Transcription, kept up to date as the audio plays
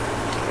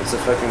It's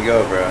a fucking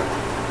go, bro.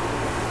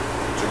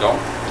 Is it going?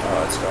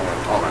 Oh, it's going.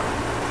 Oh, man.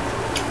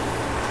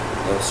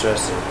 A little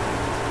stressing.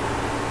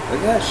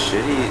 Look at how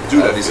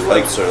shitty these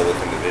clips sort of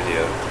look in the video.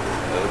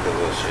 They look a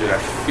little shitty. Dude,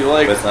 I feel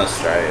like... But it's not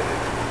striated.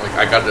 Like,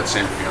 I got that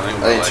same feeling.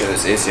 I need to turn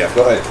this AC off.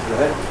 Go ahead.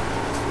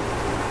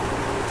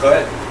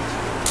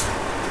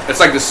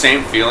 It's like the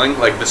same feeling,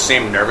 like the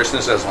same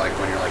nervousness as like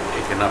when you're like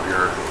picking up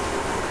your...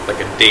 like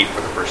a date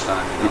for the first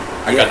time, you know?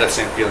 I got that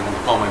same feeling. I'm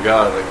like, oh my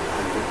god, like,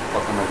 what the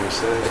fuck am I gonna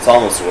say? It's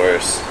almost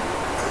worse.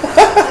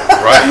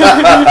 Right?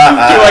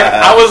 Dude, like,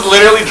 I was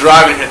literally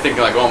driving here thinking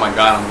like, oh my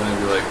god, I'm gonna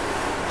be like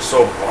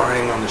so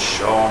boring on the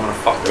show. I'm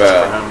gonna fuck this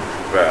for him.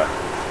 Bro,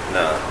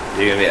 no,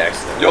 you're gonna be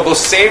excellent. Yo,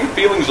 those same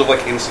feelings of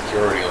like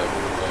insecurity, like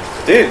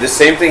dude, the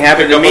same thing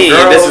happened to me.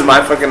 And this is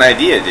my fucking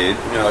idea, dude.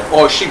 You're like,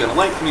 oh, is she gonna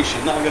like me?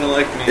 She's not gonna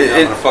like me.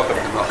 I'm gonna fuck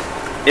up the mouth.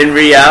 In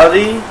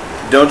reality,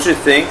 don't you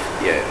think?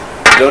 Yeah.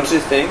 Don't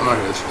you think?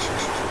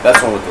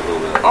 That's one with a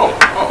little bit of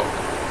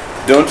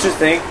Don't you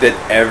think that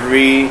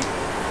every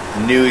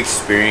new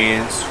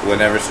experience,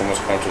 whenever someone's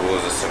comfortable,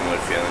 is a similar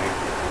feeling?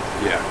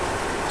 Yeah.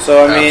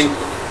 So, I mean,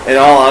 in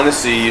all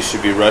honesty, you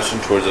should be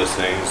rushing towards those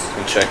things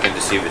and checking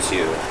to see if it's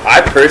you. I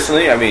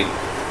personally, I mean,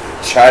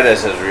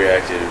 Chavez has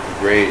reacted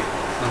great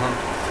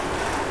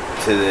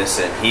to this,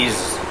 and he's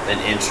an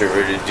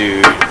introverted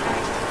dude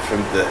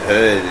from the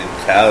hood in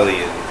Cali,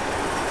 and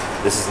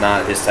this is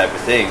not his type of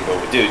thing.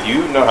 But, dude,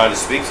 you know how to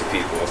speak to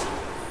people.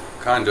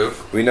 Kind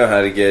of. We know how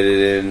to get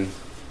it in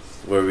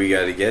where we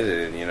got to get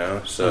it in, you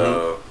know?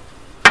 So,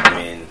 I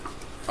mean...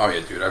 Oh, yeah,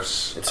 dude.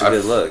 It's a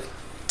good look.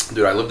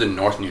 Dude, I lived in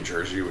North New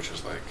Jersey, which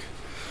is like...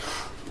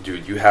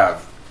 Dude, you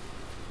have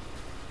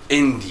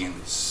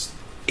Indians,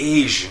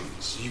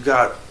 Asians, you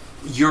got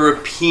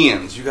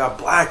Europeans, you got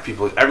black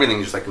people.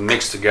 Everything just, like,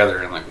 mixed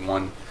together in, like,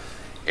 one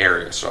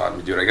area. So, I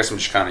mean, dude, I guess I'm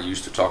just kind of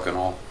used to talking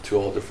to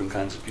all different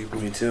kinds of people.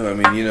 Me too. I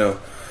mean, you know,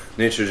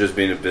 nature just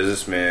being a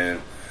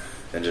businessman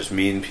and just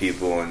meeting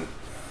people and,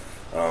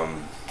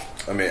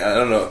 I mean, I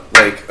don't know.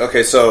 Like,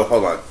 okay, so,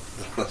 hold on.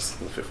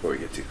 Before we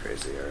get too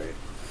crazy, alright?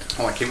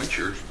 Oh, I came with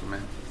cheers,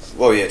 man.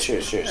 Oh, yeah,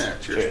 cheers. Yeah,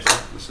 cheers.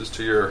 This is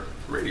to your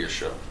radio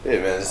show. Yeah,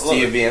 man, it's to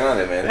you being on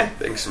it, man. Yeah,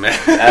 thanks, man.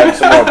 Add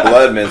some more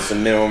blood, man,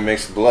 some minimal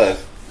mixed blood.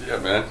 Yeah,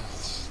 man.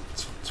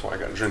 That's why I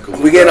gotta drink a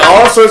little. We getting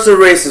all sorts of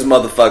races,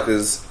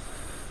 motherfuckers.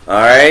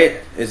 Alright?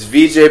 It's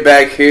VJ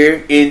back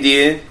here,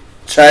 Indian.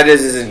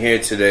 Chavez isn't here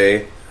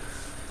today.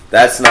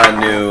 That's not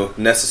new,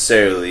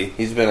 necessarily.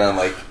 He's been on,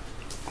 like,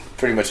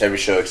 pretty much every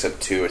show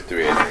except 2 or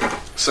 3, I think.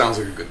 Sounds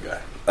like a good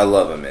guy. I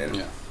love him, man.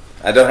 Yeah.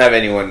 I don't have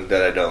anyone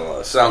that I don't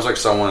love. Sounds like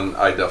someone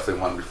I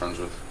definitely want to be friends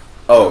with.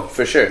 Oh,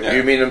 for sure. Yeah.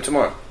 You're meeting him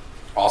tomorrow.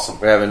 Awesome.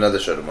 We have another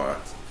show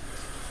tomorrow.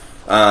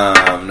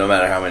 No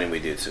matter how many we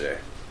do today.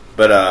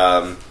 But,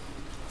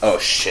 oh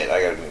shit,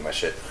 I gotta move my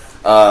shit.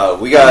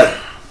 We got,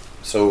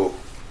 so,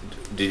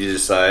 did you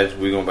decide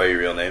we going by your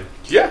real name?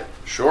 Yeah,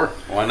 sure.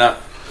 Why not?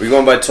 We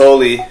going by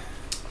Toly.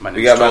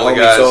 We got Toly, my homie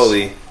guys.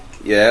 Toly.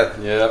 Yeah.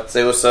 Yeah.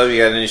 Say what's up. You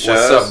got any shout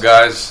outs? What's up,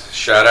 guys?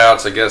 Shout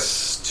outs, I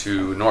guess,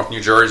 to North New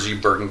Jersey,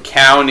 Bergen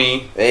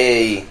County.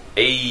 Hey.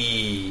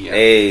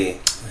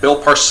 Bill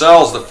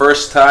Parcells, the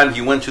first time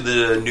he went to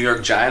the New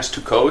York Giants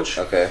to coach.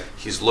 Okay.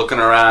 He's looking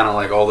around and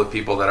like all the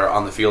people that are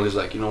on the field. He's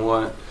like, you know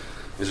what?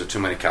 These are too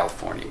many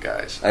California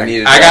guys. I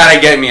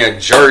gotta get me a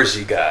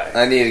Jersey guy.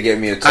 I need to get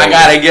me a Toly. I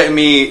gotta get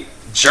me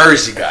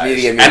Jersey guys. I need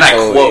to get me and a I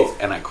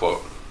Toly.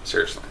 quote,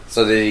 seriously.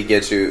 So did he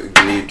get you?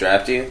 Did he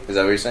draft you? Is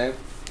that what you're saying?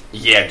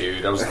 Yeah,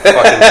 dude. I was the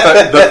fucking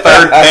the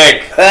third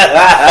pick,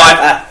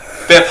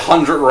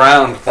 500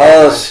 round.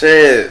 Oh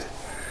shit,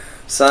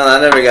 son! I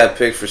never got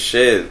picked for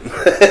shit, dude.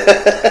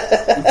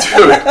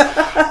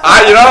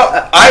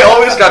 I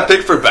always got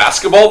picked for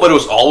basketball, but it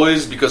was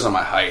always because of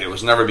my height. It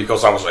was never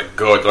because I was like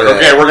good. Like,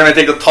 okay, we're gonna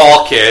take the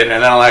tall kid,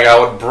 and then like I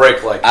would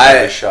break like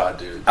every shot,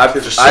 dude.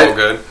 Just so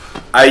good.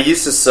 I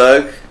used to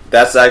suck.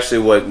 That's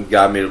actually what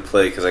got me to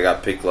play because I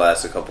got picked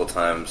last a couple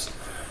times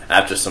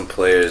after some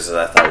players that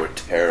I thought were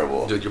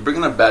terrible. Dude, you're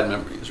bringing up bad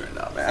memories right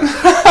now, man.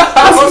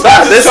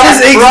 This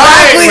is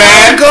exactly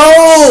how it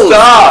goes.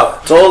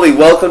 Stop. Toly,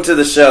 welcome to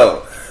the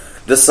show.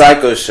 The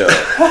Psycho Show.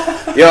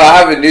 Yo, I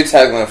have a new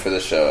tagline for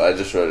the show. I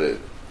just wrote it.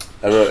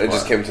 It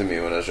just came to me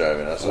when I was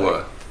driving. I was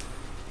like,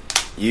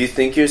 you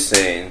think you're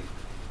sane.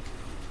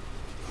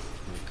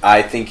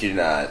 I think you're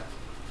not.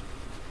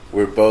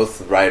 We're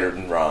both right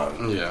and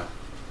wrong. Yeah.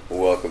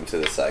 Welcome to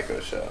the Psycho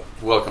Show.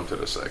 Welcome to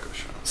the Psycho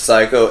Show.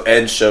 Psycho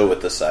and show with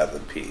the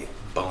silent P.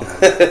 Boom. By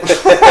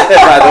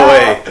the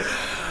way,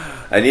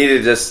 I need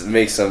to just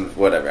make some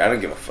whatever. I don't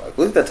give a fuck.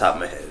 Look at the top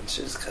of my head.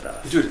 Shit's cut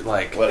off. Dude,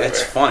 like, whatever.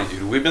 It's funny,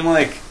 dude. We've been,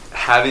 like,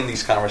 having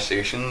these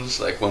conversations,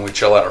 like, when we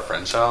chill at our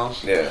friend's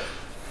house. Yeah.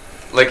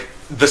 Like,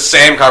 the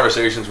same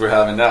conversations we're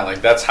having now.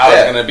 Like, that's how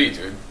it's gonna be,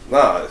 dude.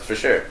 No, for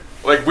sure.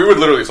 Like, we would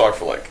literally talk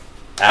for, like,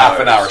 half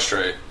an hour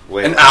straight.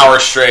 An hour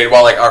straight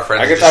while, like, our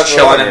friends I are could just talk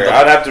chilling.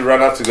 I'd have to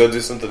run out to go do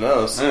something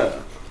else. Yeah.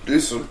 Do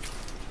some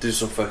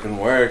fucking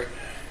work.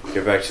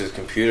 Get back to the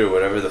computer,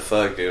 whatever the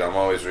fuck, dude. I'm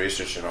always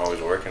researching, always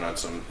working on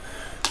some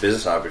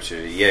business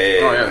opportunity. Yeah.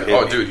 Oh yeah.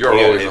 Oh, dude, you're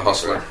always a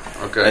hustler.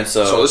 Okay. And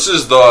so this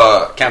is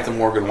the Captain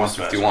Morgan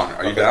 151.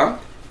 Are you down?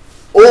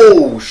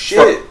 Oh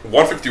shit!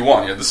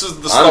 151. Yeah, this is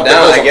the I'm stuff down.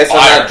 that goes I on guess fire.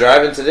 I'm not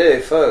driving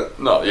today. Fuck.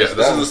 No, yeah,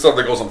 this is the stuff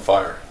that goes on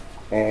fire.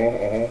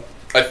 Mm-hmm.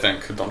 I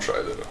think. Don't try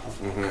it at all.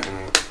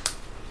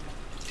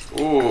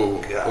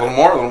 Ooh, yeah. A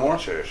little more.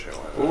 Sure.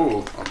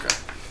 Ooh, okay.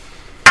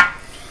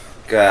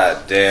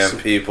 God damn,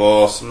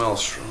 people.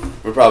 Smells strong.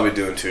 We're probably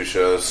doing 2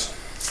 shows.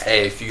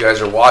 Hey, if you guys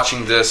are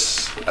watching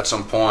this at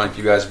some point,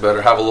 you guys better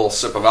have a little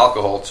sip of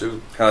alcohol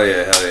too. Hell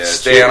yeah.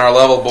 Stay on our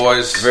level,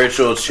 boys.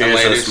 Virtual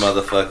cheers to us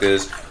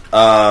motherfuckers.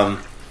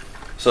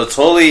 So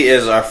Toly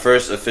is our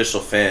first official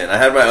fan. I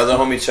had my other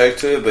homie check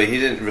to it, but he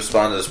didn't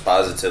respond as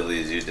positively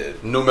as you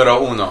did.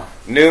 Numero uno.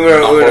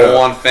 Number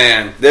one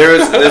fan.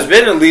 There's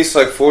been at least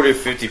like 40 or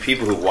 50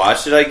 people who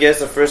watched it, I guess,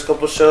 the first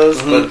couple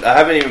shows, but I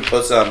haven't even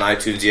posted it on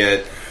iTunes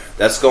yet.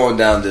 That's going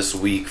down this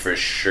week for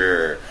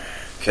sure,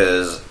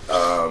 because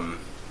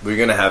we're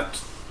going to have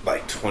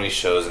like 20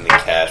 shows in the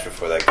cash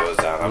before that goes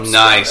down. I'm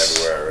nice.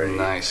 Everywhere already.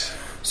 Nice.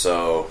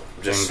 So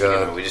we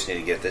just need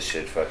to get this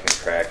shit fucking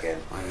cracking.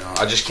 I know.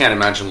 I just can't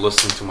imagine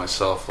listening to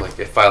myself. Like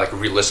if I like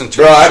re-listen to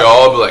the show,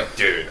 I'll be like,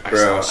 dude,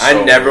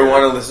 I never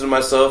want to listen to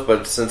myself,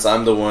 but since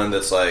I'm the one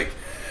that's like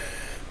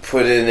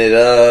putting it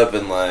up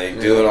and like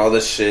doing all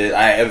this shit,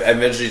 I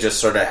eventually just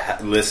sort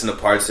of listen to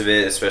parts of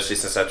it, especially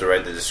since I have to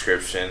write the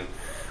description.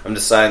 I'm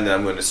deciding that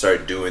I'm going to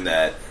start doing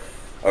that,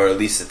 or at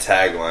least a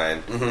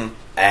tagline,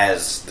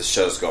 as the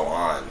shows go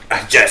on.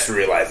 I just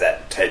realized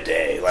that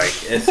today. Like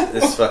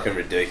it's fucking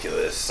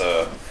ridiculous.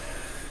 So,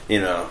 you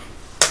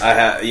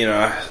have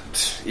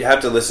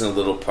to listen to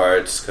little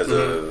parts because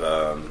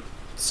of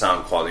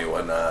sound quality and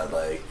whatnot.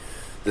 Like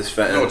this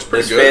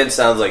fan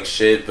sounds like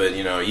shit, but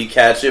you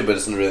catch it, but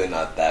it's really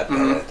not that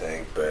bad. I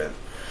think, but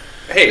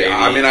hey, maybe.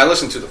 I mean, I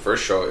listened to the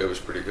first show; it was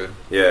pretty good.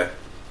 Yeah,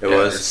 it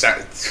was.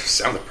 It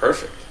sounded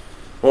perfect.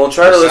 Well,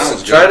 try to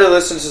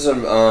listen to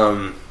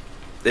some.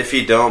 If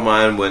you don't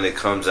mind when it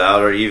comes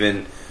out, or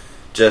even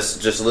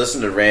just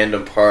listen to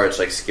random parts,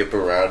 like skip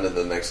around to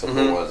the next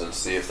couple ones and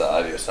see if the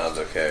audio sounds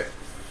okay.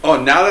 Oh,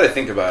 now that I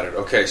think about it,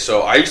 okay,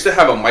 so I used to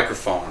have a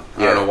microphone.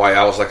 I don't know why.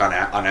 I was like on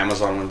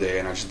Amazon one day,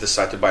 and I just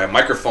decided to buy a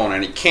microphone,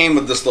 and it came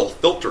with this little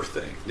filter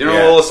thing.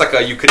 It's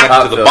like you connect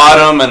it to the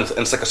bottom, and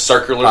it's like a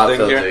circular thing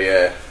filter, here.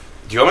 Yeah.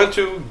 Do you want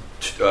me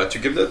to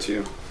give that to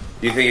you?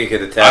 Do you think you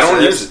could attach it? I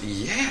don't use it.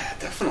 Yeah,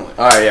 definitely.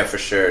 All right, yeah, for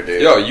sure,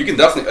 dude. Yo, you can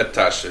definitely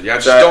attach it. Yeah,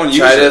 just don't use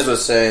it. Chidez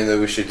was saying that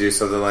we should do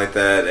something like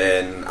that,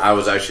 and I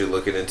was actually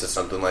looking into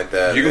something like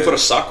that. You can put a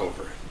sock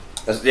over it.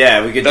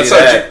 Yeah, we could do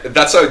that.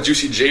 That's how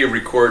Juicy J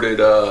recorded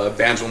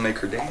Bands Will Make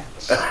Her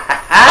Dance. He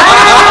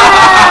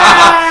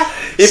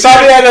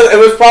probably had it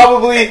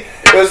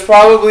was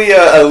probably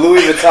a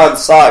Louis Vuitton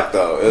sock,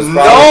 though. It was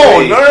no.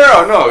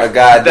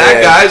 That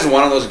guy's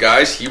one of those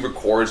guys. He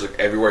records like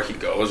everywhere he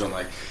goes, and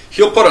like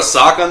he'll put a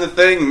sock on the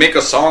thing, make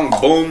a song,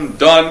 boom,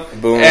 done,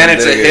 and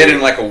it's a hit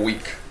in like a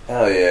week.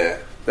 Hell yeah.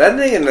 That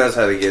nigga knows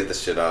how to get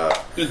this shit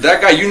off. Dude,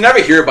 that guy, you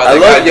never hear about that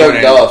guy. I love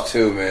Young Dolph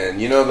too, man.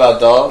 You know about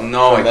Dolph?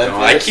 No, I don't.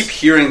 I keep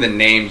hearing the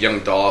name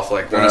Young Dolph.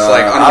 Like when it's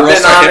like on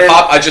hip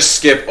hop, I just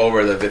skip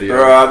over the video.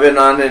 Bro, I've been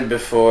on it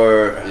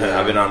before. Yeah.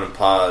 I've been on it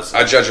pause.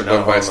 I judge a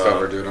book by its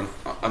cover, dude.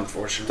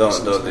 Unfortunately,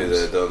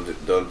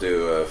 don't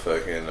do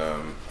fucking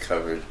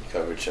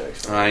cover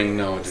checks. I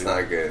know, dude. It's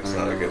not good. It's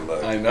not a good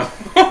look. I know.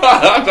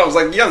 I was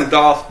like Young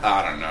Dolph.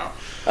 I don't know.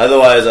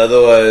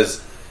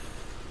 Otherwise,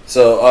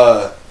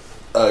 so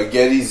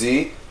Getty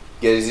Z.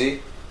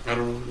 I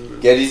don't know.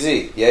 Getty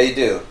Z. Yeah, you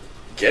do.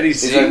 Getty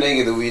Z. He's our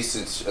nigga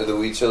that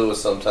we chill with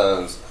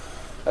sometimes.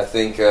 I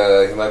think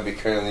he might be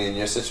currently in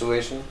your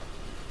situation.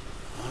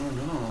 I don't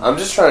know. I'm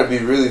just trying to be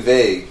really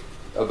vague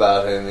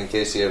about him in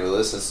case he ever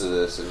listens to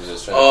this. And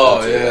just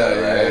trying to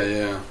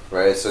yeah.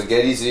 Right. So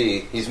Getty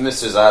Z, he's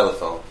Mr.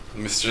 Xylophone.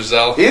 Mr.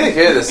 Xylophone. He didn't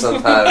hear this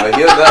sometime, but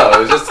he'll know. I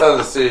was just telling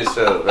the serious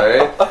show,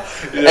 right?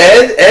 Yeah.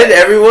 And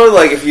everyone,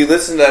 like, if you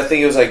listen to, I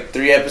think it was like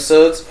 3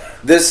 episodes.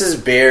 This is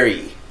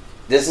Barry.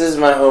 This is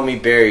my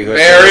homie Barry.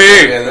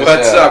 Barry!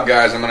 What's up,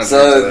 guys? I'm gonna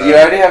So, you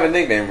already have a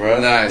nickname, bro.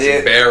 Nice.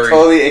 Barry.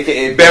 Toly,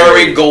 a.k.a.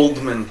 Barry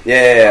Goldman.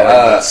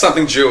 Yeah.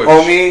 Something Jewish.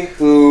 Homie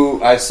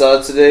who I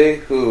saw today,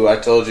 who I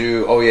told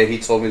you, he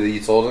told me that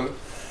you told him.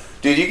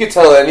 Dude, you could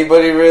tell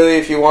anybody, really,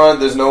 if you want.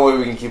 There's no way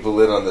we can keep a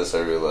lid on this, I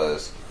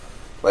realize.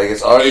 Like,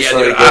 it's already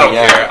started getting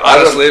out. Care.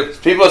 Honestly,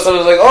 people are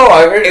sometimes like,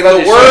 I heard in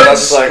the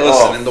words.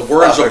 Listen, in the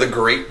words of the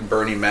great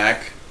Bernie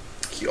Mac,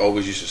 he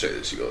always used to say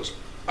this. He goes,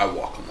 "I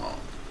walk alone."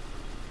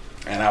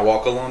 And I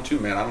walk alone too,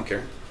 man. I don't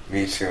care.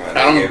 Me too, man.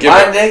 I don't give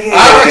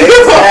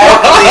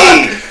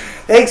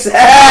a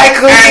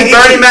Exactly. And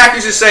Bernie Mac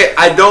used to say,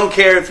 "I don't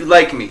care if you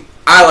like me.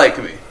 I like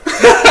me."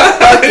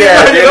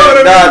 Yeah, you know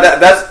what I mean?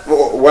 That's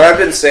what I've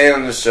been saying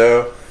on the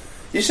show.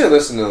 You should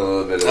listen to a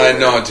little bit of it. I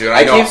know, dude.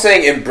 I keep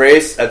saying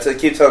embrace.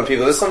 Keep telling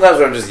people. There's sometimes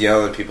where I'm just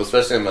yelling at people,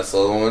 especially in my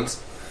solo ones.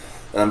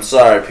 And I'm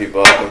sorry,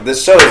 people.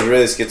 This show is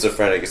really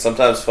schizophrenic. It's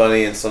sometimes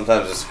funny, and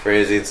sometimes it's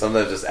crazy, and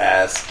sometimes just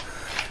ass.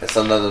 And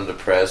sometimes I'm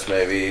depressed,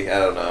 maybe. I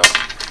don't know.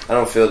 I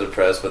don't feel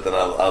depressed, but then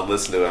I'll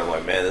listen to it. I'm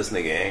like, man, this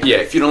nigga angry. Yeah,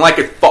 if you don't like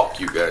it, fuck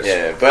you guys.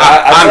 Yeah, but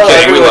I'm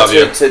kidding. We love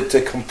you.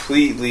 To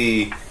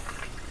completely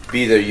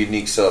be their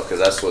unique self, because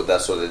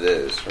that's what it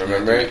is.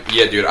 Remember?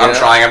 Yeah, dude. I'm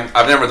trying.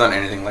 I've never done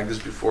anything like this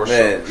before.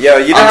 Man, so yo,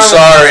 you know I'm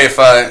sorry if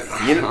I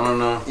don't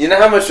know. You know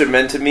how much it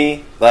meant to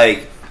me?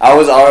 Like, I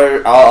was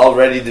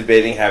already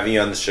debating having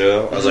you on the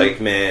show. I was like,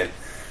 man,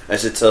 I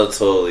should tell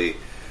Toly.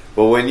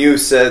 But when you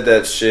said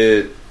that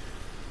shit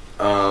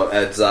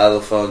at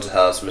Xylophone's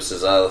house, Mr.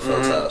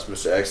 Xylophone's house,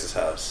 Mr. X's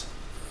house,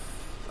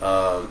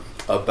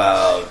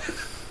 about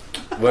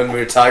when we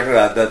were talking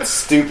about that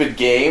stupid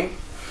game,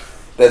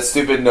 that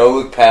stupid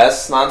no-look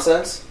pass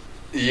nonsense.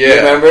 Yeah.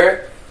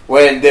 Remember?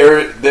 When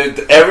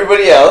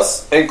everybody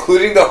else,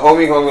 including the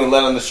homie who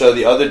let on the show,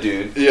 the other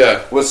dude,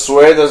 was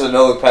swearing there was a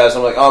no-look pass.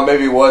 I'm like, oh,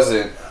 maybe it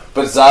wasn't.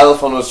 But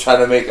Xylophone was trying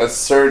to make a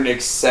certain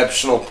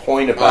exceptional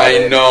point about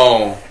it. I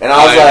know. And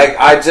I was like,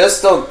 I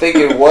just don't think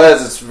it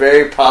was. It's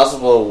very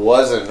possible it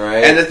wasn't,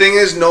 right? And the thing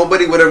is,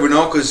 nobody would ever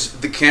know because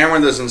the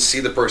camera doesn't see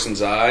the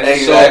person's eyes.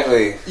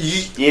 Exactly.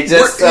 So you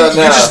just don't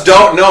know. You just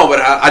don't know, but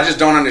I just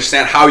don't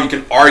understand how you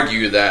can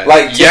argue that.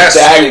 Like, yes,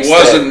 it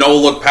was a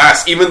no-look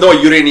pass, even though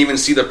you didn't even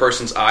see the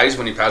person's eyes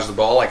when he passed the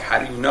ball. Like, how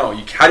do you know?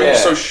 How do you be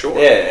so sure?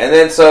 Yeah, and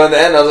then so in the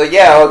end, I was like,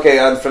 yeah,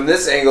 okay, from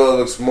this angle, it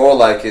looks more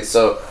like it,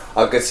 so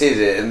I concede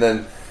it. And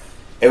then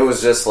it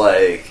was just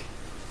like...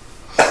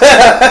 dude,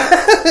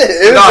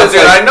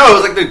 I know. It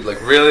was like, dude, like,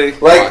 really?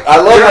 Like,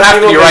 I love how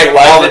people make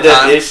all the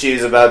time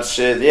issues about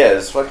shit. Yeah,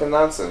 it's fucking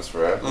nonsense,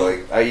 bro.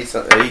 Like, are you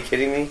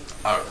kidding me?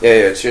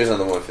 Yeah, cheers on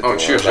the 151. Oh,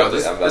 cheers,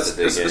 I'm about to dig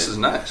in. This is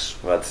nice.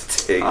 I'm about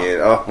to dig in.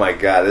 Oh, my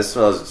God. This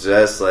smells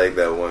just like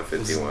that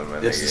 151,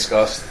 man. It's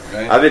disgusting,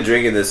 right? I've been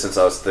drinking this since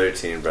I was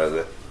 13,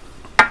 brother.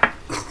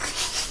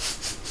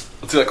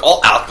 Dude, like,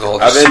 all alcohol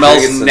just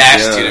smells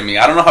nasty to me.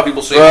 I don't know how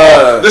people say,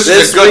 this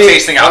is a good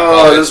tasting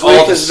alcohol. This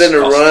week has been a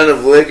run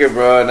of liquor,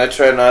 bro, and I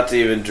try not to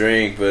even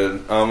drink,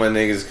 but all my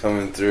niggas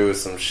coming through with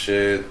some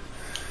shit.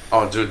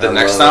 Oh, dude, the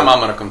next time I'm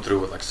going to come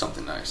through with, like,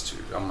 something nice,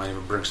 too. I might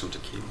even bring some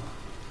tequila.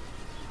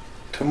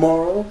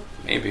 Tomorrow?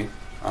 Maybe.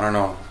 I don't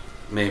know.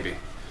 Maybe.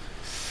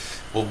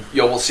 Well,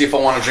 we'll see if I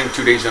want to drink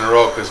 2 days in a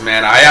row, because,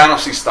 man, I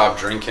honestly stopped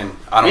drinking.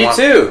 Me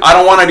too. I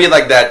don't want to be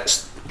like that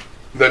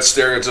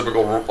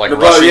stereotypical, like,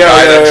 Russian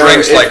guy that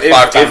drinks, like,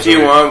 5 times a week. If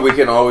you want, we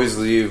can always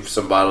leave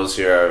some bottles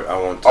here. I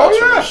won't touch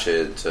them and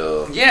shit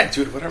until... Yeah,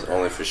 dude, whatever.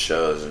 Only for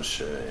shows and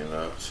shit, you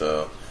know?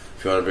 So,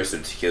 if you want to bring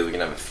some tequila, we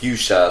can have a few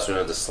shots. We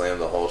don't have to slam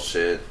the whole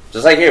shit.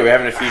 Just like here, we're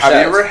having a few shots.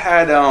 Have you ever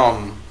had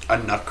a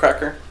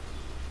nutcracker?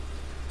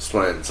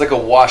 Explain. It's like a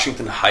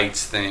Washington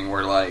Heights thing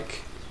where,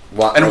 like...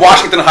 And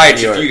Washington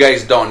Heights, if you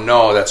guys don't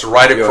know, that's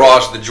right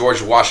across the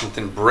George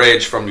Washington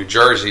Bridge from New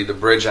Jersey. The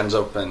bridge ends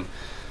up in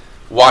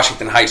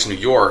Washington Heights, New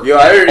York. Yo,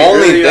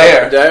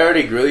 did I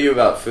already grill you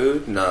about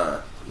food? Nah.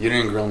 You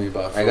didn't grill me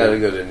about food. I gotta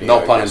go to New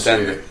York. No pun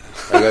intended.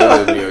 I gotta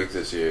go to New York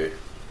this year.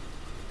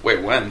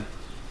 Wait, when?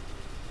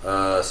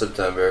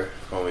 September.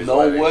 No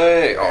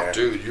way. Oh,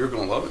 dude, you're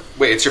gonna love it.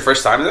 Wait, it's your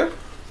first time there?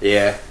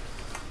 Yeah.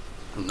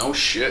 No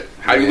shit.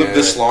 How do you live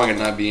this long and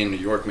not be in New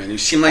York, man? You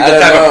seem like the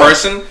type of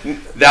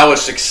person that would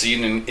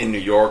succeed in New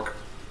York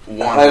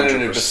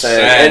 100%.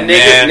 And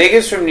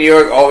niggas from New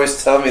York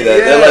always tell me that.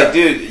 Yeah. They're like,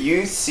 dude,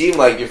 you seem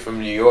like you're from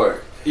New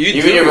York.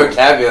 Even your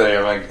vocabulary.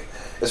 I'm like,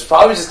 it's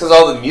probably just because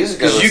all the music.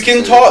 Because you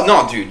can talk.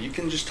 No, dude, you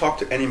can just talk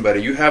to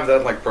anybody. You have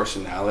that, like,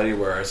 personality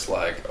where it's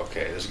like,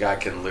 okay, this guy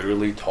can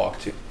literally talk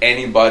to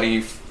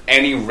anybody,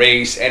 any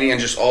race, and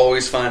just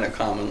always find a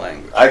common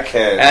language. I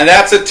can. And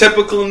that's a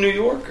typical New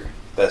Yorker.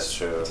 That's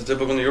true. It's a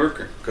typical New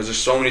Yorker. Because there's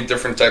so many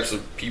different types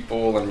of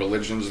people and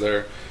religions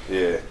there.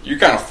 Yeah. You're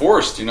kind of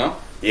forced, you know?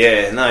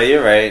 Yeah, no,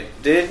 you're right.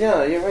 Dude,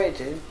 no, you're right,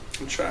 dude.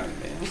 I'm trying,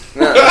 man.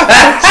 No.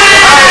 I'm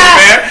trying,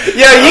 man.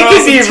 Yo, you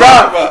can be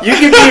wrong. You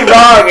can be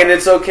wrong, and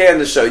it's okay on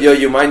the show. Yo,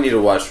 you might need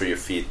to watch for your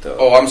feet, though.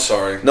 Oh, I'm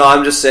sorry. No,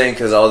 I'm just saying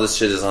because all this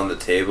shit is on the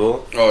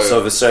table. Oh, yeah.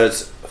 So if it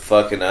starts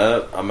fucking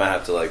up, I might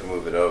have to, like,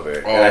 move it over.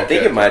 And I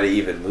think it might have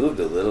even moved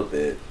a little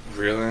bit.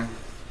 Really?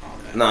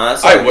 Nah,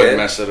 that's I would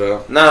mess it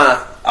up.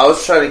 Nah, I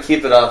was trying to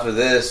keep it off of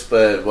this,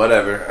 but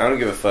whatever. I don't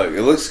give a fuck.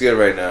 It looks good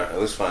right now. It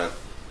looks fine.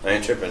 I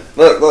ain't tripping.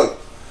 Look.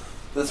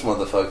 This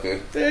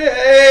motherfucker.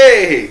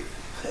 Hey!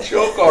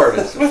 Joke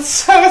artist.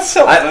 What's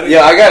up, buddy?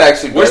 I got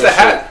actually... Where's the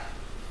hat?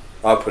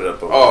 I'll put it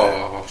up over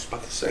there. I was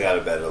about to say. I got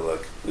a better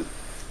look.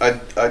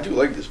 I do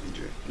like this,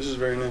 BJ. This is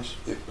very nice.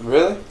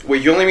 Really?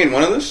 Wait, you only made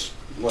one of this?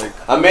 Like,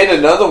 I made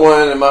another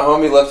one, and my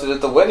homie left it at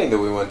the wedding that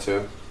we went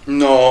to.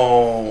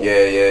 No.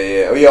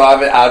 Yeah. Oh, yo, I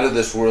have an out of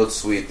this world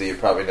sweet that you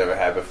probably never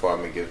had before. I'm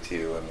gonna give to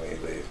you when we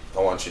leave.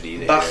 I want you to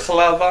eat it.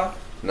 Baklava?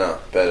 No,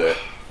 better.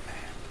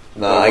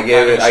 No, I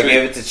gave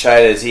it to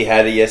Chidas. He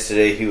had it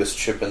yesterday. He was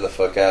tripping the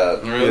fuck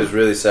out. Really? He was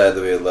really sad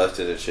that we had left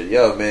it and shit.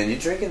 Yo, man, you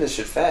drinking this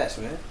shit fast,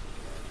 man.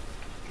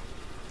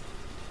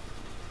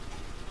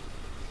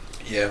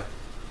 Yeah.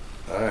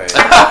 Alright.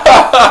 Nah,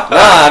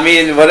 I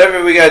mean,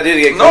 whatever we gotta do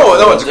to get comfortable.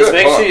 No, it's just good.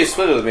 Make sure you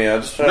split it with me.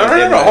 I'm just trying to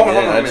get hold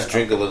on. I just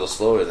drink a little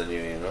slower than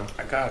you, you know?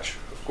 I got you.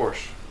 Of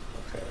course.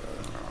 Okay.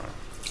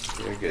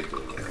 Alright. You're good,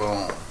 dude.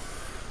 Boom.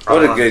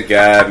 What a good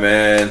guy,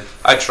 man.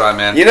 I try,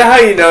 man. You know how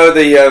you know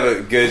that you have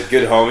a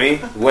good homie?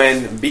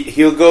 When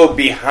he'll go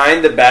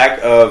behind the back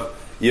of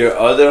your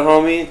other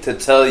homie to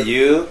tell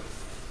you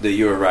that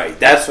you were right.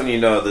 That's when you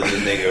know that the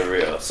nigga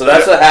real. So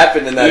that's what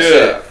happened in that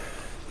shit.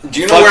 Do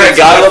you know where I get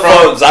that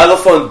from?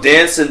 Xylophone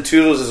dancing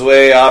toodles his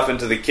way off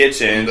into the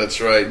kitchen.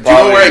 That's right. Do you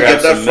know where I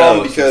get that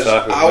from? Because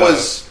I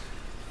was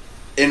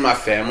in my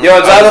family.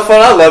 Yo, Xylophone,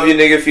 I love you,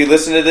 nigga. If you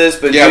listen to this,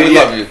 but yeah, we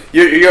love you.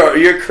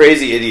 You're a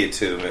crazy idiot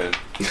too, man.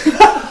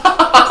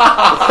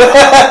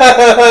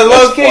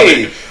 Low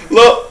key.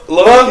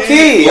 Low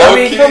key. I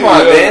mean, come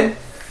on, man.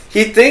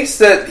 He thinks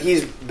that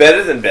he's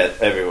better than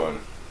everyone.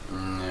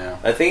 Yeah.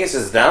 I think it's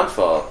his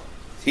downfall.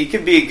 He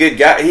could be a good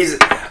guy.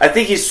 I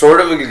think he's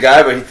sort of a good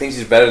guy, but he thinks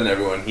he's better than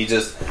everyone. He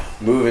just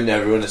moving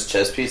everyone as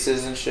chess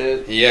pieces and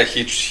shit. Yeah,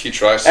 he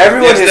tries.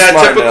 Everyone is that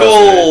smart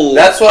typical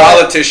enough,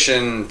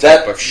 politician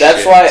type of shit.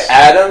 That's why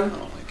Adam,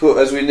 who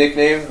as we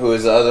nicknamed, who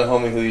is the other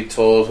homie who you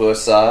told who I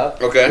saw.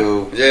 Okay.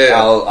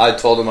 I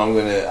told him I'm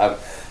gonna.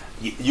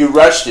 You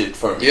rushed it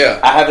for me. Yeah.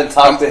 I haven't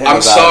talked to him.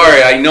 I'm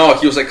sorry. I know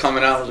he was like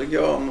coming out. I was like,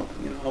 yo,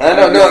 I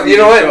know. No, you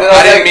know what? No,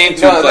 I didn't mean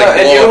to.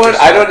 And you know what?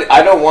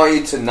 I don't want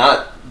you to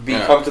not be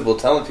comfortable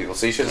telling people,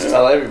 so you should just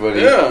tell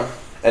everybody. Yeah.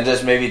 And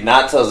just maybe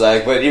not tell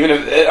Zach, but even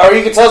if, or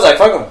you can tell Zach,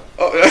 fuck him.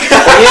 Oh. When he's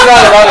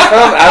not allowed to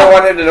come, I don't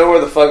want him to know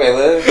where the fuck I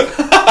live.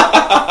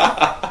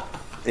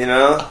 You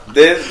know,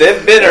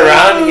 they've been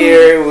around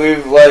here.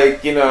 We've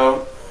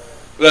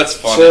that's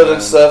funny, chilled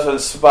and stuff in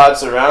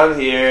spots around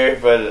here,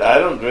 but I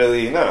don't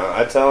really know.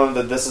 I tell them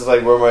that this is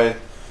like where my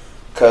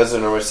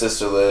cousin or my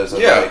sister lives,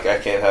 and like I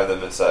can't have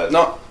them inside.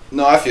 No,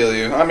 I feel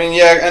you. I mean,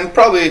 yeah, and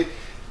probably.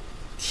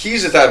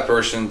 He's the type of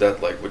person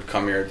that like would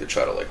come here to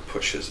try to like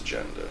push his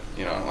agenda.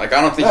 You know, like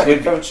I don't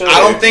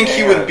think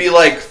he would be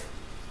like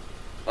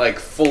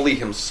fully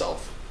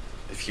himself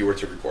if he were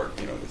to record,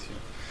 with you.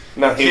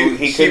 No,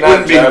 he could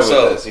not jive with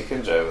this. He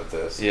couldn't jive with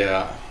this.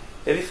 Yeah.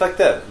 It'd be fucked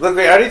up. Look,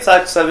 we already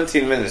talked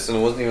 17 minutes and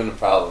it wasn't even a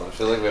problem. I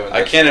feel like we haven't.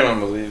 I can't even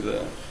believe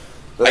that.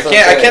 I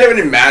can't even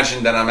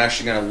imagine that I'm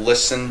actually going to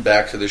listen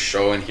back to the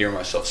show and hear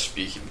myself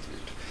speaking.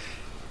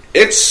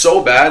 It's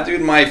so bad,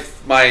 dude. My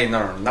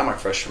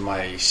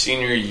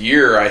senior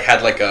year, I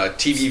had like a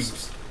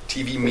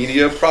TV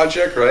media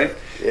project, right?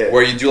 Yeah.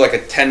 Where you do like a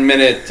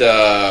 10-minute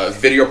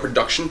video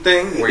production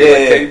thing. Where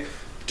you're like,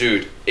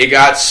 dude, it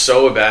got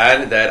so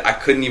bad that I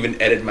couldn't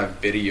even edit my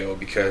video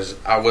because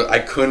I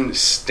couldn't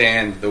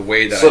stand the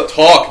way that I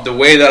talk, the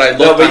way that I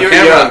look on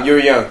camera. You were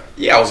young.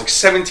 Yeah, I was like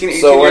 17, 18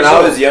 years old. So when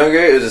I was younger,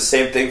 it was the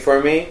same thing for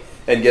me.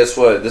 And guess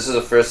what? This is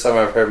the first time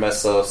I've heard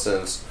myself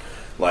since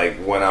like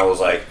when I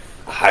was like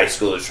high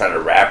school is trying to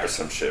rap or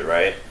some shit,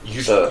 right?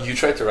 You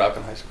tried to rap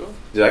in high school?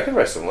 Dude, I can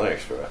write some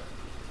lyrics, bro.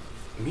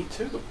 Me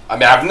too. I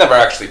mean, I've never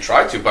actually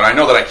tried to, but I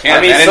know that I can.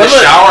 I mean, in the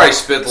shower, I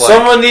spit like...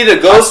 Someone need a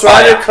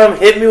ghostwriter come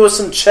hit me with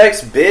some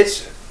checks,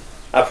 bitch.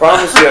 I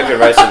promise you I can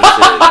write some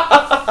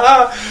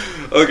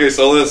shit. Okay,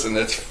 so listen,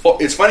 it's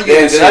funny you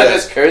did I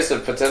just curse a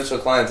potential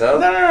clientele?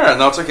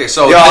 No, it's okay.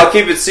 So I'll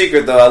keep it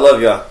secret, though. I love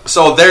y'all.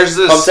 So there's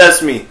this... Come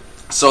test me.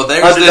 So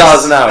there's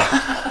 $100 an hour.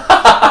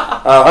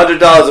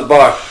 $100 a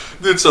bar.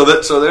 Dude, so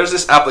there's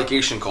this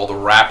application called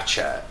Rap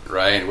Chat,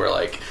 right? Where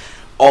like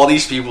all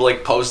these people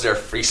like post their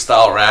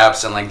freestyle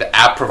raps, and like the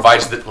app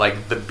provides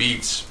the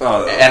beats.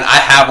 Oh, and I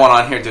have one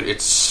on here, dude.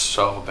 It's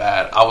so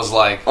bad. I was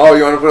like, oh,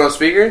 you want to put it on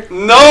speaker?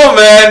 No,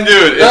 man,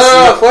 dude.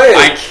 No, play it.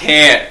 I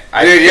can't.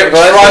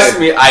 Trust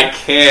me, I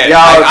can't.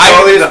 Yo,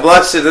 Toly's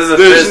blushing. This is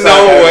there's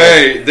no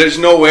way. There's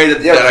no way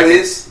that. Yeah,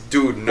 please,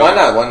 dude. No. Why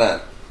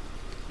not?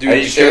 Dude, are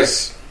you sure?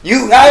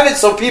 You have it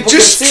so people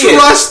can see it. Just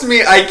trust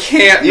me, I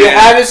can't. You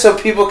have it so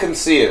people can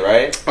see it,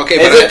 right? Okay,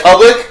 is it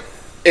public?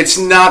 It's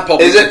not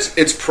public. Is it?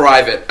 It's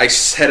private. I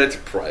set it to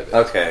private.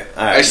 Okay,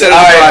 all right. I set it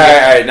to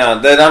private. All right. No,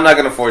 then I'm not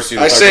going to force you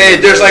to I say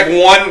there's like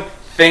one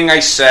thing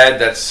I said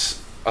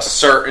that's a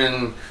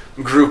certain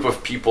group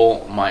of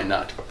people might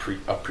not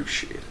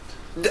appreciate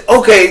it.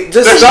 Okay,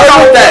 just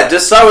start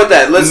with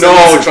that.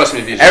 Listen, trust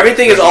me.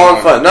 Everything is all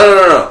in fun.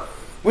 No.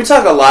 We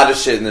talk a lot of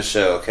shit in the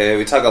show, okay?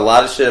 We talk a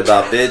lot of shit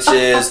about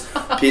bitches,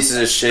 pieces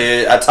of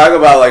shit. I talk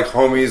about, like,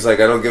 homies,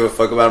 like, I don't give a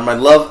fuck about them. I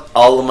love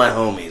all of my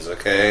homies,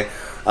 okay?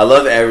 I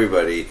love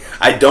everybody.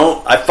 I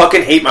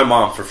fucking hate my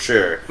mom, for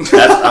sure.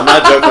 I'm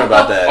not joking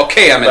about that.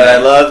 Okay, I'm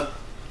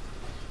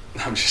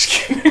just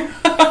kidding.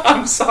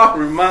 I'm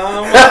sorry,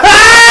 Mom. Yo,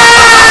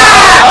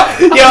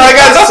 I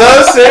got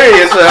so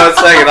serious for a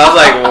second. I was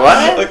like,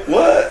 what? Like,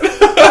 what?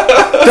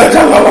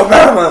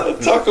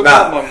 Talk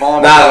about my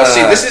mom.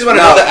 See, this is when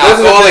I know the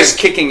alcohol is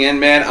kicking in,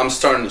 man. I'm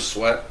starting to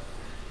sweat.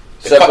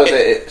 Should I put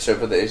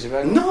the AC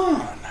back? No,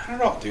 not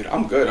at all, dude.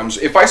 I'm good.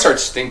 If I start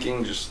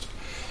stinking, just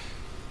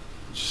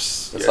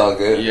it's all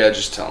good. Yeah,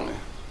 just tell me.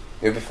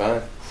 You'll be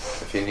fine.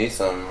 If you need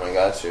something, I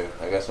got you.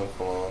 I got some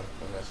cologne.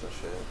 I got some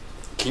shit.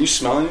 Can you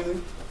smell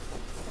anything?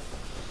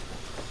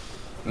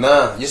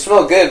 Nah, you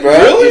smell good, bro.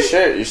 Really? You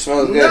sure? You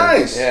smell good.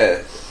 Nice.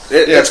 Yeah.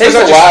 It takes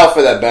a while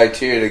for that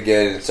bacteria to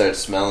get and start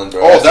smelling,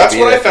 bro. Oh, that's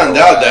what I found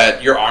out.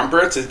 That your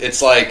armpits,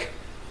 it's like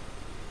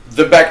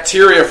the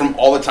bacteria from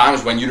all the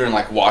times when you didn't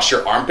like wash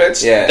your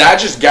armpits, Yeah. that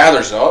just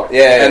gathers up,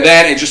 and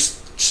then it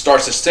just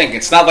starts to stink.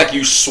 It's not like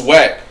you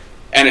sweat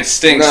and it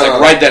stinks like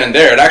right then and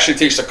there. It actually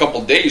takes a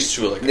couple days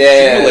to like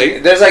accumulate.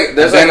 There's like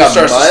a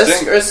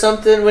musk or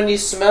something when you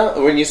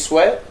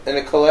sweat and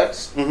it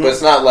collects, but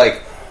it's not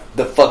like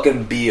the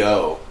fucking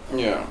BO.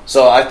 Yeah.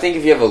 So I think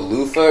if you have a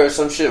loofah or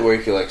some shit where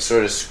you can like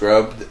sort of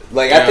scrub,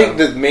 like I think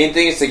the main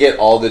thing is to get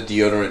all the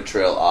deodorant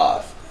trail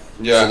off.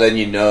 Yeah. So then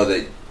you know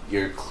that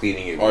you're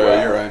cleaning it. Oh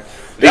yeah, you're right.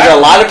 Because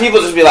a lot of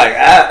people just be like,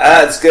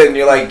 it's good, and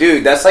you're like,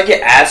 dude, that's like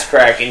your ass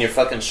crack in your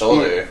fucking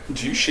shoulder.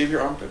 Do you shave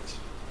your armpits?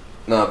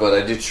 No, but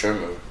I do trim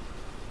them.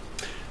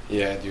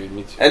 Yeah, dude,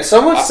 me too. And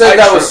someone said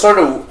that was sort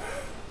of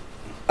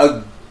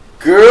a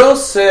girl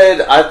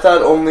said I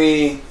thought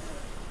only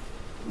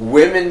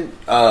women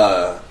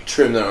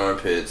trim their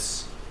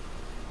armpits,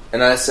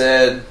 and I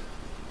said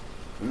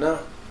no.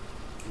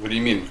 What do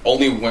you mean?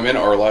 Only women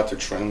are allowed to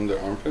trim their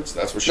armpits?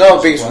 That's what she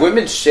No, because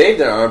women shave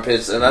their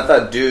armpits, and I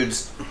thought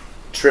dudes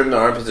trim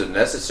their armpits if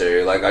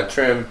necessary. Like, I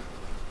trim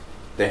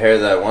the hair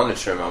that I want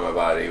to trim on my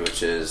body,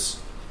 which is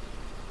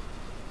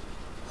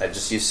I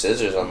just use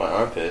scissors on my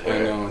armpit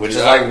hair, which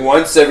is like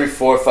once every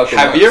 4 fucking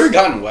months. Have you ever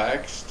gotten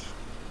waxed?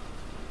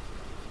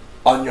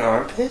 On your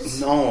armpits?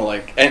 No,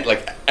 like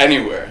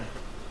anywhere.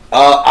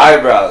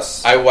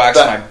 Eyebrows. I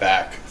waxed my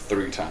back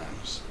 3 times.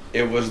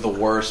 It was the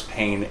worst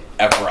pain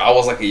ever. I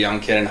was like a young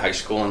kid in high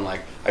school, and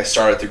like I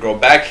started to grow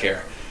back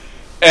hair,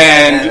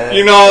 and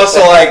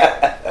so like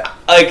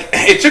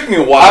it took me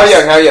a while.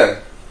 How young?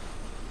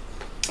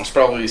 I was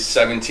probably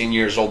 17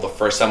 years old the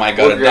first time I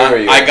got it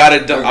done. I got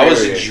it done. I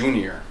was a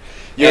junior.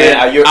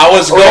 I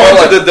was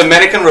going to the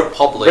Dominican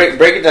Republic.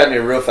 Break it down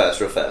here real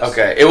fast.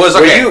 Okay, it was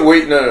okay.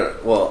 No.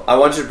 Well, I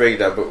want you to break it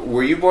down. But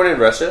were you born in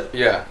Russia?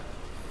 Yeah.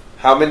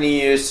 How many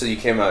years till you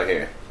came out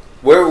here?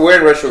 Where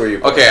in Russia were you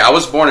born? Okay, I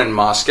was born in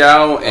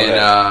Moscow in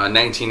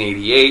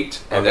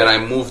 1988, and then I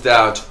moved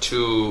out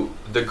to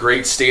the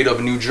great state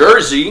of New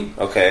Jersey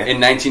in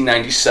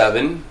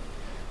 1997.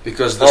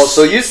 Because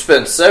so you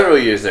spent several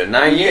years there,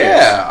 9 years.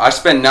 Yeah, I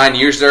spent 9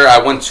 years there. I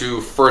went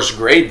to first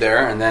grade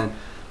there, and then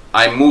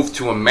I moved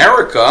to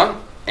America,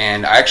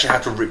 and I actually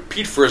had to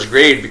repeat first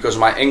grade because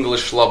my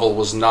English level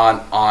was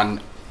not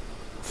on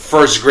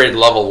first grade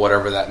level,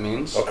 whatever that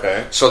means.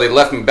 Okay. So they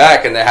left me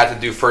back, and they had to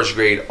do first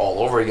grade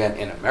all over again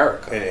in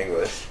America. In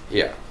English.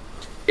 Yeah.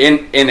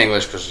 In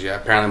English, because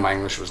apparently my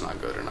English was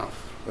not good enough.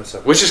 What's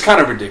up? Which is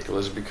kind of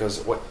ridiculous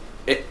because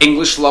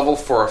English level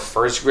for a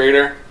first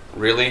grader?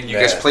 Really? You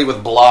guys play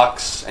with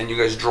blocks and you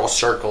guys draw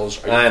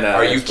circles. I know.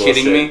 Are you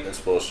kidding me? That's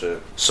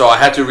bullshit. So I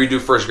had to redo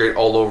first grade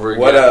all over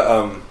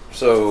again.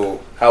 So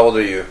how old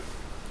are you?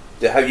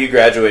 Have you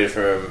graduated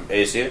from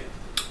ASU?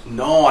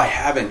 No, I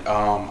haven't.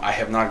 I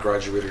have not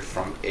graduated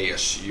from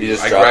ASU. You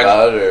just dropped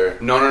out, or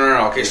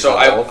no? Okay, so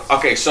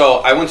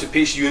I went to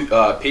Pace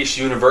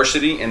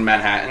University in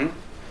Manhattan.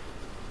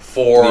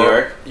 For New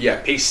York?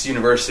 Yeah, Pace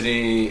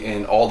University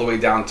and all the way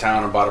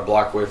downtown, about a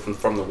block away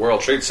from the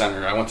World Trade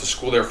Center. I went to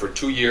school there for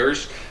 2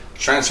 years,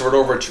 transferred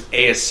over to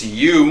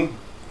ASCU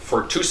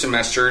for 2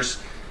 semesters,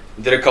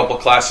 did a couple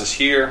classes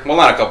here. Well,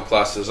 not a couple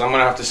classes. I'm going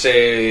to have to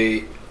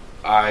say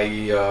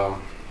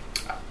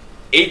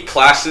 8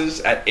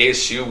 classes at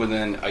ASU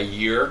within a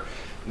year.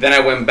 Then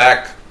I went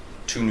back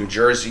to New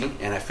Jersey,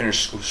 and I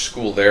finished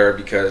school there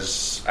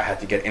because I had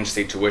to get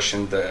in-state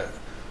tuition.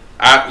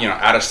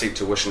 Out-of-state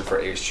tuition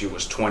for ASU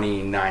was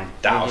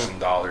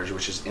 $29,000,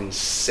 which is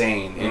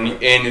insane.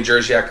 In New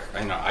Jersey,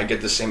 I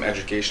get the same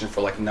education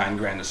for like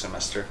 $9,000 a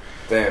semester.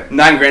 Damn,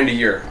 $9,000 a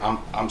year.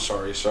 I'm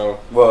sorry. So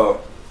whoa,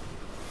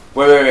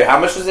 wait. How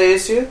much was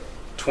ASU?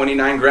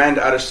 $29,000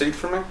 out of state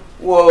for me.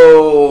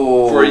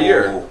 Whoa, for a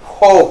year.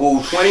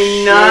 Oh,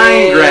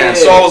 $29,000.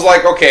 So I was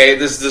like, okay,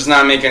 this does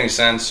not make any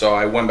sense. So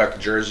I went back to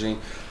Jersey.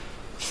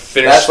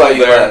 Finished. That's why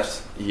you left.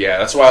 Yeah,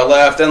 that's why I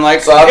left, and it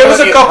was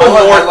a couple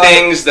more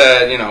things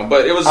that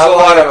but it was a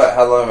lot of.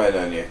 How long have I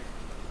known you?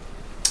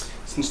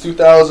 Since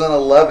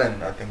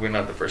 2011, I think we're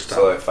not the first time.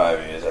 So like 5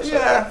 years. Or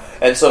something.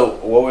 And so,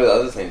 what were the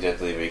other things you had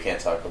to leave? But you can't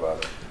talk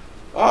about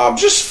it.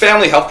 Just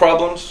family health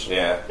problems.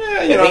 Yeah.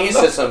 I think you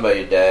said something about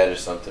your dad or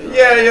something. Right?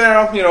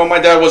 Yeah, my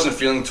dad wasn't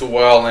feeling too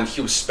well, and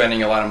he was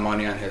spending a lot of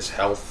money on his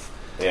health.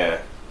 Yeah.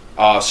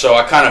 So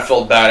I kind of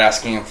felt bad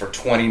asking him for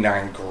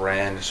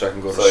 $29,000 so I can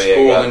go to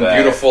school in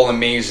beautiful,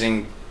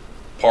 amazing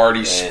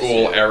party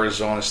school,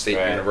 Arizona State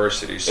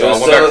University. So I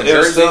went back to Jersey. It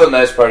was still a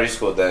nice party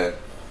school then.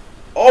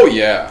 Oh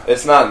yeah,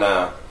 it's not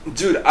now,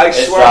 dude. I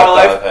swear on my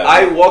life,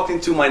 I walked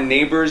into my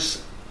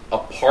neighbor's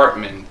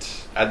apartment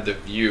at the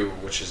View,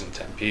 which is in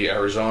Tempe,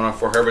 Arizona.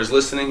 For whoever's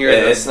listening here,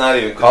 it's not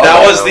even called.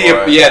 That was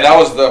that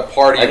was the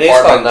party. I think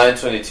apartment.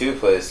 It's called 922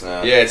 Place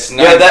now. Yeah, it's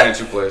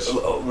 922 Place.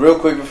 Real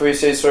quick before you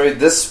say story,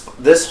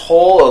 this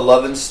whole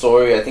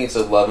 11-story, I think it's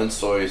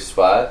 11-story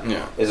spot,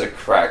 is a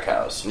crack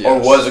house, or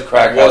was a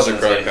crack house.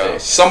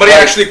 Somebody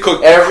actually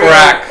cooked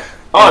crack.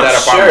 In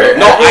that apartment. Sure.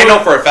 No, I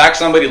know for a fact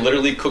somebody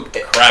literally cooked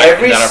crack.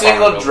 Every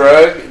single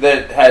drug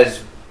that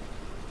has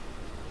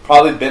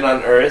probably been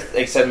on Earth,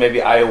 except maybe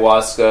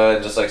ayahuasca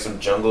and just like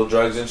some jungle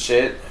drugs and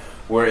shit,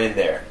 were in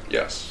there.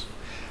 Yes.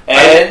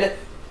 And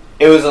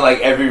it was in like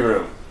every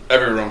room.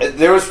 Every room.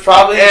 There was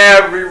probably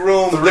every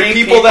room. Three the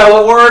people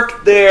that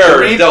worked there.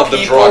 Three dealt people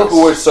the drugs.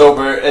 who were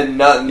sober, and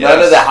none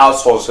of the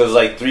households. Because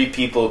like 3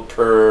 people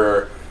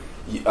per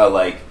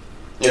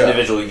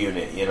individual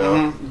unit. You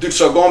know, Dude.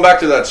 So going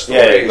back to that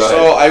story. Go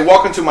so ahead. I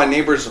walk into my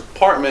neighbor's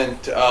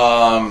apartment,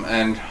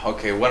 and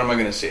okay, what am I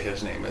going to say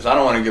his name is? I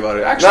don't want to give out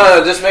it. Actually,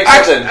 no, just make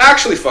something.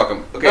 Actually, fuck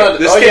him. Okay, No,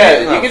 this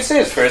kid. you can say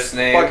his first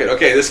name. Fuck it.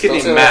 Okay, this kid Don't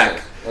named say Mac.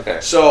 last name.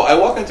 Okay. So I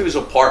walk into his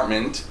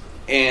apartment,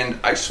 and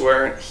I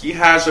swear he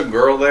has a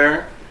girl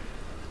there,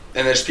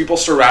 and there's people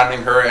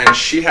surrounding her, and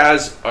she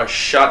has a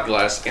shot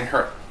glass in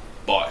her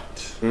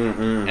butt,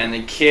 and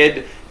the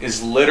kid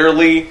is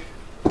literally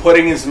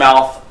putting his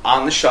mouth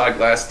on the shot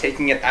glass,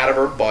 taking it out of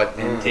her butt,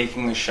 and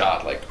taking the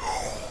shot like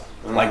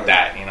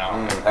that, you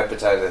know.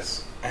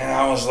 Hepatitis. And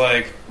I was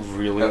like,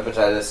 really?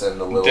 Hepatitis and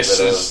a little This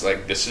bit is of...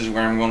 like, this is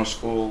where I'm going to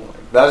school.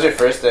 Like, That was your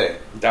first day?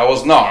 that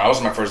was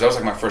my first. That was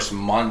like my first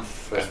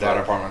month at that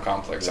month. apartment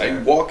complex. Yeah. I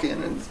walk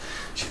in and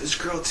this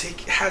girl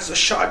has a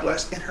shot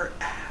glass in her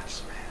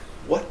ass, man.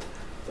 What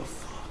the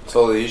fuck?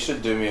 Toly, you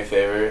should do me a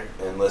favor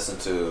and listen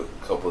to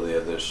a couple of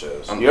the other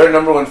shows. You're a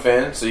number 1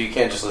 fan, so you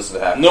can't just listen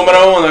to half. Number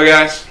one, though,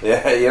 guys.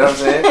 Yeah, you know what I'm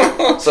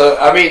saying? So,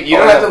 I mean, you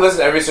don't have to listen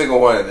to every single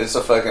one. It's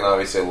a fucking,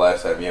 obviously, a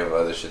lifetime. You have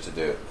other shit to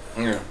do.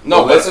 Yeah.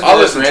 No, but listen to I'll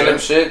this listen random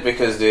to shit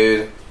because,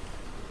 dude,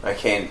 I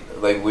can't,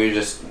 like, we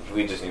just,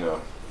 you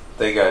know,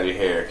 thank God you're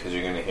here because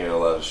you're going to hear a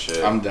lot of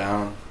shit. I'm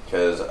down.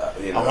 Because,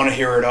 you know. I want to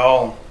hear it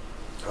all.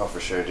 Oh, for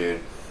sure, dude.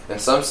 In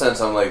some sense,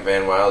 I'm like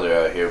Van Wilder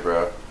out here,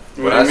 bro.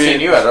 When What do I you mean?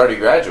 seen you, I'd already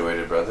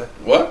graduated, brother.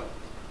 What?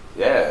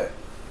 Yeah.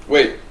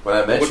 Wait. When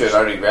I met you, I'd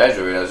already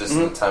graduated. I was just in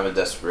Mm-hmm. the time of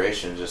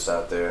desperation, just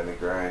out there in the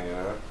grind, you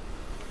know?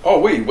 Oh,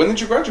 wait. When did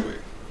you graduate?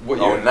 What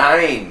year?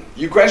 09.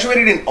 You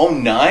graduated in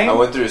 09? I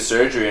went through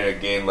surgery and I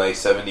gained like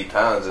 70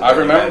 pounds. And I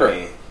then you met remember.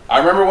 me. I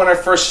remember when I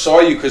first saw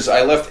you because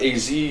I left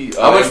AZ.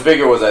 How much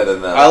bigger was I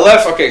than that? I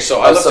left. Okay,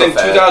 so I left so in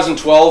fat.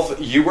 2012.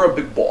 You were a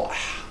big boy.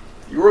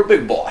 You were a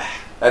big boy.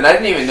 And I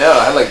didn't even know.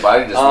 I had like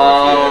body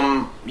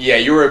dysmorphia. Yeah,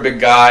 you were a big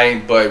guy,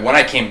 but when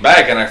I came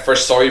back and I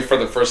first saw you for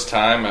the first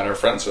time at our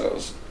friend's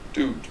house,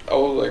 dude, I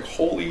was like,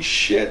 holy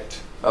shit.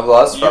 I've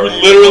lost You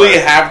probably literally even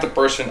more. have the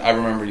person I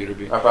remember you to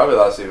be. I probably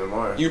lost even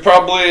more. You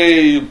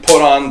probably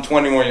put on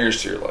 20 more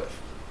years to your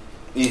life.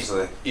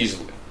 Easily.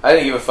 Easily. I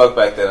didn't give a fuck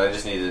back then. I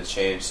just needed to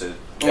change to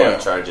pay Yeah.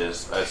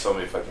 charges. I had so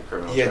many fucking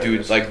criminal Yeah,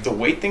 charges. dude, like the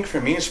weight thing for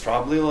me is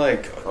probably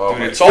like, Oh dude,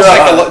 my it's all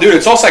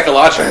it's all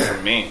psychological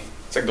for me.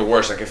 It's like the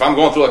worst. Like if I'm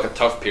going through like a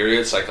tough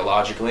period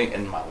psychologically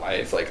in my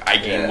life, like I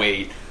gain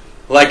weight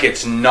like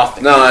it's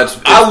nothing. No, it's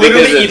I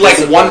literally because of eat like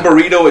discipline. one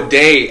burrito a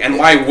day, and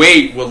my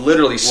weight will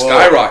literally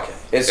skyrocket.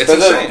 It's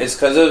insane.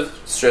 because of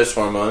stress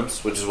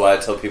hormones, which is why I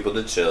tell people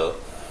to chill.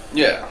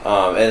 Yeah.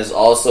 And it's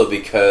also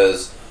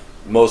because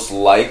most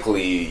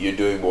likely you're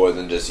doing more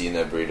than just eating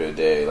that burrito a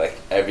day. Like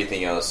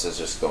everything else is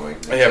just going.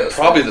 Yeah,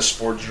 probably the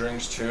sports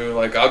drinks too.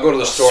 Like I'll go to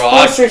the store.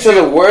 Sports drinks are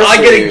the worst. I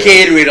get a for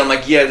you. Gatorade. I'm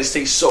like, yeah, this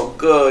tastes so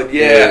good.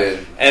 Yeah.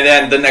 Dude. And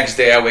then the next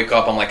day I wake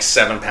up, I'm like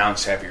 7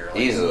 pounds heavier.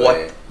 Like, Easily.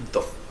 What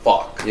the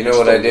fuck? You know It's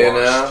what the I do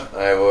worst. now?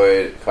 I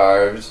avoid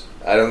carbs.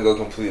 I don't go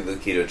completely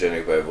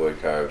ketogenic, but I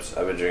avoid carbs.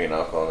 I've been drinking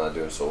alcohol, not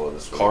doing so well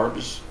this week.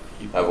 Carbs?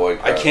 I avoid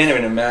carbs. I can't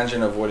even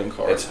imagine avoiding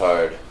carbs. It's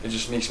hard. It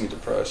just makes me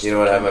depressed. You know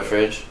what I have in my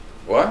fridge?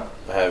 What?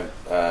 I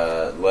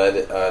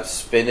have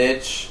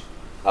spinach,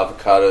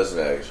 avocados, and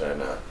eggs right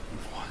now.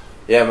 What?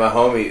 Yeah, my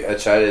homie, I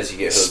tried this. You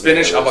get hooked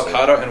Spinach, on this.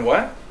 avocado, and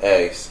what?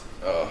 Eggs,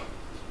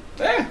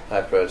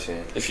 High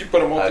protein. If you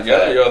put them all High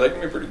together, fat. yo, they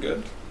can be pretty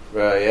good.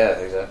 Right? Yeah,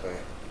 exactly.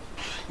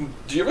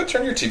 Do you ever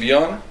turn your TV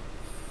on?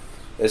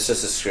 It's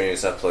just a screen.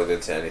 It's not plugged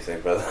into anything,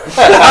 brother.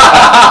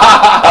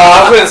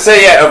 I was gonna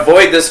say, yeah.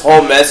 Avoid this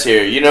whole mess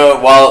here. You know,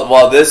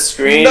 while this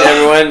screen,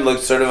 everyone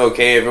looks sort of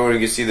okay. Everyone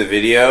can see the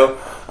video.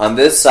 On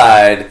this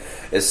side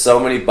is so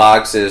many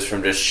boxes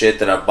from just shit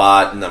that I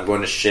bought and I'm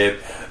going to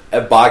ship.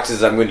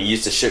 Boxes I'm going to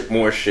use to ship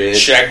more shit.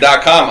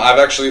 Check.com. I've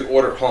actually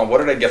ordered. Hold on. What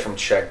did I get from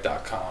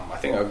Check.com? I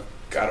think I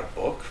got a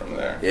book from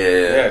there.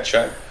 Yeah. Yeah,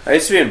 Check. I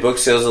used to be in book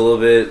sales a little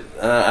bit.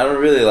 I don't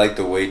really like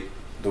the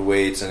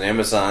weights, and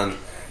Amazon.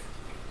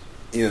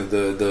 You know,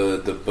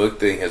 the book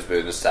thing has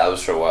been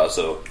established for a while,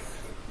 so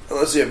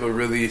unless you have a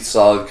really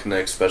solid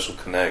special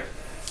connect,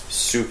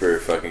 super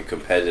fucking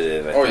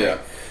competitive. I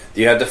think.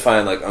 You have to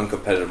find like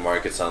uncompetitive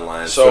markets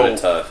online. It's sort of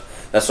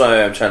tough. That's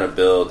why I'm trying to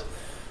build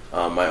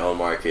my own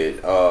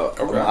market.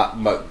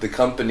 The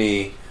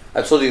company,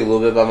 I told you a little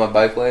bit about my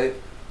bike light.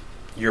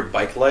 Your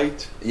bike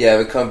light? Yeah, I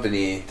have a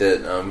company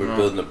that we're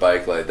building a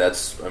bike light.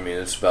 It's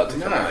about to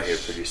come out here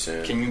pretty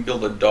soon. Can you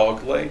build a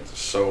dog light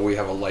so we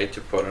have a light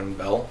to put on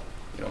Belle?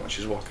 You know, when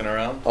she's walking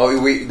around. Oh,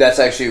 we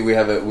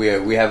have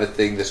a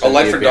thing that's going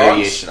light to be for a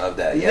variation dogs? of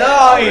that. Yeah,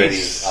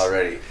 Nice.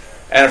 already.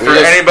 And for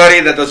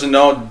anybody that doesn't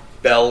know,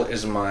 Belle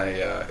is my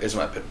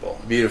pit bull.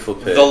 Beautiful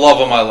pit. The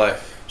love of my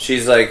life.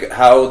 She's like,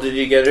 how old did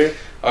you get her?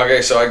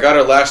 Okay, so I got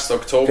her last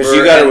October. 'Cause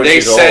you got her and when they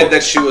she's said old.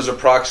 that she was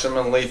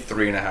approximately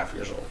 3.5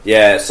 years old.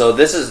 Yeah, so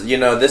this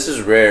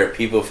is rare.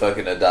 People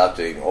fucking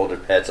adopting older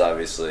pets,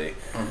 obviously.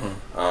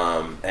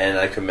 And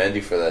I commend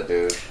you for that,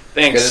 dude.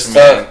 Thanks, It's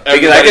man. tough.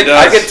 Because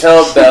I could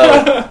tell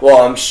Belle.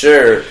 Well, I'm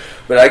sure,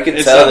 but I could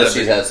tell that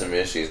she's had some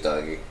issues,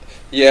 doggy.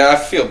 Yeah, I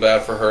feel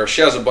bad for her.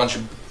 She has a bunch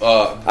of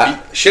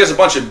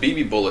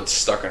BB bullets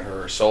stuck in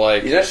her. So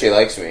like, you know, she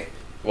likes me.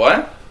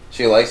 What?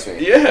 She likes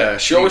me. Yeah,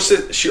 she always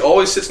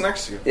sits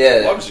next to you.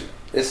 Yeah, loves you.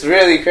 It's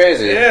really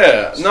crazy.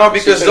 Yeah, no,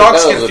 because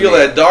dogs can feel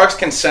that. Dogs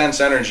can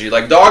sense energy.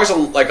 Like dogs,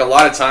 like a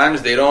lot of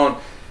times they don't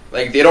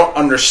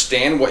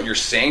understand what you're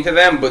saying to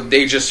them, but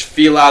they just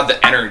feel out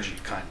the energy,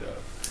 kind of.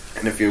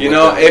 And if you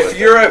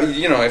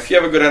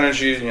have a good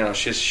energy,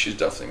 she's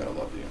definitely gonna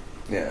love you.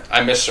 Yeah,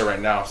 I miss her right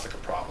now. It's like a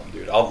problem,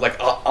 dude.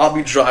 I'll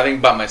be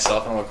driving by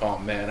myself and I'm like, oh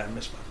man, I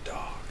miss my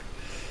dog.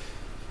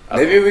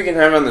 Maybe we can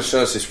have her on the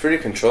show. She's pretty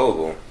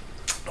controllable.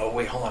 Oh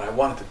wait, hold on. I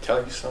wanted to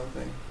tell you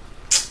something,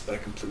 but I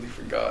completely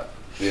forgot.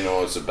 Do you know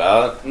what it's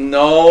about?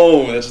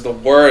 No, that's the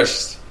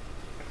worst.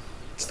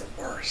 It's the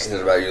worst. Is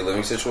it about your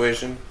living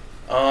situation?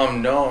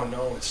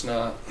 No, it's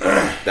not.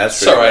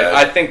 That's all right.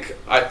 Bad.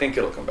 I think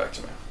it'll come back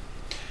to me.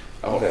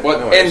 Okay,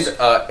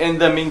 in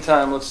the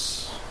meantime,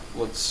 let's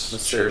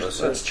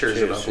cheers. Let's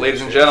cheers it up,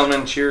 ladies and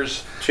gentlemen.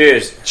 Cheers.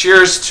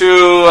 Cheers to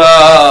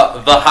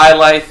the high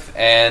life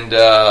and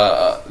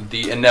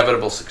the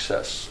inevitable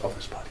success of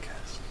this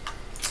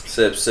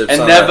podcast. Sip.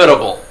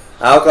 Inevitable.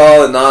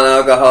 Alcohol and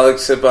non-alcoholic,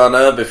 sip on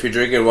up. If you're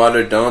drinking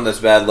water, don't. That's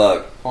bad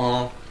luck.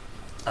 But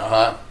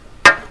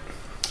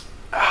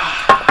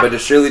the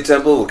Shirley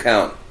Temple will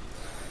count.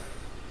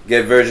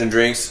 Get virgin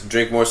drinks,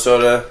 drink more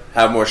soda,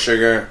 have more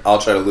sugar. I'll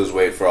try to lose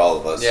weight for all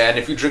of us. Yeah, and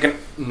if you drink a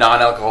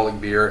non-alcoholic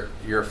beer,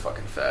 you're a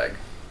fucking fag.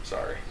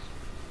 Sorry.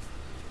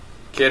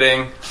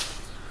 Kidding.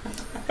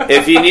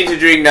 If you need to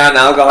drink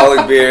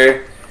non-alcoholic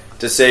beer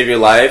to save your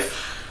life,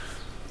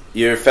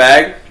 you're a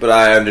fag, but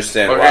I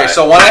understand why. Okay,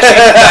 so when I say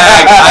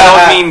fag,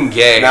 I don't mean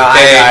gay. No,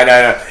 okay? I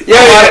know.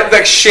 Yeah,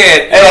 like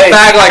shit. Hey,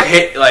 fag,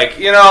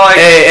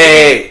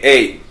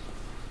 Hey.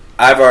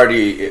 I've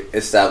already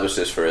established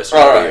this for us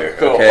right here.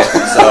 Cool. Okay,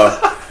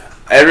 so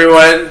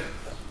everyone,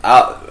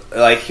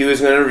 he was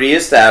going to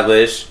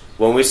reestablish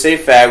when we say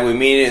fag, we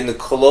mean it in the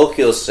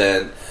colloquial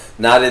sense,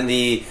 not in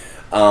the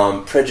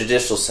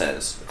prejudicial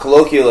sense.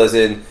 Colloquial as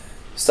in,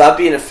 stop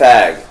being a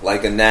fag,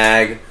 like a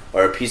nag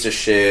or a piece of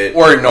shit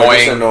or annoying. Or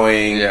just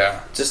annoying.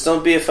 Yeah. Just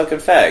don't be a fucking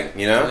fag.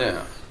 You know.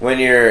 Yeah. When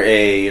you're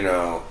in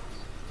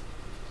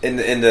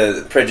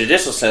the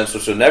prejudicial sense,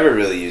 which we'll never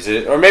really use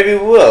it, or maybe we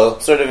will,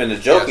 sort of in a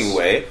joking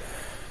way.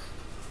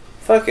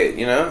 Fuck it,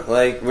 we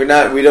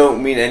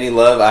don't mean any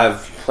love. I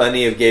have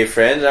plenty of gay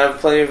friends. I have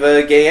plenty of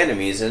gay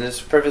enemies, and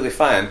it's perfectly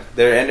fine.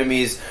 They're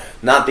enemies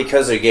not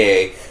because they're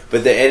gay,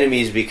 but they're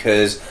enemies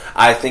because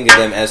I think of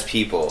them as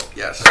people.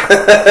 Yes.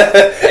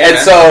 And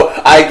so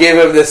I give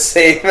them the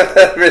same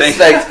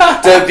respect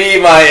to be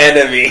my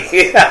enemy.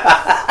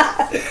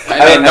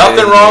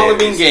 Nothing wrong with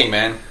being gay,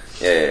 man.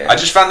 Yeah. I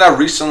just found out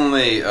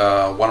recently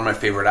one of my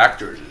favorite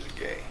actors is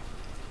gay.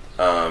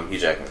 Hugh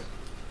Jackman.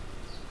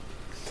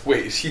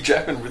 Wait, is Hugh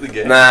Jackman really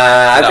gay? Nah,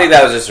 I think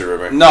that was just a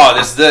rumor. No,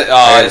 it's the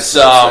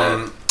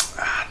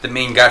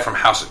main guy from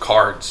House of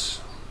Cards.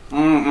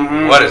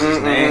 What is his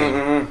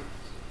name?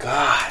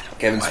 God,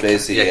 Kevin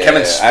Spacey. Yeah,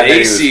 Kevin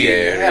Spacey.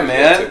 Yeah,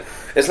 man.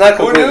 It's not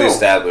completely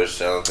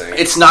established, I don't think.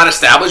 It's not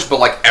established,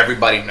 but like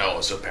everybody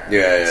knows apparently.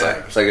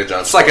 Yeah. It's like a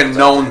John. It's like a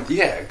known.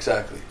 Yeah,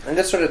 exactly. I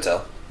can sort of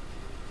tell.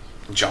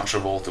 John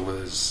Travolta with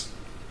his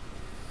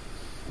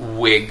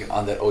wig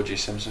on that O.J.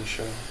 Simpson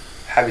show.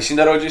 Have you seen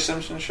that O.J.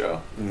 Simpson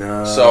show?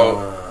 No. So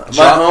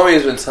my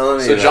homie's been telling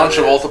me. So John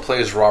Travolta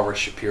plays Robert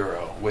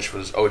Shapiro, which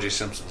was O.J.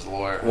 Simpson's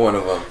lawyer. One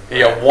of them.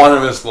 Yeah, one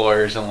of his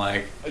lawyers, and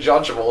like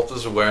John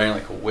Travolta's wearing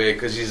like a wig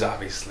because he's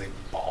obviously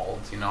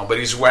bald, but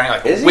he's wearing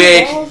like a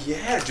wig. Bald?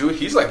 Yeah, dude,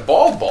 he's like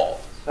bald.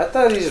 I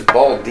thought he's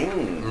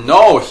balding.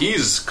 No,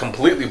 he's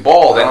completely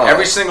bald. And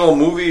every single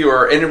movie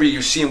or interview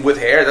you see him with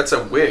hair, that's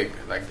a wig.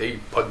 Like they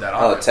put that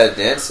on. Oh, Ted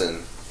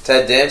Danson,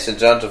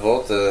 John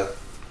Travolta.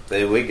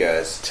 They wig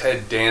guys.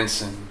 Ted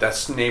Danson.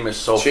 That name is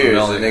so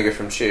familiar. familiar. The nigga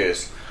from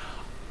Cheers.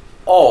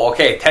 Oh,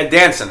 okay. Ted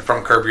Danson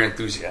from Curb Your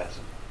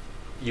Enthusiasm.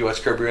 You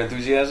watch Curb Your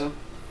Enthusiasm?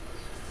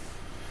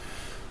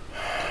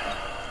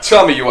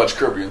 Tell me you watch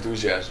Curb Your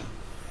Enthusiasm.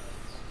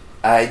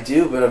 I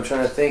do, but I'm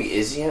trying to think.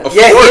 Is he on? Of course,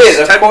 he is.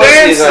 Of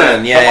course he's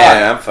on.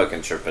 Yeah, I'm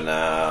fucking tripping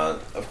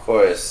out. Of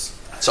course.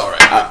 It's alright.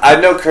 I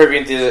know Curb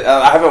Your Enthusiasm.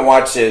 I haven't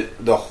watched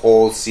it the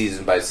whole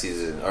season by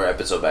season or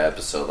episode by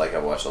episode like I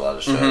watch a lot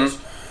of shows.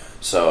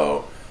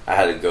 So I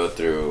had to go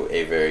through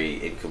a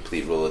very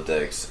incomplete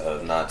Rolodex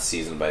of not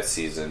season by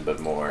season, but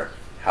more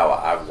how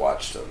I've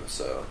watched them.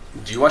 So,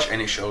 do you watch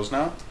any shows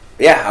now?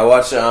 Yeah, I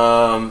watch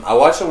them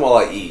while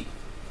I eat.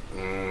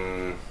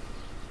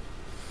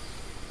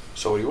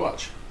 So what do you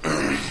watch?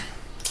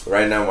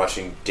 Right now I'm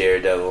watching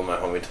Daredevil. My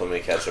homie told me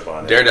to catch up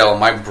on it. Daredevil.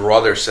 My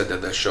brother said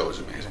that show is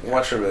amazing. I'm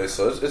watching it really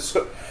slow.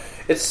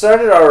 It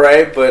started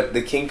alright, but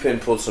the Kingpin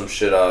pulled some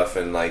shit off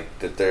in like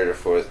the third or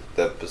fourth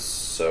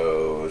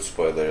episode.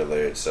 Spoiler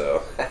alert,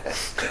 so.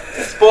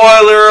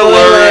 Spoiler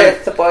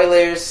alert!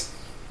 Spoilers.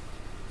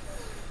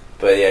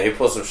 But yeah, he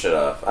pulled some shit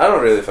off. I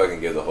don't really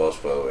fucking give the whole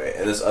spoiler away.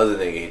 And this other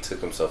thing, he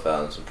took himself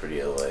out in some pretty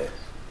ill way.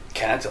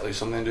 Can I tell you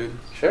something, dude?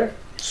 Sure.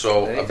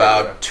 So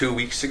about 2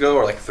 weeks ago,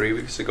 or like 3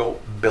 weeks ago,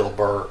 Bill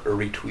Burr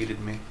retweeted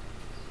me.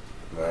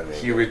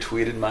 He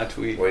retweeted my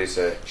tweet. What do you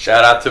say?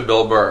 Shout out to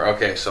Bill Burr.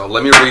 Okay, so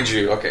let me read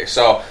you. Okay,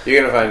 so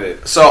you're gonna find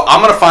it. So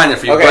I'm gonna find it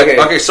for you.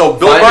 Okay. So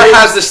Bill Burr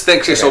has this thing.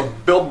 Okay, so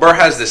Bill Burr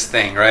has this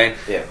thing, right?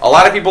 Yeah. A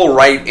lot of people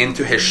write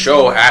into his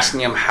show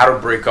asking him how to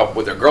break up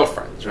with their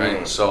girlfriends,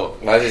 right? So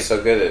why is he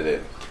so good at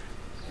it?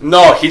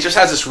 No, he just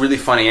has this really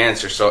funny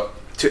answer. So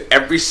to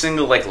every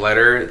single like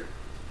letter,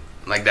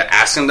 like that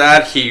asks him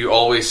that, he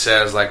always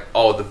says like,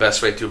 "Oh, the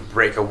best way to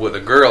break up with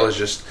a girl is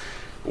just."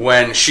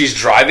 When she's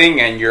driving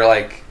and you're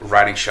like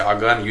riding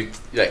shotgun,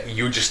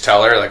 you just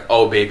tell her like,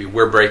 "Oh, baby,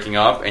 we're breaking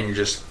up," and you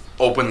just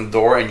open the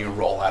door and you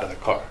roll out of the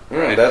car.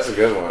 Right? That's a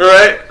good one,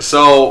 right?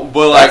 So,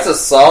 but like that's a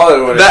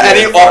solid one. And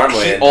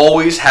he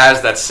always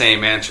has that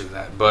same answer to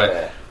that.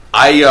 But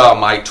I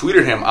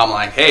tweeted him. I'm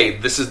like, "Hey,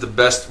 this is the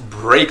best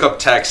breakup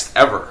text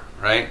ever,"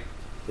 right?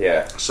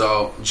 Yeah.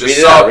 So just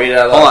read it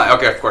out loud. Hold on,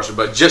 okay, of course,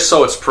 but just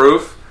so it's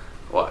proof.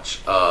 Watch.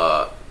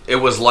 It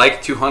was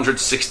like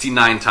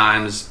 269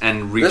 times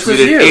and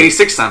retweeted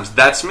 86 times.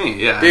 That's me.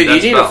 Yeah, dude.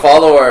 You need to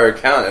follow our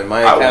account and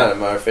my account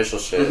and my official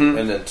shit, and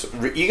then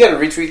you got to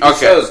retweet these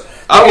shows.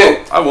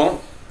 I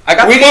won't. I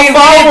got 12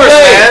 followers,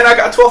 man. I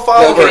got 12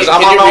 followers.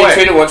 I'm on my way.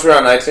 Can you retweet it once we're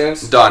on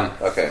iTunes? Done.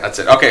 Okay, that's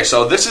it. Okay,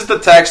 so this is the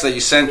text that you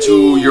send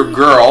to your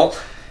girl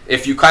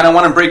if you kind of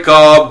want to break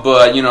up,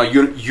 but you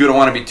don't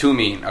want to be too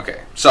mean. Okay,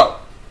 so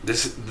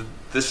this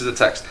is the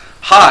text.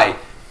 Hi,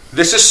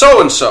 this is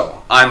so and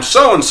so. I'm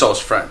so and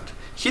so's friend.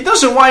 He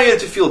doesn't want you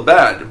to feel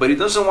bad, but he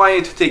doesn't want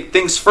you to take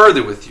things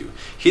further with you.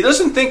 He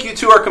doesn't think you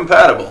two are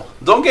compatible.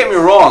 Don't get me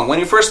wrong, when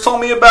he first told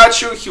me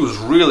about you, he was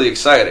really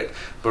excited.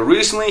 But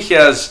recently he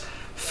has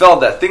felt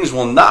that things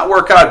will not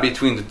work out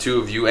between the two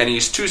of you, and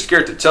he's too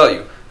scared to tell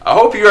you. I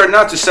hope you are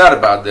not too sad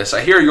about this.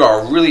 I hear you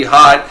are really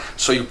hot,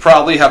 so you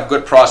probably have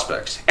good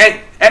prospects.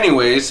 And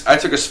anyways, I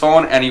took his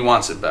phone and he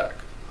wants it back.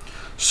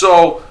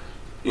 So,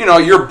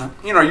 you're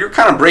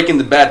kind of breaking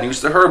the bad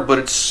news to her, but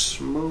it's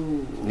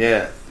smooth.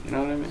 Yeah. You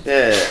know what I mean?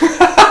 Yeah.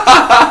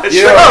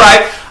 She's like, all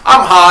right,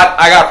 I'm hot.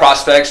 I got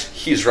prospects.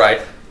 He's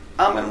right.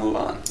 I'm gonna move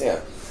on.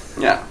 Yeah.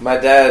 Yeah. My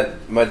dad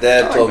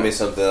told me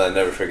something I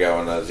never forgot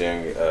when I was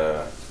young.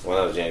 When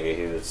I was younger,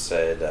 he would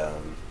said,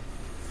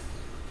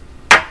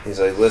 he's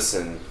like,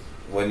 listen,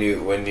 when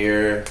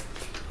you're,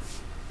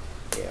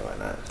 yeah, why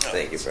not?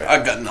 Thank you, bro. I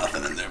got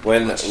nothing in there.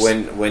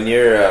 When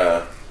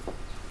you're,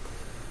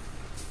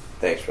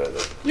 thanks,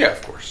 brother. Yeah,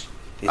 of course.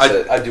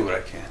 I do what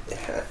I can.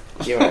 Yeah.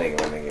 Give my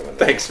nigga.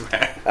 Thanks,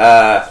 man.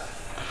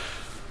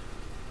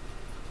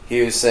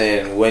 He was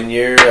saying when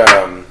you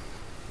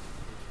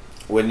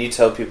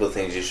tell people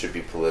things, you should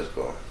be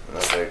political. And I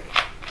was like,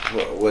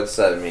 what's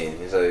that mean?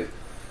 He's like,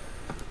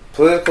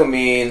 political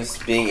means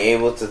being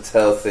able to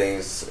tell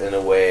things in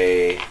a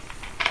way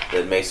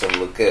that makes them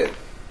look good.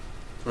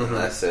 Mm-hmm. And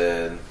I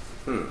said,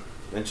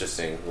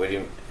 interesting. What do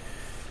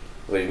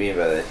you mean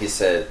by that? He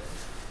said,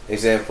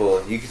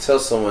 example, you could tell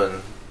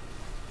someone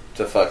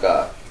to fuck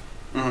off.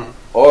 Mm-hmm.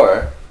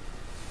 Or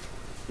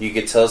you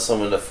could tell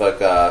someone to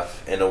fuck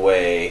off in a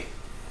way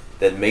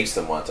that makes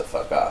them want to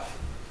fuck off.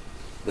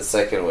 The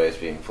second way is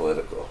being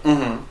political.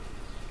 Mm-hmm.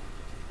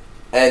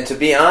 And to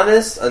be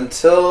honest,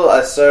 until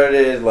I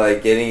started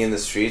like getting in the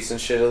streets and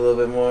shit a little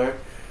bit more,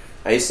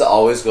 I used to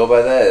always go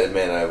by that, and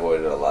man, I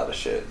avoided a lot of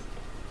shit.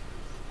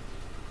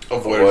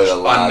 Avoided a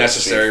lot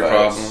unnecessary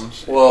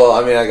problems. Well,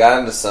 I mean, I got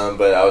into some,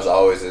 but I was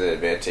always in an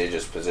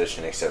advantageous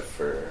position, except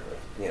for,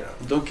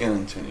 Don't get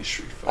into any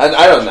street fights.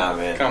 I don't know,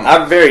 man.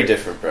 I'm very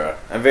different, bro.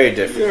 I'm very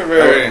different. You're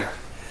very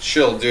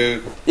chill,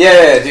 dude.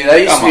 Yeah, dude. I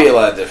used to be a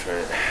lot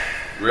different.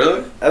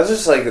 Really? I was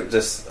just like,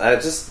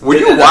 Were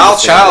you a wild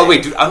child?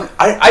 Wait, dude.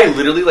 I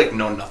literally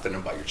know nothing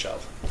about your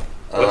childhood.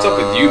 What's up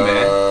with you,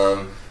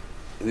 man?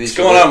 What's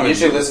going on with you? You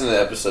should listen to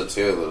episode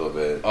 2 a little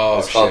bit. Oh,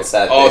 it's called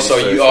Sad Baby. So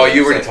you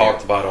already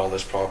talked about all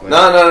this probably. No.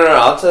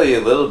 I'll tell you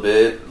a little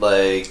bit,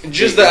 like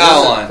just the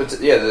outline.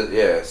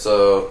 Yeah.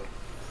 So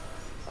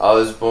I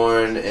was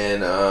born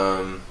in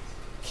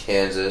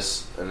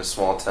Kansas, in a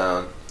small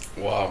town.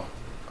 Wow.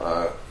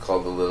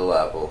 Called the Little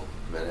Apple,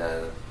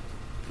 Manhattan.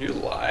 You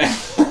lie.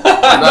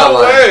 I'm not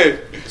lying. Way.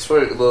 That's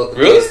where really?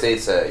 Kansas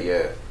State's at,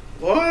 yeah.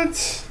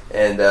 What?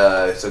 And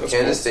so that's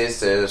Kansas State's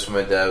there. That's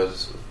where my dad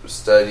was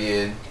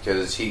studying,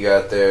 because he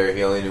got there.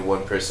 He only knew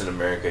one person in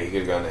America. He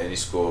could have gone to any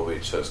school, but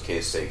he chose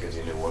K-State because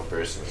he knew one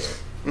person here.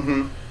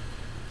 Mm-hmm.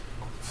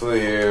 Flew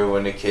here,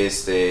 went to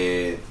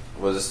K-State,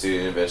 was a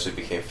student, eventually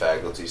became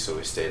faculty, so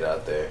we stayed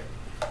out there.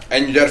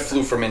 And your dad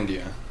flew from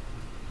India?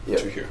 Yeah.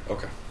 To here,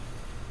 okay.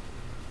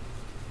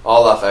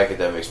 All off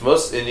academics.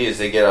 Most Indians,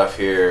 they get off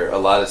here a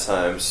lot of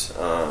times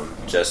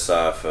just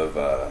off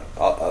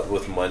of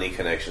with money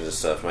connections and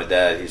stuff. My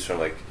dad, he's from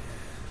like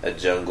a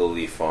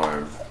jungle-y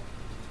farm.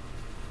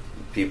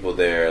 People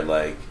there,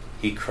 like,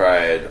 he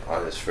cried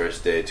on his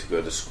first day to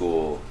go to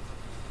school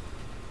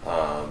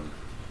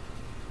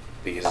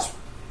because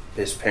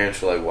his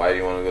parents were like, "Why do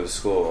you want to go to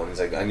school?" And he's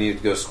like, "I need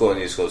to go to school. I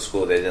need to go to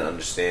school." They didn't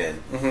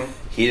understand. Mm-hmm.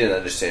 He didn't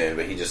understand,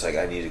 but he just like,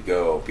 "I need to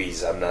go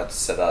because I'm not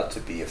set out to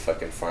be a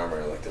fucking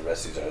farmer like the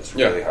rest of these are. It's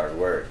really hard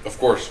work, of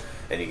course,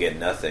 and you get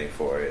nothing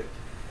for it."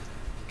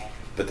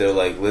 But they're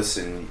like,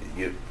 "Listen,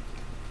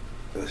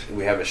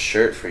 we have a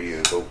shirt for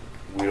you, but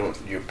we don't.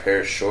 Your pair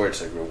of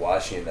shorts, like we're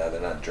washing it now,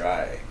 they're not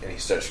dry." And he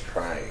starts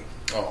crying.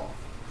 Oh,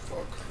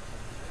 fuck.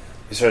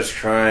 He starts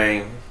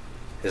crying.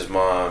 His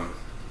mom,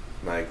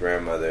 my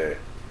grandmother,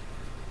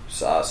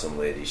 she's an awesome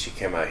lady. She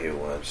came out here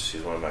once.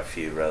 She's one of my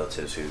few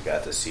relatives who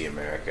got to see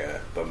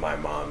America. But my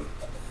mom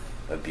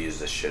abused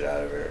the shit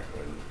out of her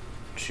when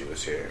she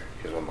was here.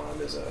 Because my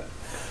mom is a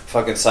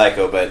fucking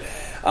psycho. But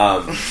it's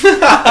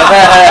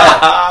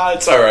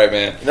alright,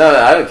 man. No,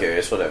 I don't care.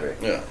 It's whatever.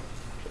 Yeah.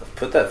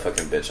 Put that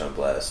fucking bitch on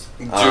blast.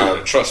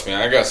 Dude, trust me,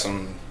 I got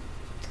some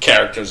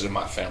characters in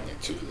my family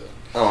too.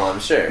 Oh, I'm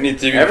sure. Need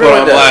to be put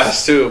on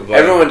blast too. But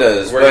everyone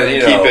does. We're but gonna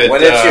you know, keep it,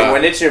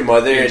 when it's your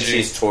mother and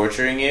she's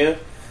torturing you,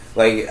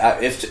 like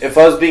if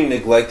I was being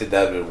neglected,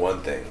 that'd be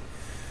one thing.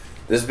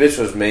 This bitch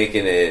was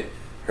making it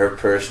her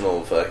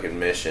personal fucking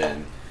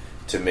mission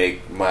to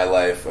make my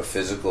life a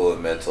physical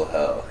and mental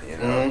hell. You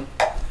know. Mm-hmm.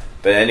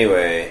 But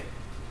anyway,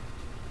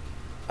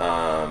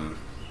 my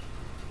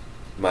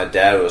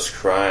dad was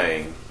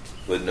crying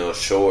with no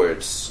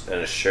shorts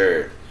and a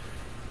shirt.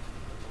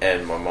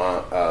 And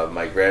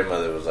my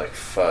grandmother was like,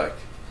 "Fuck,"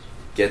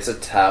 gets a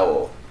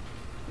towel,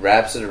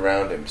 wraps it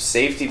around him,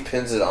 safety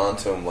pins it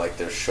onto him like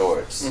they're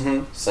shorts,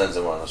 sends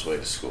him on his way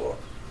to school.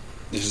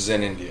 This is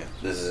in India.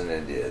 This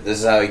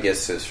is how he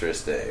gets to his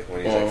first day,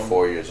 when he's like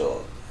 4 years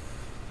old.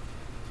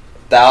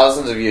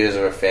 Thousands of years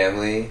of our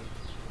family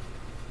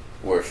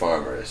were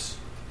farmers.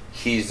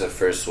 He's the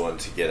first one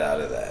to get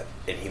out of that,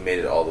 and he made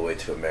it all the way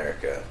to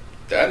America.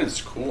 That is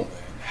cool,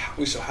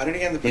 man. So how did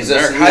he end up in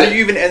America? How do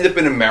you even end up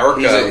in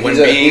America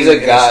he's a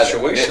god.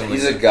 Situation?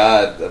 He's a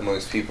god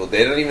amongst people.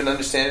 They don't even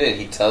understand it, and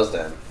he tells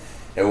them.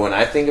 And when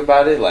I think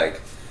about it, like,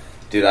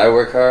 dude, I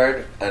work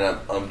hard, and I'm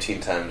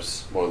umpteen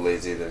times more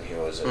lazy than he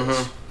was. It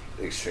was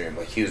extreme.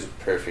 Like, he was a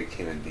perfect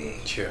human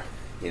being. Sure.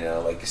 You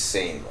know, like a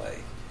saint.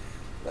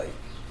 Like.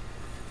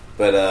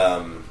 But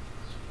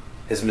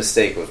his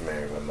mistake was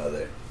marrying my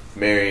mother.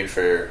 Marrying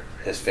for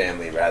his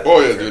family rather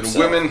than for dude.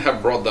 himself. Women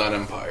have brought down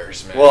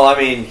empires, man. Well, I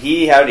mean,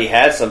 he already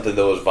had something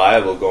that was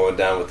viable going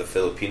down with the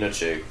Filipino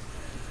chick.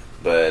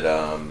 But,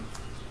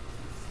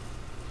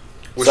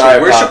 where's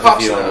your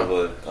pops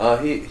now?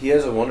 He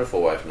has a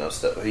wonderful wife now.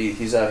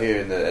 He's out here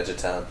in the edge of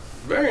town.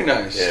 Very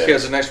nice. Yeah. He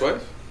has a nice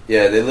wife?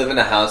 Yeah, they live in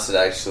a house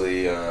that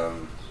actually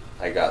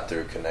I got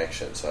through a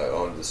connection, so I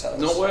owned this house.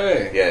 No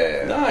way.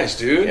 Yeah. Nice,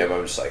 dude. Yeah, but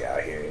I'm just like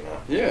out here, you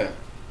know. Yeah.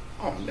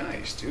 Oh,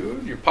 nice,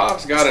 dude. Your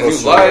pops got a new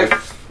life.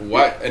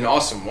 What an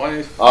awesome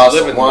wife.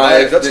 Awesome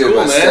wife. That's dude,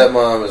 cool, my man.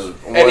 stepmom is a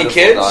wonderful any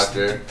kids?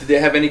 doctor. Did they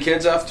have any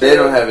kids after? They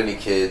don't have any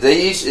kids.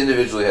 They each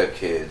individually have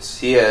kids.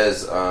 He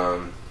has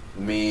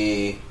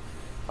me.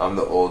 I'm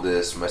the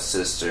oldest. My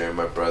sister and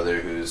my brother,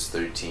 who's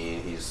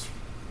 13.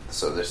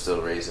 So they're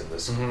still raising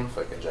this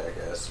fucking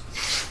jackass.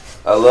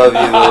 I love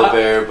you, little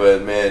bear,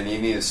 but man, you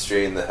need to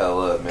straighten the hell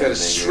up, man. Gotta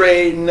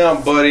straighten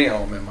up, buddy.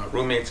 Oh man, my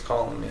roommate's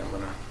calling me. I'm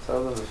gonna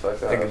tell them to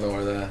fuck up.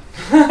 Ignore that.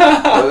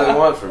 What do they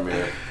want from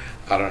me?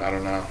 I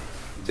don't know.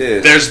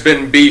 Dude, there's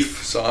been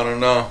beef, so I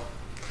don't know.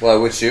 What,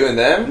 with you and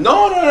them?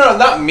 No,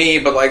 not me,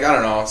 but like, I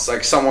don't know. It's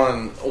like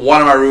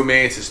one of my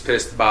roommates is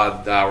pissed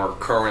about our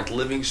current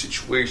living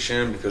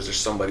situation because there's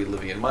somebody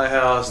living in my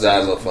house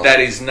that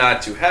he's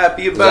not too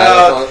happy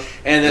about. Xylophone?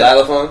 And then,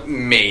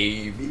 Xylophone?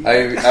 Maybe.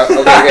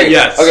 Okay.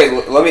 Yes. Okay,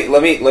 let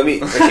me.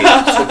 Okay,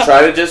 so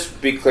try to just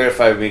be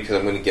clarified with me because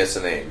I'm going to guess the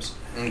names.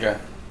 Okay.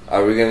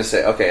 Are we going to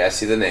say, okay, I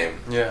see the name.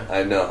 Yeah.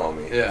 I know,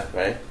 homie. Yeah.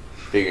 Right?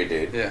 Bigger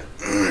dude. Yeah.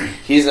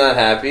 He's not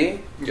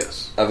happy?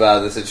 Yes.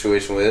 About the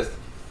situation with?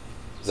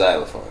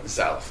 Xylophone.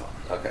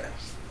 Okay.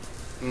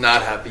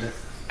 Not happy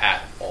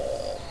at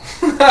all.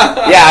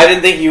 Yeah, I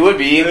didn't think you would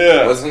be.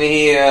 Yeah. Wasn't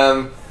he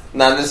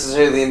not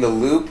necessarily in the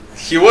loop?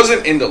 He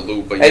wasn't in the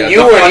loop, but and yeah, you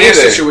the weren't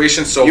funniest either.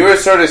 situation. So you were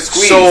sort of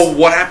squeezed. So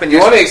what happened? You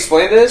want to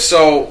explain this?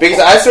 So because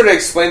I sort of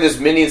explained this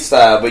minion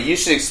style, but you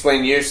should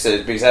explain your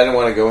shit because I didn't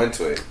want to go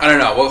into it. I don't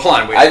know. Well, hold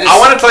on, wait. I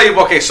want to tell you.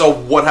 Okay, so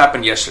what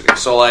happened yesterday?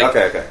 So like,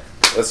 okay,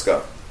 let's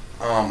go.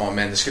 Oh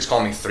man, this kid's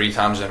calling me 3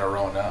 times in a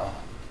row now.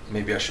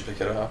 Maybe I should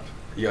pick it up.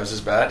 Yours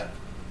is bad.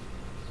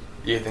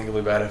 You think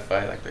it'll be bad if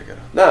I like pick it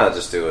up? No,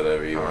 just do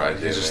whatever you want.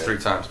 Alright, it's just 3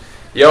 times.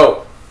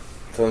 Yo,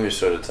 tell me you're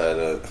sort of tied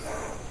up.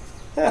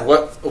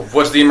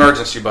 What's the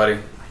emergency, buddy?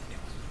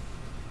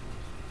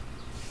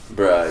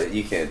 Bruh,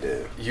 you can't do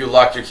it. You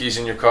locked your keys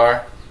in your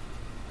car?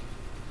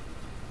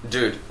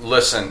 Dude,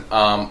 listen,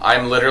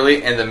 I'm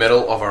literally in the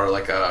middle of our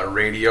a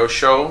radio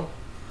show.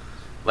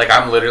 Like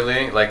I'm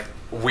literally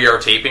we are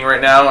taping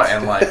right now,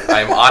 and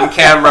I'm on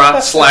camera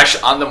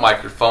 / on the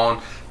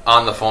microphone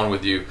on the phone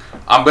with you.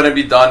 I'm gonna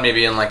be done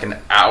maybe in an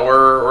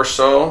hour or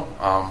so.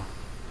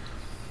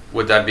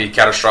 Would that be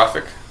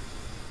catastrophic?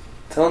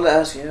 Tell him to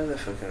ask you the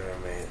fucking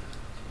roommate.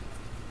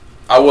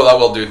 I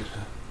will, dude.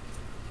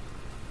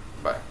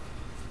 Bye.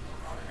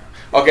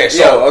 Okay,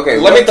 so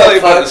let me tell you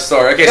about the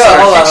story. Okay,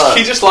 so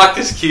he just locked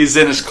his keys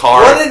in his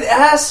car. What an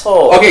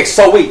asshole! Okay,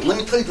 so wait, let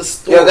me tell you the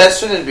story. Yeah, that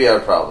shouldn't be our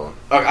problem.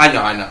 Okay,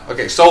 I know.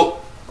 Okay, so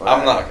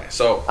I'm not okay.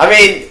 So I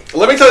mean,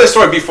 let me tell you the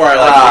story before I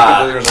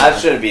that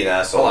shouldn't be an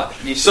asshole. Hold on.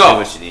 You should do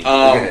what you need.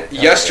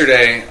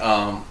 Yesterday,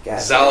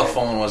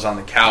 Xylophone was on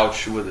the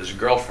couch with his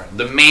girlfriend.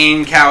 The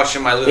main couch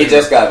in my living room. He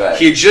just got back.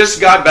 He just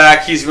got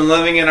back. He's been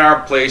living in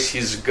our place.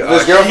 His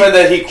girlfriend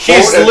that he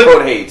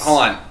quote-unquote hates.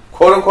 Hold on.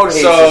 Quote-unquote hates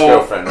his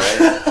girlfriend,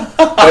 right?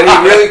 But he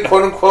really,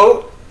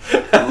 quote-unquote,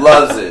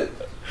 loves it.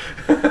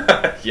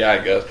 Yeah, I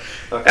guess.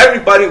 Okay.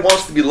 Everybody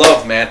wants to be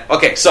loved, man.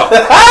 Okay, so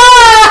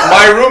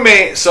my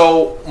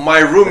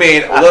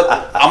roommate,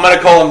 I'm gonna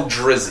call him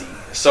Drizzy.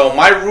 So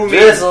my roommate,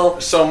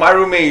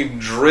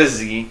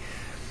 Drizzy.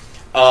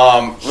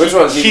 Which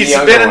one? He's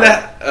been in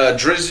that.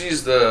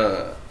 Drizzy's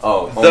the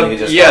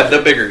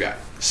the bigger guy.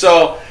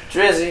 So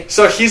Drizzy.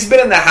 So he's been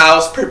in the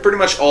house pretty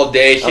much all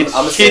day. He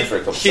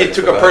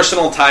took a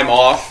personal time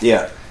off.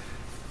 Yeah.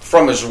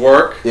 From his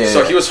work. Yeah.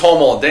 So he was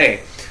home all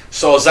day.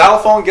 So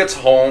Xylophone gets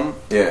home.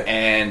 Yeah.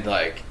 And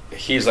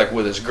he's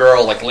with his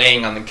girl,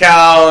 laying on the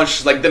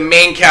couch, the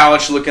main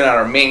couch, looking at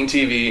our main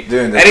TV,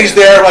 and he's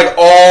there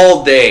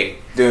all day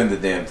doing the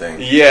damn thing.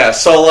 Yeah,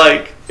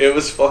 so it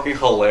was fucking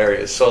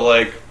hilarious. So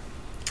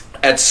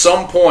at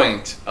some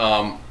point,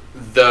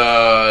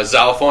 the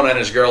Xylophone and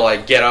his girl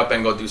get up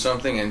and go do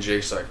something, and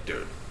Jake's like,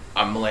 dude,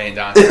 I'm laying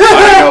down. I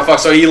don't give a fuck.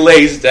 So he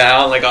lays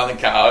down on the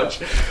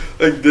couch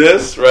like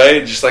this,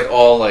 right? Just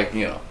all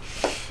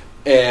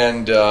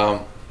and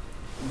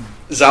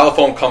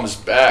Xylophone comes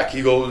back.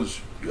 He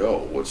goes, yo,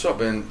 what's up?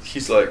 And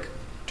he's like,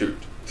 dude,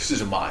 this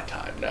is my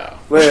time now.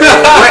 Wait.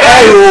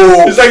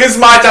 He's like, it's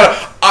my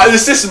time.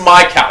 This is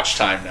my couch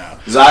time now.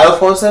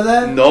 Xylophone said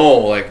that?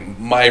 No,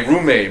 my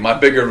roommate, my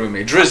bigger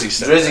roommate, Drizzy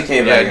said Drizzy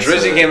came back. Yeah,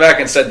 Drizzy came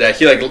back and said that.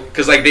 He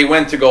because they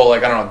went to go I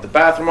don't know, the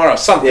bathroom or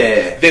something.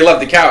 Yeah. They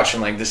left the couch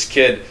and this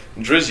kid,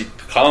 Drizzy,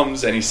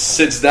 comes and he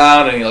sits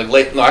down and he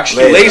lays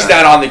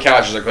down on the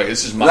couch. He's like, wait,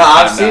 this is my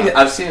time now.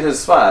 I've seen his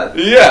spot.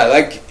 Yeah,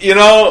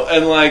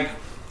 and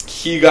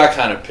he got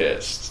kind of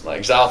pissed.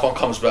 Xylophone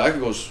comes back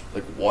and goes,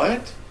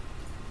 what?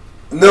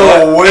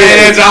 No way.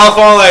 And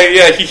Xylophone,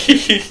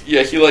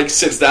 he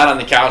sits down on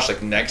the couch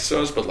next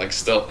to us, but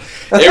still,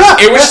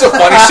 it was just a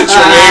funny situation,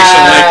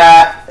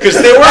 because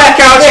they were on the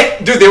couch,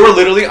 dude. They were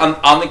literally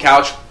on the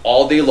couch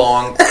all day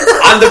long,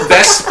 on the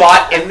best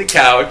spot in the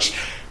couch.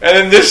 And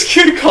then this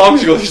kid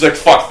comes, he's like,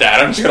 fuck that,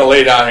 I'm just gonna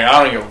lay down here.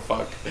 I don't give a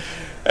fuck.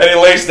 And he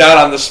lays down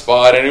on the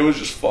spot, and it was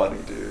just funny,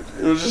 dude.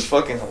 It was just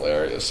fucking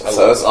hilarious.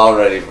 So it's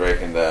already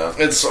breaking down.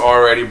 It's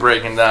already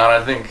breaking down.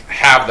 I think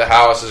half the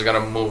house is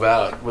going to move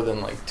out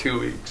within 2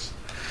 weeks.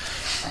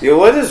 Yo,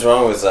 what is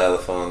wrong with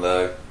Xylophone,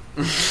 dog?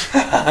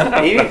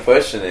 He be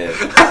pushing it.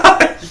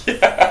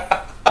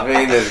 Yeah.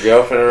 Bringing his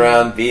girlfriend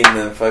around, beating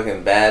them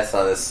fucking bats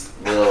on this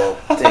little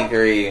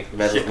tinkery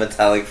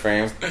metallic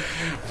frame.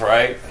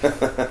 Right.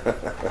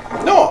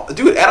 No,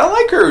 dude, and I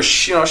like her.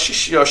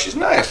 She's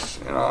nice.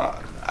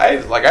 I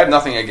have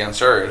nothing against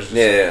her. It's just,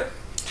 yeah.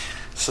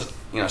 So,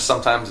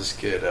 sometimes this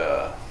kid,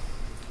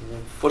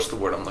 what's the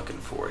word I'm looking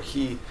for?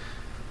 He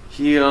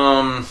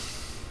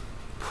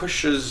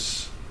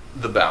pushes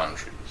the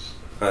boundaries.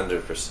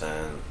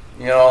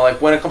 100%.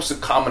 When it comes to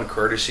common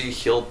courtesy,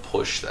 he'll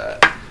push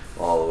that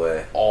all the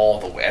way. All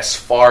the way, as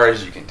far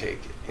as you can take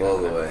it. All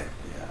the way.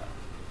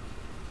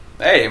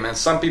 Yeah. Hey, man,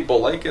 some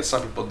people like it,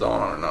 some people don't.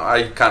 I don't know.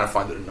 I kind of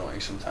find it annoying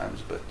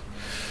sometimes, but.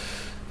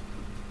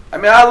 I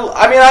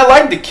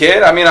like the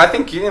kid. I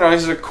think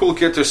he's a cool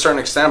kid to a certain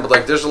extent,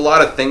 but there's a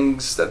lot of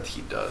things that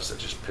he does that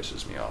just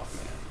pisses me off,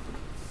 man.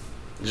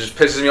 It just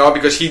pisses me off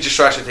because he just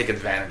tries to take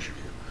advantage of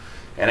you,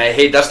 and I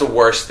hate. That's the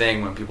worst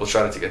thing when people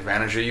try to take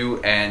advantage of you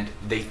and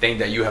they think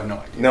that you have no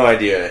idea. No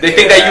idea. They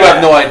think that you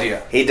have no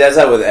idea. He does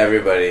that with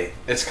everybody.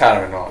 It's kind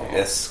of annoying.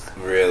 It's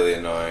really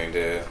annoying,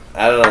 dude.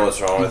 I don't know what's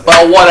wrong with him.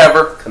 But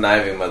whatever.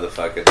 Conniving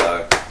motherfucker,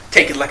 dog.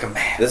 Take it like a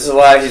man. This is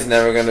why he's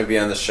never going to be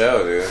on the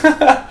show, dude.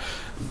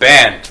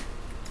 Banned.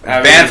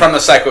 Banned from the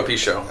Psycho P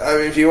show.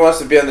 If he wants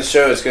to be on the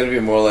show, it's going to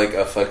be more like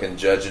a fucking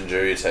judge and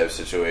jury type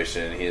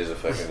situation. He is a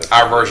fucking...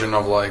 Our version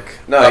of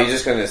No, he's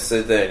just going to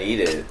sit there and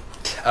eat it.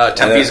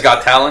 Tempe's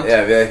Got Talent?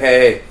 Yeah, be like,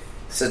 hey,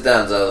 sit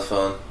down,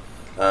 Xylophone.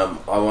 I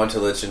want to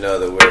let you know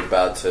that we're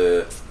about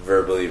to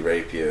verbally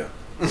rape you.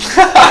 What?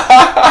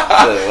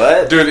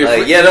 Dude, if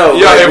we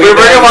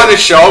bring him on the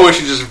show, we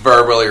should just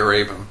verbally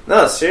rape him.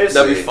 No, seriously.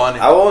 That'd be funny.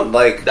 I won't,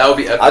 That would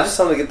be epic. I just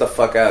tell him to get the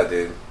fuck out,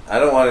 dude. I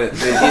don't want to...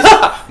 Dude,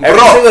 every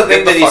single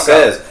thing that he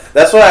says. Out.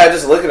 That's why I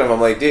just look at him. I'm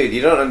like, dude, you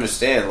don't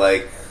understand.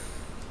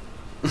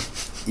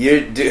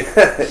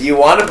 You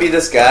want to be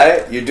this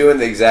guy, you're doing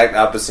the exact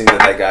opposite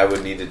that guy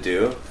would need to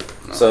do.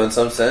 No. So in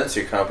some sense,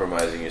 you're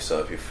compromising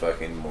yourself, you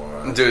fucking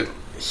moron. Dude,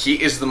 he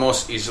is the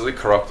most easily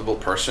corruptible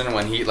person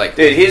when he, Dude,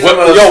 he's the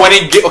most... when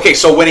he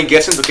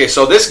gets into... Okay,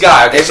 so this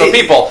guy... Okay, so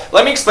people,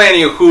 let me explain to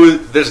you who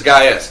this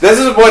guy is. This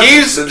is what...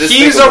 He's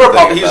a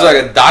Republican. He's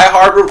a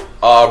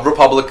diehard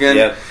Republican.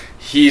 Yep.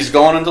 He's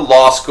going into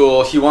law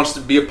school. He wants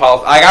to be a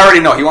I already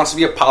know he wants to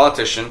be a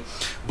politician,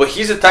 but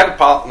he's the type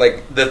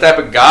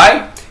of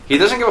guy. He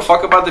doesn't give a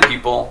fuck about the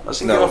people.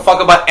 Doesn't give a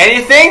fuck about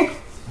anything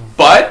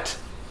but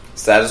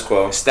status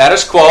quo.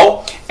 Status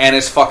quo and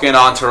his fucking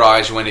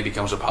entourage when he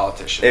becomes a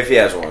politician. If he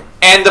has one.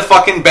 And the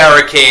fucking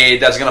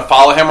barricade that's going to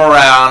follow him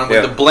around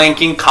with the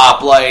blinking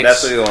cop lights.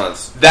 That's what he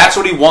wants. That's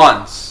what he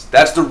wants.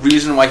 That's the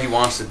reason why he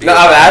wants to be a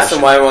politician. I've asked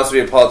him why he wants to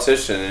be a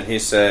politician, and he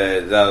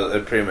said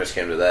it pretty much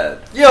came to that.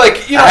 Yeah,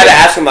 like, you know. I had to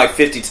ask him like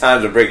 50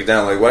 times to break it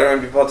down. Like, why do I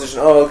want to be a politician?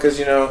 Oh, because,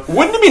 you know.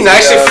 Wouldn't it be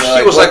nice if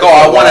he was like,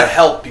 I want to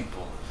help people.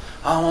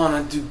 I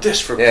want to do this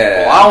for people.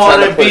 I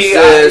want to be,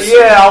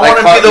 I want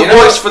to be the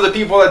voice for the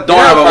people that don't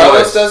have a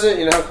voice.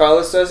 You know how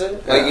Carlos does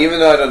it? Like, even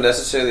though I don't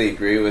necessarily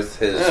agree with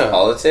his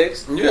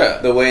politics,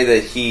 the way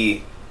that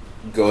he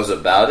goes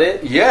about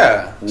it,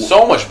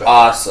 so much better.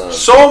 Awesome.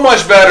 So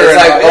much better. It's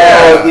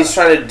like, he's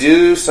trying to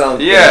do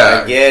something.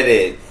 Yeah. I get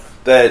it.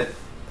 But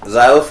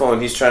xylophone,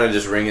 he's trying to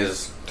just ring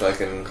his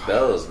fucking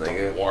bells,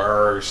 nigga.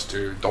 Worst,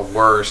 dude. The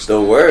worst.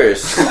 The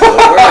worst.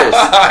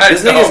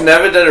 This nigga's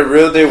never done a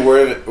real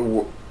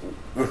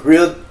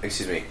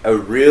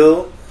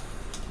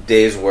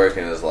day's work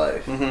in his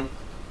life. Mm-hmm.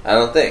 I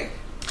don't think.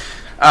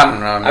 I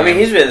don't know, man. I mean,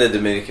 he's been in the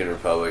Dominican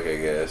Republic, I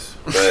guess.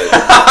 But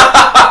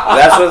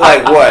that's with,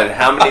 like, what?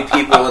 How many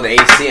people in the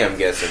AC, I'm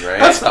guessing, right?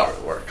 That's not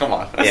real work. Come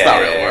on. That's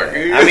not real work.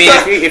 I mean,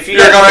 if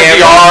you're going to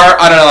VR,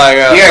 I don't know, like,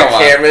 you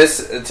got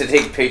cameras to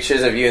take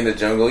pictures of you in the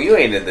jungle, you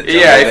ain't in the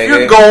jungle. Yeah, if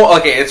you're going,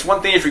 okay, it's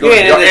one thing if you're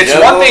going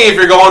one thing if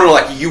you're going to,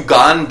 like,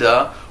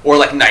 Uganda or,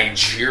 like,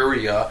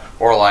 Nigeria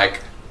or,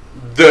 like,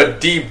 the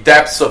deep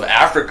depths of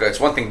Africa. It's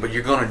one thing, but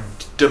you're going to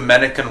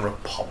Dominican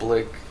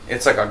Republic.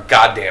 It's like a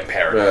goddamn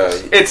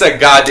paradise. It's a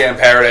goddamn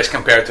paradise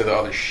compared to the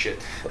other shit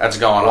that's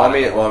going on.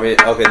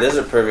 Okay, this is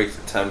a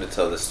perfect time to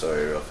tell this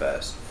story real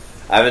fast.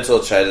 I haven't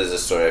told Chad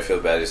this story. I feel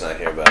bad he's not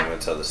here, but I'm going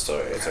to tell the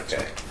story. It's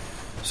okay.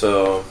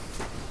 So,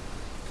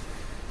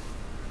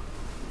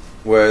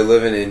 where I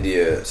live in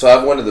India, so I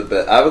have one of the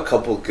best. I have a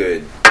couple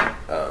good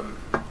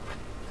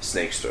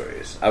snake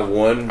stories. I have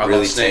one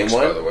really tame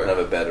one, and I have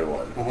a better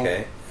one. Mm-hmm.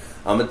 Okay.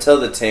 I'm going to tell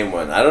the tame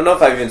one. I don't know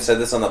if I've even said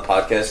this on the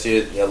podcast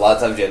yet. A lot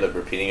of times you end up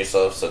repeating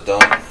yourself, so don't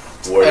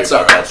worry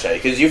about that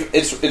shit. Because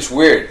it's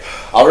weird.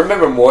 I'll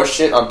remember more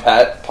shit on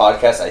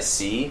podcasts I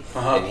see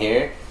and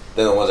hear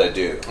than the ones I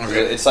do.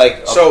 Okay. It's like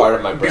a part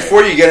of my brain.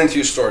 Before you get into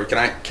your story, can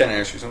I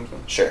ask you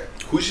something? Sure.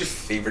 Who's your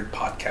favorite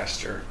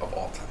podcaster of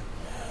all time?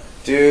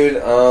 Dude,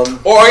 or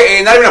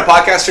not even a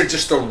podcaster,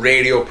 just a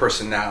radio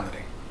personality.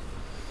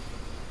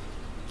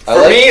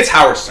 For me, it's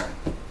Howard Stern.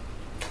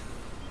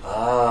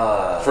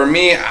 For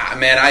me,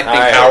 man, I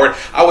think Howard.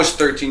 I was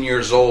 13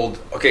 years old.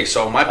 Okay,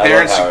 so my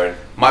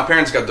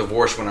parents got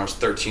divorced when I was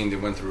 13. They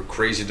went through a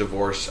crazy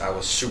divorce. I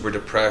was super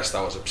depressed.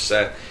 I was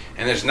upset,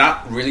 and there's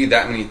not really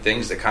that many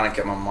things that kind of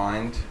kept my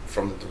mind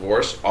from the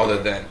divorce,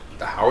 other than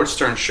the Howard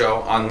Stern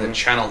show on the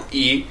Channel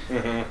E.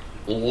 Mm-hmm.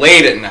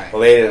 Late at night.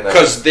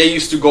 Because they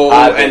used to go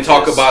and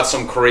talk about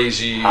some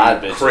crazy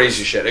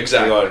shit.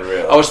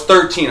 Exactly. I was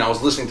 13. I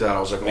was listening to that. I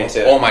was like,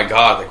 oh my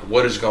God, like,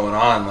 what is going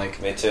on?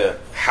 Like, me too.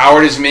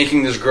 Howard is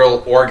making this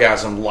girl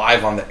orgasm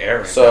live on the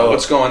air. So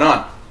what's going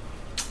on?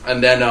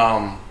 And then,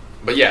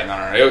 but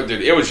yeah, no,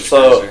 dude, it was just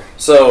crazy.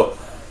 So,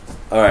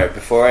 all right,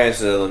 before I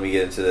answer that, let me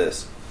get into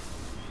this.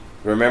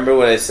 Remember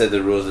what I said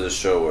the rules of the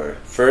show were.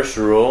 First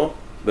rule,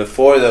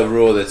 before the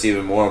rule that's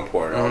even more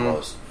important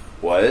almost,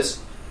 was...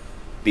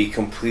 be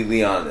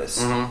completely honest.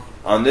 Mm-hmm.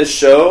 On this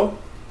show,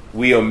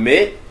 we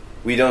omit,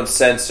 we don't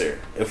censor.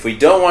 If we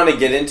don't want to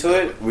get into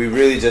it, we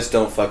really just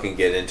don't fucking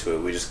get into it.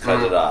 We just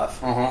cut it off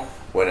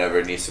whenever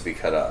it needs to be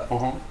cut off.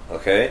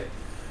 Okay?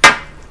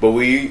 But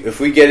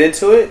if we get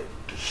into it,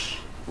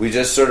 we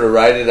just sort of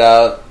write it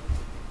out,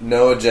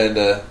 no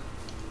agenda,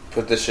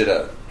 put this shit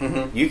up.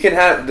 Mm-hmm. You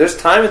can there's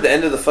time at the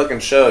end of the fucking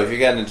show. If you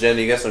got an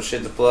agenda, you got some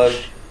shit to plug,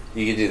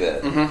 you can do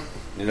that.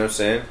 Mm-hmm. You know what I'm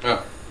saying?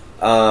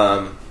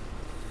 Yeah.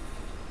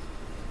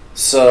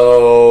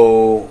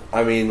 So,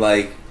 I mean,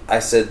 like, I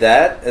said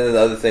that, and then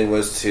the other thing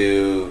was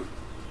to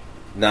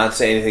not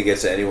say anything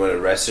gets anyone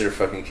arrested or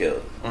fucking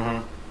killed.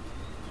 Mm-hmm.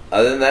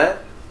 Other than that,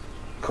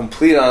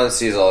 complete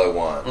honesty is all I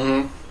want.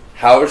 Mm-hmm.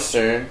 Howard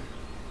Stern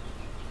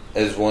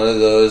is one of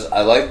those.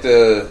 I like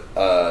the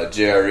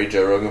JRE,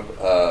 Joe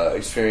Rogan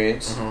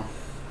experience.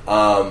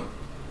 Mm-hmm.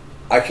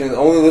 I can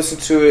only listen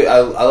to it.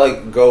 I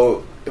like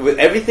go with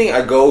everything.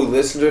 I go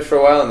listen to it for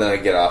a while, and then I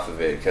get off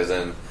of it because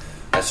then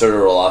I sort of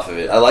roll off of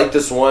it. I like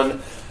this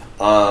one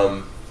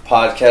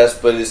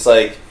podcast, but it's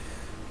like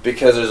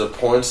because there's a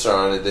porn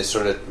star on it, they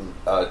sort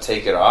of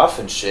take it off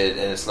and shit,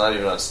 and it's not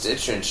even on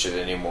Stitcher and shit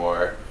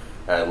anymore.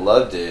 And I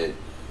loved it,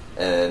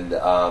 and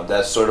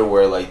that's sort of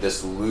where like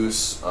this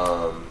loose,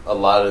 a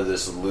lot of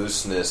this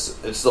looseness.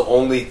 It's the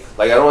only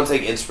like I don't want to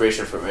take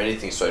inspiration from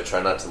anything, so I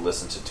try not to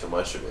listen to too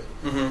much of it.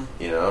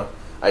 Mm-hmm. You know,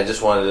 I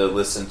just wanted to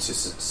listen to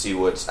see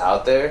what's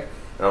out there.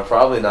 And I'll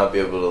probably not be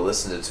able to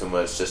listen to too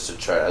much just to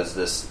try as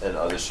this and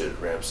other shit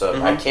ramps up.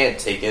 Mm-hmm. I can't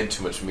take in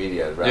too much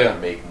media. I'd rather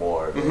make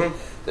more of it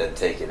than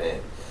take it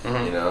in.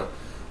 Mm-hmm. You know?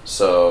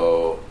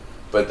 So,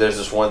 but there's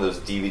this one, those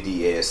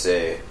DVD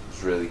ASA. It's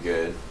was really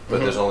good, but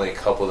there's only a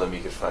couple of them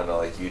you could find on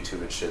like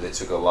YouTube and shit. They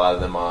took a lot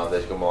of them off. They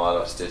took them a lot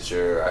off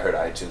Stitcher. I heard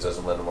iTunes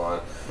doesn't let them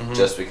on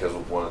just because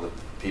one of the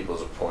people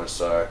is a porn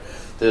star.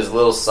 There's a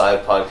little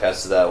side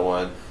podcast to that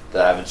one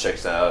that I haven't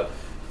checked out.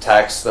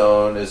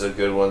 Taxstone is a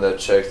good one that I've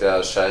checked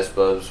out. Shice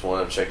Bubs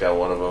one, I've checked out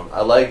one of them.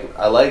 I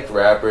like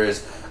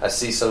rappers. I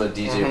see some of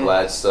DJ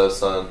Vlad's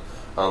stuff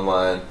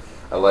online.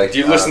 I like. Do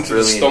you listen to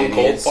the Stone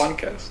Cold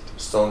podcast?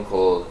 Stone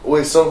Cold.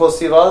 Wait, Stone Cold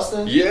Steve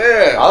Austin?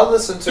 Yeah. I'll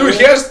listen to it.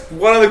 Dude, he has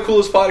one of the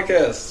coolest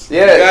podcasts.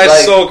 Yeah. The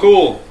guy's so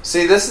cool.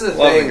 See, this is the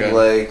thing,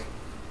 like...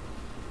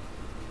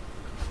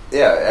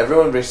 Yeah,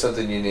 everyone brings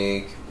something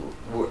unique.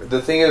 The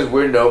thing is,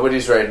 we're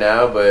nobodies right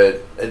now,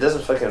 but it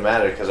doesn't fucking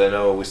matter, because I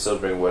know we still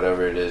bring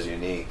whatever it is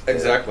unique.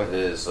 Exactly. It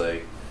is,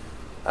 like...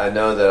 I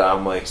know that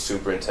I'm, like,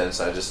 super intense,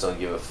 and I just don't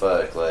give a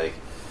fuck, like...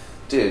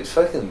 Dude,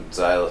 fucking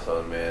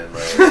Xylophone, man.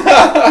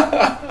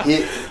 Like,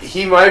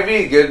 he might be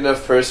a good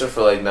enough person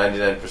for like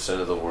 99%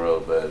 of the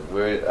world, but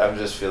I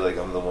just feel like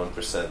I'm the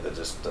 1% that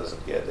just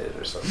doesn't get it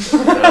or something.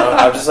 You know?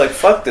 I'm just like,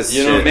 fuck this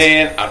shit. You know,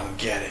 man, I don't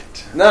get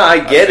it. No, I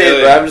get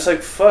it, but I'm just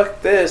like,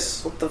 fuck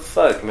this. What the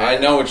fuck, man? I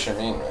know what you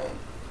mean, man.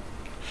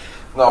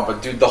 No,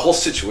 but dude, the whole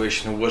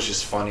situation was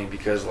just funny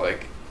because,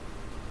 like,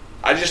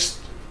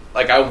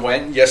 I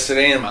went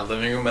yesterday in my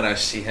living room and I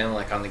see him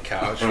like on the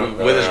couch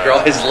with his girl,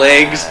 his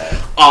legs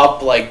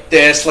up like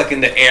this, like in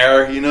the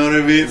air. You know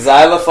what I mean?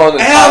 Xylophone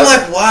and I'm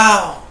like,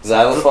 wow.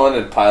 Xylophone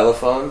and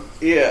pilophone.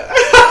 Yeah,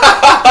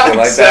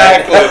 like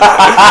exactly.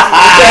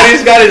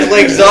 Daddy's got his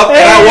legs up, and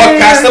I walk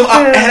past him,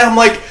 and I'm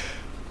like,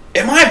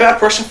 am I a bad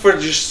person for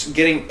just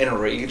getting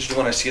enraged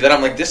when I see that?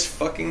 I'm like, this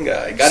fucking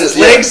guy got his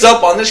legs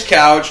up on this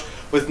couch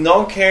with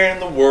no care in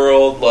the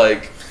world,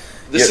 like.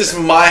 This is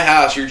my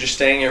house. You're just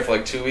staying here for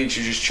like 2 weeks.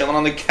 You're just chilling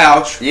on the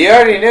couch. You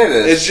already knew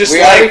this. It's just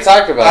we already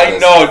talked about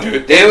this. I know,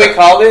 dude. Didn't we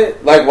call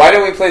it? Like, why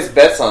didn't we place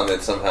bets on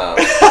it somehow?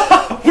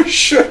 We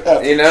should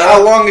have. You know?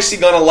 How long is he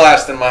going to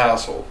last in my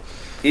household?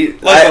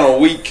 Less than a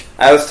week.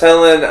 I was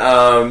telling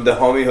the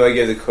homie who I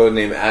gave the code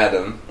name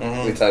Adam,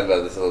 we talked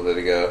about this a little bit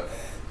ago,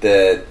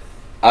 that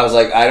I was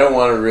like, I don't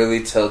want to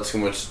really tell too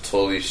much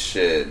Toly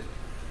shit,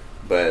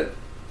 but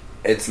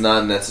it's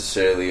not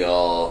necessarily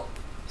all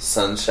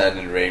sunshine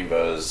and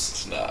rainbows.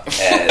 It's not.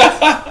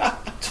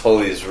 At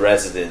Toly's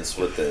residence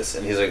with this.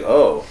 And he's like,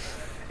 oh.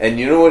 And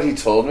you know what he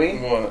told me?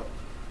 What?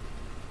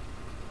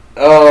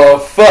 Oh,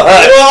 fuck. Oh!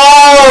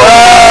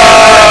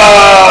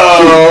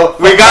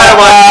 We gotta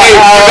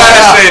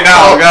say it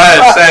now. Go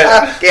ahead, say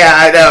it. Yeah,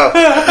 I know.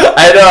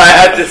 I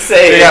have to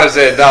say it. You gotta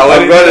say it now.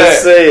 I'm going to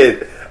say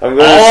it.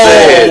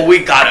 Oh,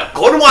 we got a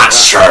good one,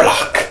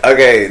 Sherlock.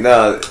 Okay,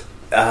 no.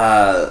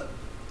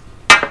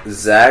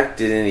 Zach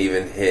didn't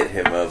even hit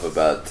him up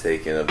about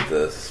taking up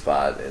the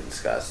spot in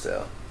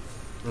Scottsdale.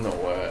 No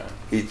way.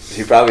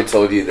 He probably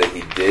told you that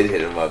he did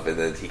hit him up and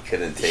that he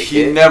couldn't take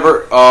it. He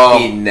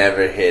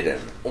never hit him.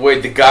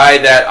 Wait, the guy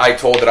that I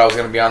told that I was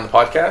going to be on the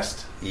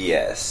podcast?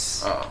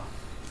 Yes. Oh.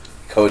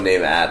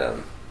 Codename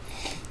Adam.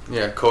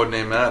 Yeah,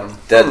 codename Adam.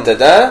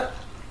 Da-da-da?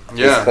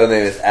 Yeah. His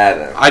codename is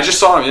Adam. I just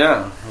saw him,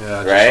 yeah. Yeah,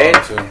 I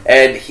just saw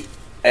him too.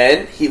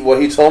 And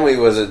what he told me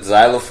was that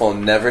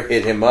Xylophone never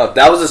hit him up.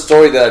 That was a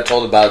story that I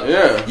told about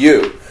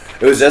you.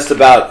 It was just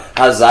about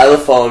how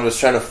Xylophone was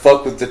trying to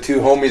fuck with the two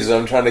homies that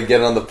I'm trying to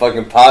get on the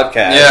fucking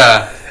podcast.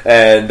 Yeah.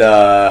 And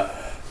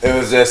it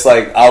was just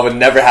like, I would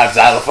never have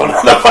Xylophone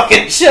on the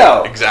fucking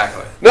show.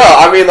 Exactly. No,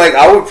 I mean, like,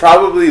 I would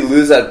probably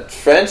lose that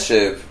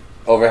friendship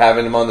over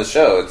having him on the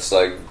show. It's,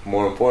 like,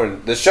 more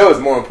important. The show is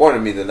more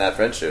important to me than that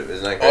friendship.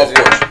 Isn't that crazy?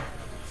 Of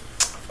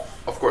course.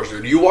 Of course,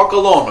 dude. You walk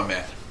alone, my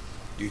man.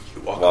 You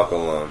walk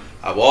alone.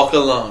 I walk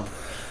alone.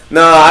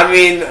 No, I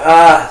mean,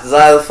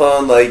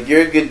 Xylophone, like,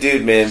 you're a good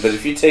dude, man, but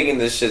if you're taking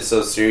this shit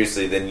so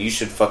seriously, then you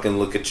should fucking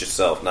look at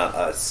yourself, not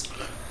us.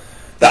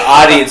 The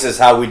audience is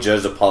how we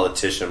judge a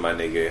politician, my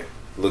nigga.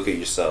 Look at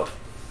yourself.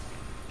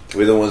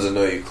 We're the ones that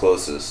know you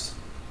closest.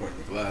 Wearing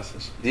the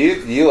glasses. Do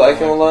you like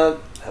him a lot?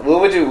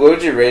 What would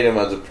you rate him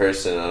as a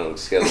person on a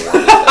scale of 1 to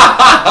 10?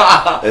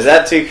 Is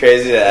that too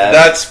crazy to ask?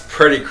 That's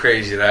pretty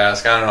crazy to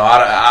ask. I don't know.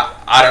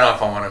 I don't know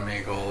if I want to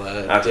make all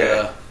that.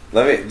 Okay.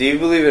 Do you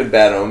believe in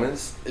bad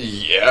omens?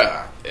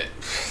 Yeah.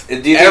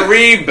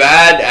 Every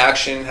bad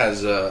action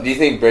has a... Do you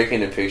think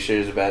breaking a picture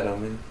is a bad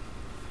omen?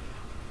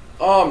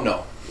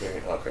 No.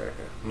 Okay.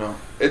 No.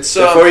 It's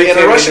in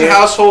a Russian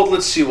household.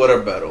 Let's see what are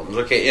bad omens.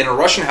 Okay, in a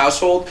Russian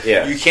household,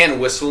 you can't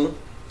whistle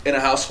in a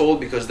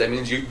household because that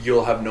means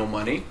you'll have no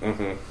money.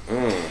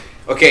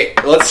 Okay,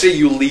 let's say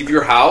you leave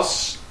your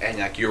house and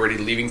like you're already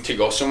leaving to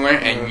go somewhere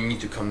and you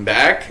need to come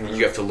back.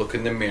 You have to look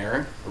in the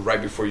mirror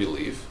right before you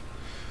leave.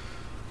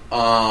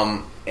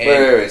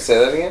 Wait, say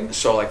that again?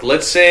 So like,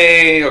 let's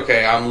say,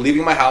 okay, I'm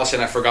leaving my house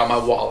and I forgot my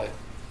wallet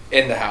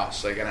in the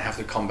house, like, and I have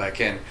to come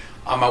back in.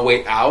 On my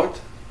way out,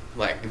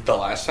 like the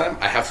last time,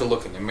 I have to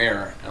look in the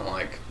mirror and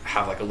like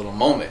have like a little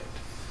moment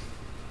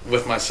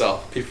with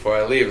myself before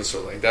I leave.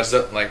 So like those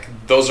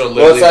are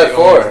literally. What's that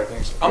for?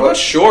 Things. I'm not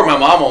sure. My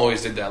mom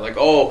always did that. Like,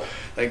 oh,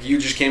 like you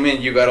just came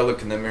in, you got to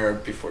look in the mirror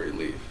before you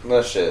leave.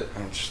 No shit.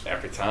 And just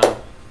every time,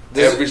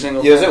 every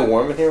single. Is it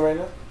warm in here right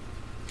now?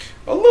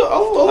 A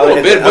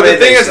little bit, but the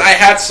thing is, I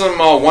had some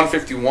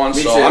 151,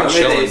 so I'm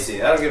chilling.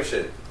 AC. I don't give a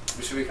shit.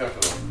 We should be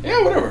comfortable.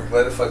 Yeah, whatever.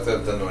 Let it fuck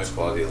up the noise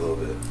quality a little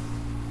bit.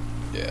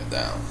 Yeah,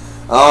 down.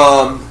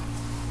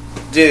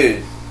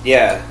 Dude,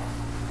 yeah.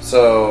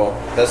 So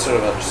that's sort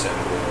of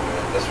understandable,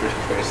 man. That's pretty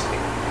crazy.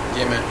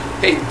 Yeah, man.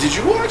 Hey, did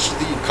you watch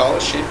the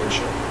college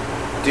championship?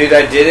 Dude,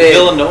 I did it.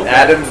 Villanova.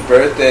 Adam's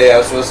birthday. I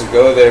was supposed to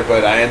go there,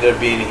 but I ended up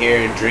being here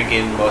and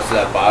drinking most of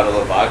that bottle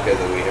of vodka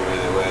that we hit with.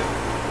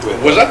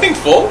 Was that thing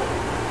full?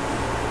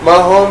 My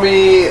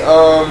homie,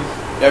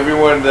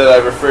 everyone that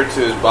I referred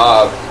to as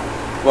Bob,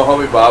 my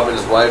homie Bob and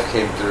his wife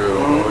came through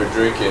when we were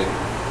drinking,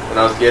 and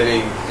I was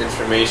getting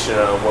information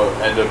on what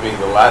ended up being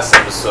the last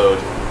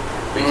episode,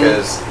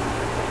 because,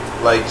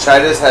 like,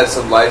 China's had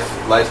some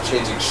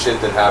life-changing shit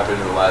that happened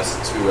in the last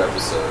 2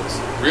 episodes.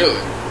 Really?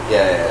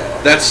 Yeah.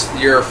 That's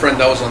your friend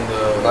that was on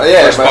the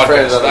first my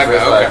friend podcast. on the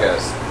first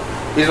podcast.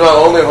 He's my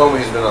only homie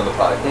who's been on the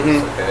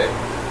podcast, okay?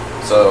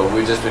 So,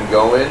 we've just been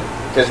going.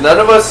 Because none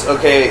of us,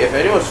 okay, if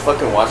anyone's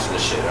fucking watching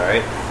this shit, alright?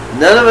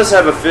 None of us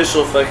have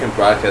official fucking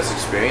broadcast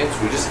experience.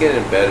 We're just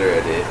getting better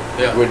at it.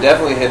 Yeah. We're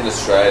definitely hitting the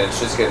stride. It's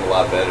just getting a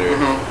lot better.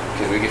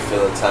 Because we can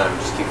feel the time.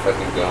 Just keep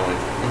fucking going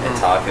and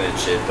talking and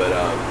shit. But,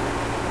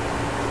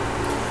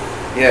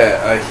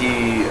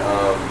 he,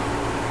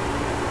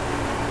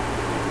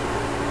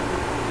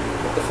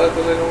 what the fuck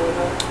was I doing with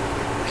that?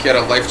 He had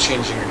a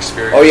life-changing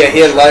experience. Oh, yeah, he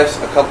had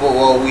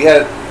we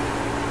had...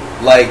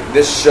 Like,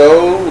 this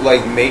show,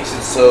 like, makes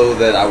it so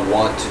that I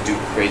want to do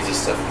crazy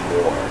stuff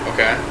more.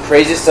 Okay.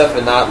 Crazy stuff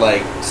and not,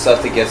 like,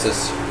 stuff that gets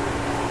us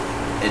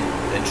in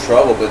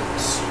trouble, but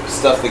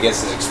stuff that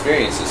gets us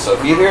experiences. So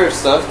if you hear of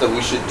stuff that we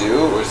should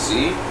do or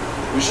see,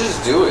 we should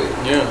just do it.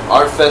 Yeah.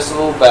 Art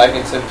festival back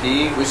in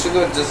Tempe, we should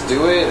go just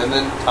do it and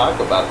then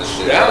talk about the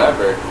shit,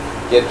 whatever.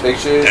 Get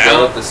pictures,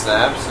 go with the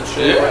snaps and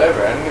shit,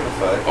 whatever. I don't give a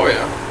fuck. Oh,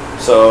 yeah.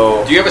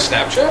 So... Do you have a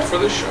Snapchat for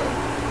this show?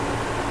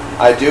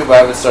 I do, but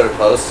I haven't started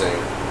posting.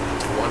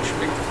 Why don't you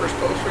make the first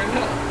post right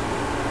now?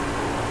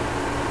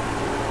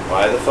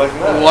 Why the fuck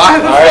not?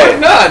 Why the fuck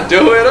not?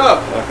 Do it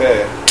up.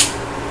 Okay.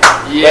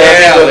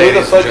 Yeah, but who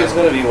the fuck is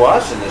going to be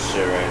watching this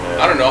shit right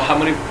now? I don't know. How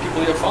many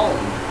people you have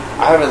following?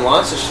 I haven't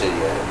launched this shit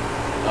yet.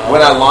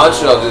 When I launch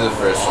it, I'll do the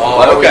first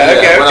one. Why don't we do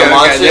that? When I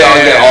launch it,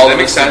 I'll get all of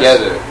this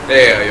together.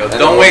 Yeah.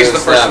 Don't waste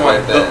the first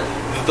one.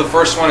 The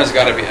first one has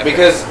got to be epic.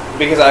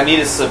 Because I need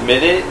to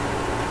submit it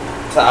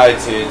to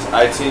iTunes.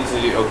 iTunes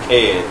will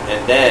okay it,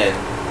 and then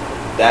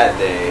that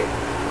day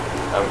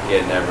I'm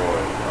getting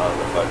everyone on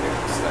the fucking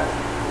Snap.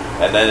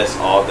 And then it's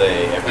all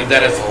day, every day. And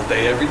then it's all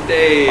day, every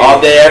day.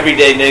 All day, every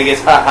day,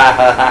 niggas.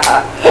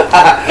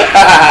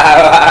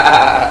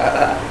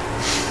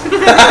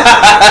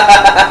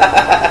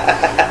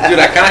 Dude,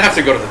 I kind of have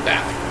to go to the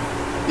bathroom.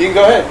 You can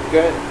go ahead.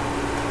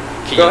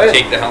 Can you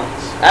take the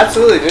helmets?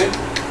 Absolutely, dude.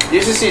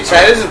 You should see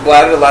China's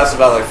bladder lasts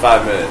about like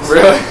 5 minutes.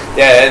 Really?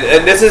 Yeah,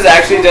 and this is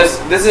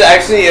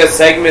actually a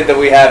segment that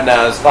we have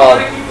now. It's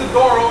called.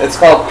 It's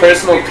called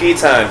personal pee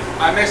time.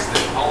 I missed it.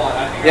 Hold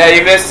on. Yeah,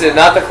 you missed it.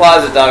 Not the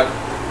closet, dog.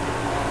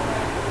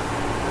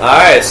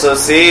 Alright, so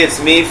see, it's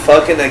me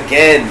fucking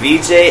again.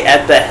 VJ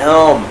at the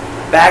helm.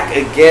 Back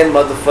again,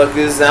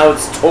 motherfuckers. Now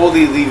it's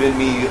totally leaving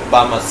me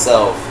by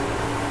myself.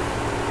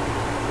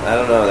 I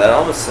don't know. That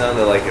almost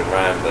sounded like it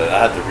rhymed, but I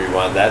have to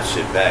rewind that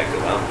shit back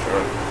because I'm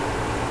drunk.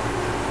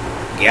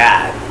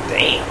 God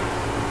damn.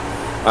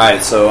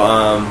 Alright, so,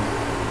 I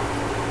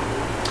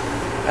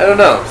don't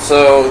know.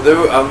 So,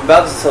 I'm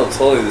about to tell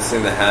Toly this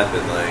thing that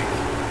happened,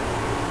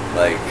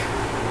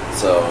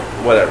 so,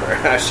 whatever.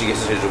 She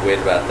gets to wait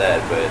about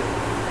that, but,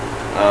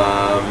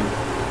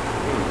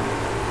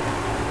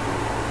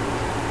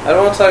 I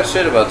don't want to talk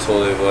shit about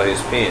Toly while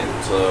he's peeing,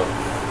 so,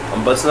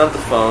 I'm busting out the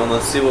phone.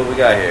 Let's see what we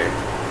got here.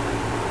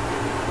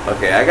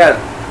 Okay,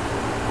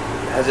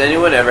 has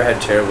anyone ever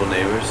had terrible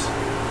neighbors?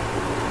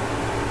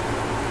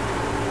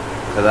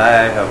 Because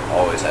I have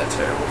always had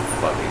terrible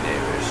fucking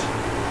neighbors.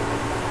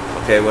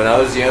 Okay, when I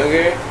was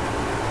younger...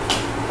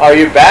 Oh,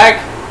 you're back?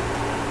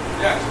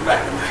 Yeah, I'm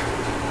back.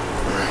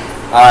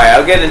 Alright,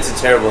 I'll get into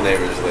terrible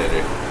neighbors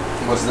later.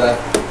 What's that?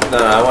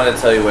 No, I want to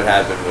tell you what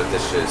happened with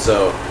this shit.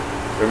 So,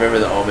 remember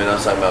the Omen? I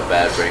was talking about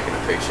bad breaking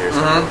a picture or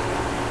something?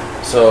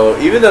 So,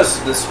 even though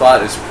this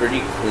spot is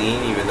pretty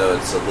clean, even though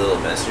it's a little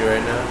messy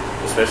right now,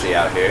 especially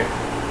out here,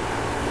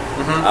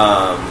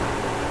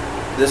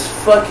 this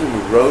fucking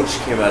roach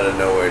came out of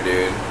nowhere,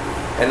 dude.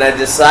 And I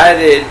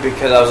decided,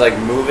 because I was like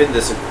moving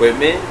this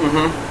equipment,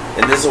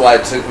 and this is why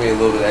it took me a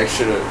little bit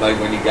extra to, like,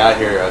 when you got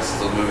here, I was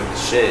still moving the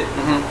shit.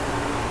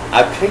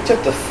 I picked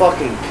up the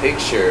fucking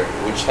picture,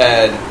 which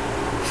had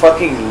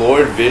fucking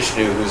Lord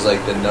Vishnu, who's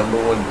like the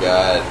 #1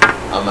 god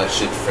on my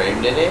shit,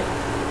 framed in it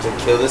to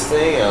kill this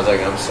thing. And I was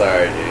like, I'm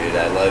sorry, dude,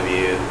 I love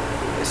you.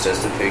 It's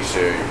just a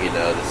picture,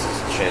 this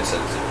is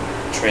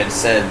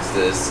transcends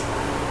this.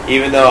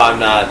 Even though I'm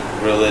not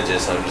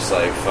religious, I'm just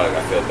like, fuck,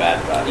 I feel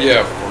bad about it. Yeah,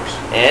 of course.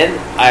 And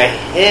I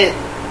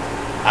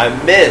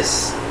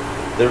miss.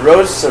 The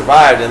roach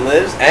survived and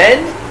lives,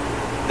 and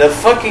the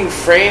fucking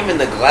frame in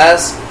the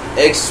glass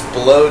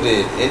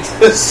exploded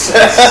into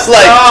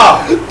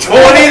like 20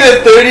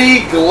 to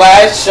 30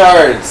 glass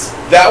shards.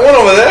 That one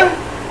over there?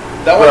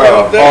 That one right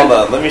up there? Hold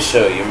on, let me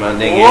show you, my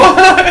nigga.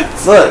 What?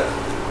 Look.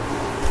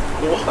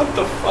 What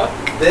the fuck?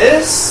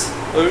 This?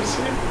 Let me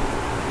see.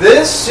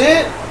 This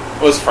shit?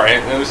 Was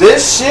Frank?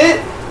 This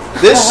shit?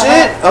 This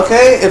shit?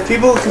 Okay, if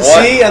people can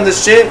see on the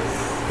shit,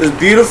 this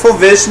beautiful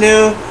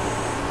Vishnu,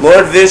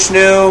 Lord Vishnu.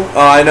 Oh,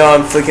 I know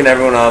I'm flicking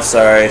everyone off.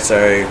 Sorry.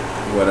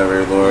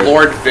 Whatever,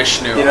 Lord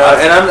Vishnu. You know,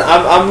 and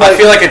I'm like, I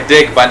feel like a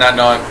dick by not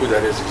knowing who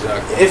that is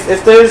exactly.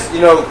 If there's,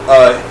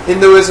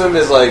 Hinduism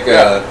is like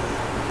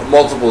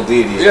multiple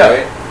deities,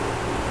 right?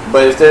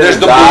 But if there's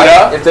the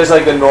God, Buddha. if there's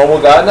like the normal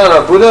God,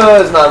 no,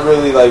 Buddha is not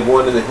really like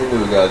one of the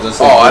Hindu gods.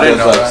 That's like I didn't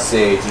know like that.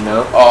 sage, you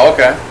know. Oh,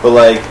 okay. But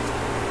like,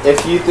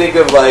 if you think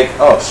of like,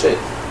 oh shit,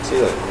 see,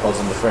 like holds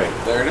in the frame.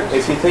 There it is.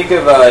 If you think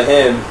of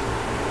him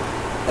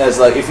as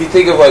like, if you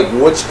think of like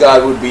which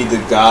god would be the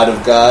god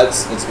of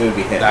gods, it's gonna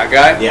be him. That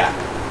guy? Yeah.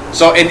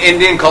 So in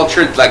Indian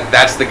culture, like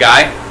that's the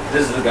guy.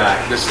 This is the guy.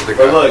 This is the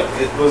guy. But look,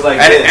 it was like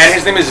and, this. and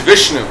his name is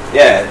Vishnu.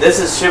 Yeah, this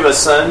is Shiva's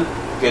son,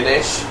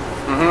 Ganesh.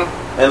 Mm-hmm.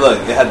 And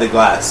look, it had the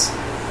glass.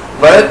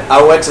 But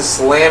I went to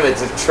slam it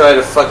to try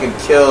to fucking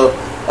kill.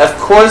 Of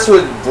course, it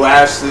would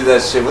blast through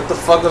that shit. What the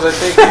fuck was I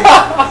thinking?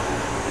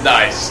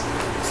 Nice.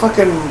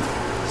 Fucking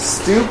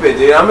stupid,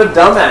 dude. I'm a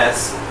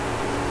dumbass.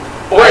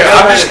 Wait,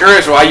 I'm just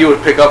curious why you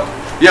would pick up.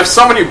 You have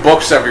so many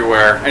books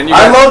everywhere, and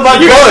I love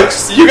my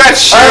books. You got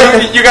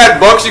shoes. You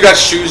got books. You got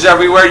shoes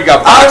everywhere. You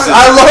got boxes.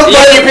 I love my.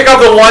 You pick up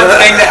the one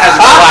thing that has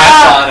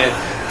glass on it.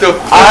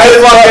 I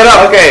fuck it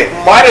up. Okay,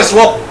 might as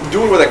well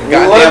do it with a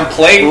goddamn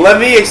plate. Let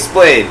me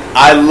explain.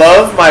 I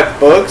love my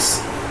books,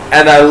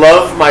 and I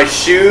love my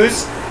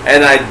shoes,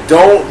 and I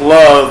don't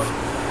love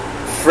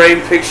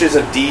framed pictures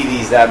of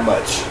deities that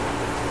much.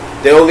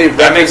 They only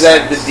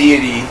represent the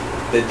deity.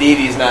 The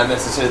deity's not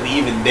necessarily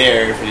even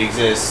there if it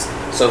exists.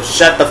 So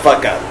shut the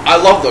fuck up. I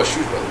love those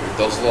shoes, by the way.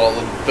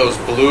 Those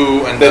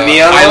blue and the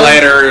neon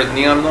highlighter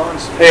neon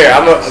ones. Here,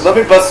 let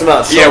me bust them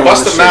out.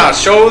 Bust them out.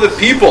 Show the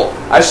people.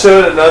 I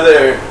showed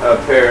another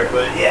pair,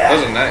 but yeah,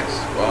 those are nice.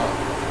 Wow.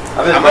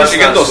 How much you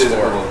get those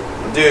for?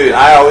 Dude,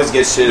 I always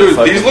get shit. Dude,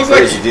 these look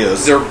like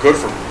deals. They're good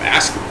for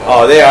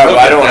basketball. Oh, they are. But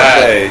I don't want to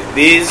play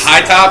these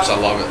high tops. I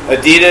love it.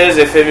 Adidas,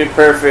 they fit me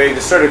perfect.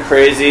 They're sort of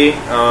crazy.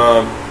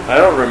 I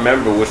don't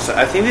remember which.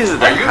 I think these are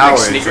the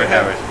Howards. Are you a big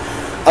sneakerhead?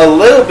 A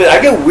little bit.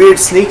 I get weird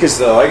sneakers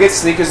though. I get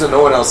sneakers that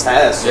no one else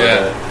has. So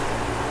I'm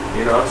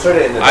sort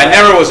of into that. I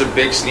never was a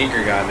big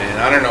sneaker guy, man.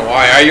 I don't know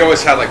why. I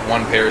always had like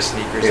one pair of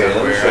sneakers that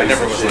I wear. I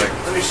never was like.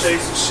 Let me show you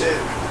some shit.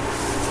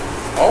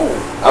 Oh.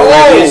 I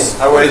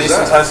wear these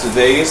sometimes to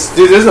Vegas.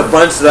 Dude, there's a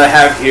bunch that I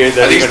have here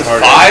that are these even the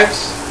harder.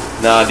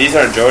 5s? Nah, these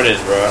aren't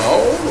Jordans, bro.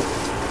 Oh.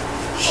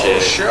 Shit.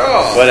 Oh,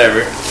 sure.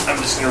 Whatever. I'm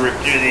just gonna rip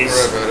through these.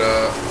 Rip it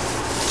up.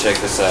 Check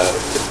this out.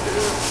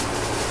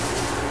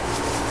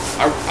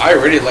 I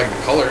really like the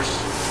colors.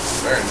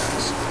 Very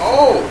nice.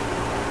 Oh.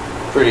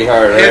 Pretty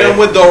hard, right? Hit him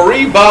with the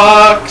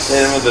Reeboks.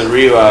 Hit him with the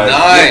Reeboks.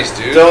 Nice,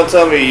 dude. Don't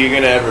tell me you're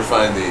gonna ever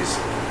find these.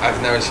 I've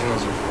never seen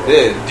those before.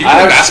 Dude, do you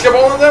play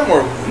basketball in them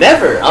or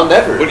never? I'll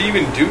never. What do you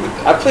even do with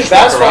them? I play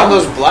basketball on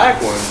those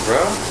black ones, bro.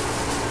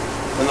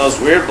 And those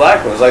weird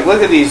black ones. Like,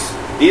 look at these.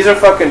 These are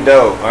fucking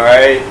dope. All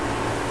right.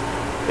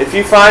 If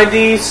you find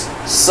these,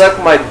 suck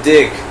my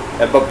dick,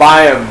 but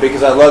buy them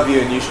because I love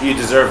you and you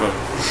deserve them.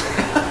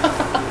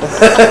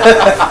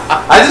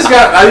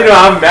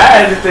 I'm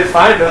mad if they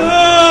find them.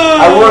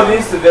 I wore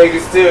these to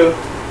Vegas too.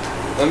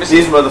 Let me see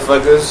these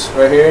motherfuckers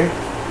right here.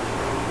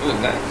 Those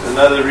are nice.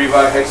 Another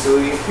Reebok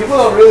Hexalene. People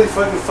don't really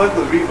fucking fuck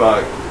with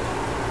Reebok.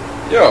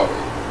 Yo,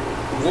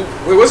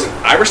 wait, was it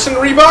Iverson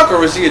Reebok or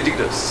was he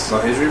Adidas?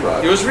 No, he's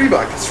Reebok. He was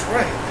Reebok. That's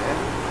right, man.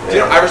 Yeah. Do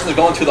you know Iverson's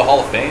going to the Hall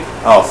of Fame?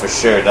 Oh, for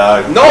sure,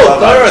 dog. No,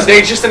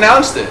 they just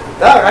announced it.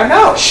 Dog, I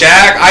know.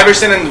 Shaq,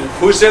 Iverson, and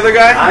who's the other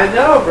guy? I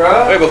know,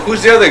 bro. Wait, but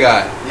who's the other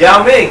guy?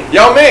 Yao Ming.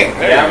 Yao Ming.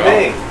 There Yao you go.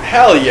 Ming.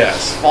 Hell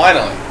yes,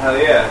 finally. Hell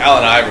yeah.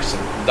 Allen Iverson,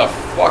 the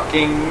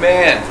fucking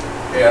man.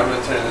 Yeah, I'm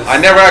gonna turn this. I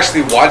never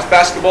actually watched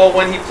basketball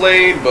when he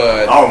played,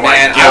 but oh my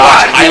man, God, I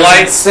watch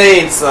highlights.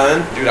 Insane,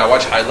 son. Dude, I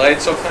watch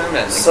highlights of him,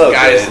 and so the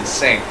guy good. is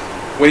insane.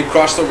 When he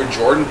crossed over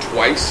Jordan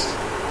twice.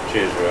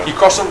 Cheers, bro. He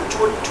crossed over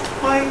Jordan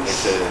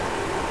twice.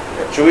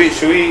 Should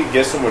we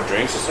get some more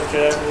drinks or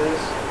something after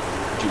this?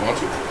 Do you want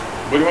to?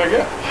 What do you want to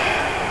get?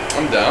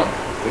 I'm down.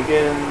 We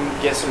can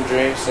get some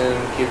drinks and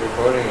keep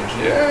recording and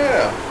shit.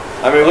 Yeah.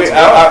 I mean,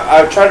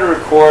 I try to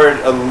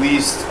record at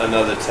least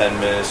another 10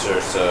 minutes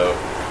or so,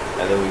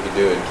 and then we can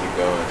do it and keep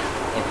going.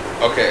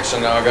 Okay, so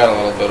now I got a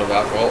little bit of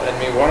alcohol in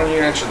me. Why don't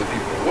you answer the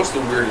people? What's the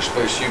weirdest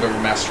place you've ever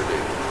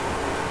masturbated?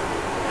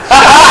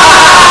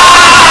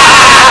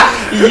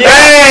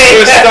 Yay!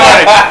 We're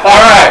starting.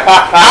 All right,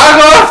 I'll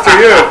go after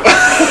you.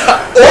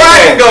 Or I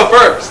can go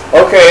first.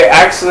 Okay,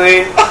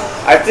 actually,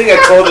 I think I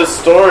told this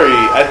story.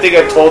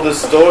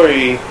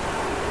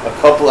 A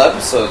couple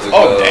episodes ago.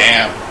 Oh,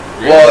 damn.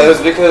 Really? Well, it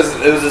was because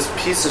it was this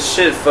piece of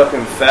shit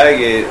fucking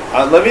faggot.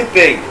 Let me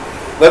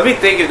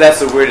think if that's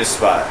the weirdest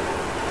spot.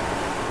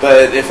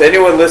 But if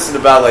anyone listened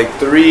about like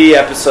 3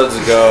 episodes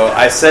ago,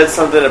 I said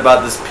something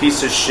about this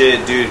piece of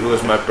shit dude who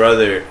was my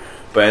brother,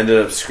 but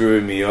ended up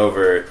screwing me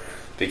over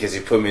because he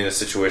put me in a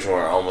situation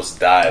where I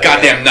almost died.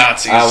 Goddamn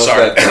Nazis! I almost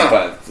got hit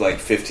by like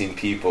 15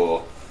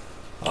 people.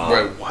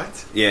 Wait,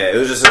 what? Yeah, it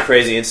was just a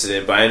crazy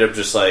incident, but I ended up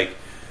just like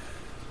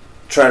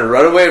trying to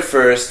run away at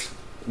first.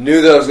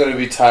 Knew that I was going to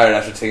be tired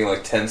after taking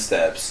like 10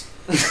 steps.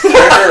 Turned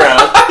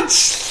around.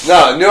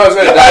 No, knew I was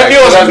going to die. I knew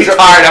I was going to be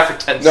tired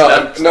after 10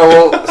 steps. No,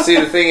 well, see,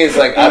 the thing is,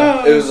 like,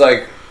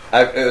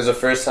 it was the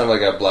first time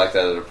like I blacked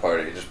out at a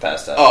party, just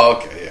passed out. Oh,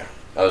 okay, yeah.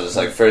 I was just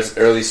like first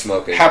early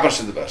smoking. Happens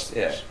to the best.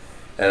 Yeah,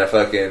 and I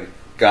fucking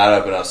got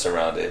up and I was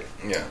surrounded.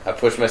 Yeah, I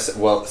pushed myself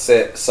out,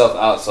 so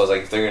I was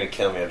like, if they're gonna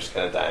kill me, I'm just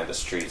gonna die in the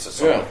street, so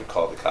someone could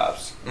call the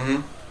cops.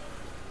 Mm-hmm.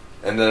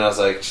 And then I was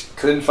like,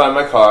 couldn't find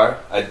my car.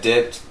 I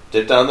dipped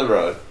down the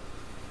road.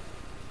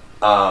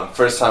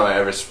 First time I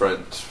ever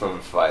sprint from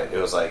a fight. It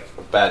was like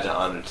a badge of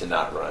honor to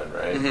not run,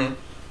 right? Mm-hmm.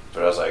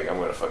 But I was like, I'm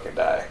gonna fucking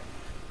die.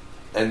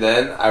 And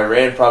then I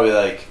ran probably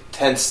like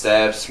 10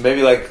 steps,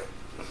 maybe like,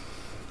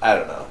 I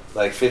don't know,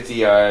 like 50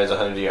 yards,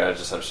 100 yards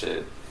or some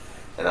shit.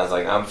 And I was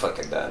like, I'm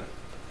fucking done.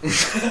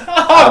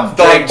 I'm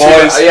done,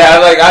 boys.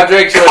 I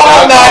drank too much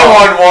Call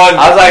alcohol. 911.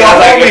 I was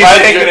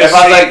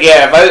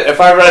like,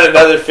 if I run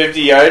another 50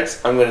 yards,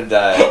 I'm gonna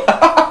die.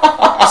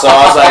 So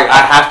I was like,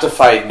 I have to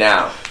fight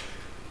now.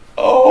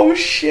 Oh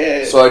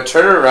shit! So I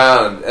turn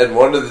around and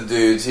one of the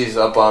dudes, he's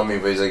up on me,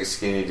 but he's like a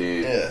skinny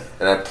dude. Yeah.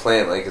 And I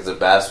plant like it's a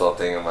basketball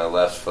thing on my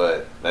left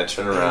foot. And I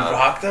turn around. You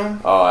rocked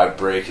him? Oh, I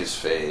break his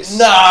face.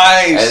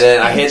 Nice. And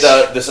then I hit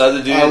this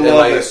other dude in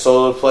like it.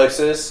 solar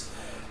plexus.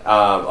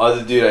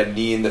 Other dude I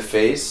knee in the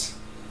face.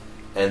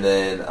 And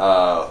then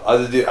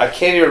other dude, I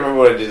can't even remember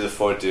what I did to the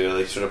fourth dude. I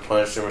like sort of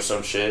punched him or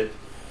some shit.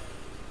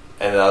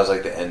 And that was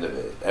like the end of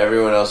it.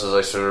 Everyone else was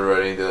like sort of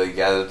ready. They like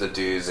gathered the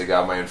dudes. They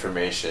got my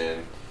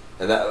information.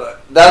 And that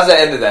was the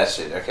end of that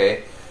shit,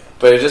 okay?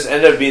 But it just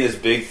ended up being this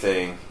big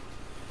thing.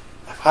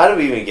 How did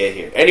we even get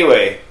here?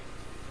 Anyway,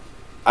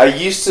 I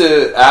used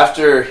to,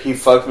 after he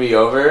fucked me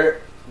over,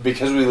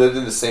 because we lived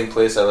in the same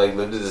place, I like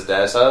lived at his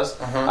dad's house,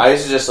 I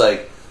used to just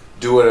like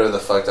do whatever the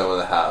fuck I want in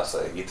the house.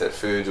 Like eat that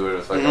food, do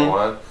whatever the fuck I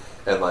want,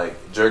 and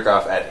like jerk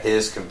off at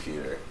his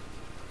computer.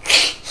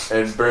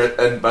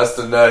 And bust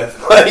a nut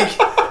like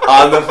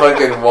on the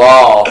fucking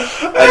wall,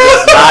 and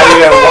just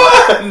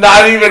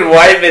not even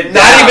wipe it down.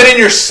 Not even in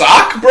your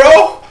sock,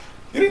 bro.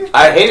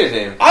 I hated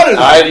him. Out of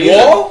the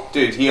wall,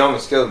 dude. He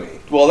almost killed me.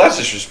 Well, that's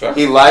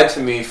disrespectful. He lied to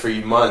me for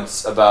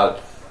months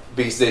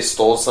because they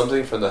stole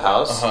something from the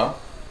house,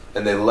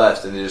 and they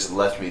left, and they just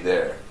left me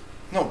there.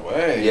 No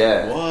way.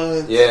 Yeah.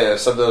 What? Yeah,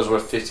 something that was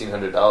worth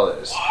 $1,500.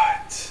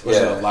 What? Was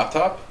it a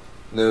laptop?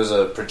 There was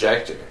a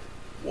projector.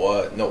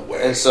 What? No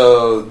way. And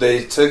so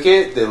they took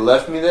it, they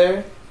left me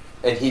there,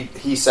 and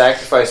he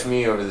sacrificed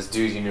me over this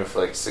dude he knew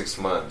for like 6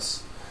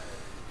 months.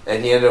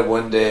 And he ended up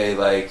one day,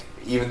 like,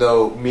 even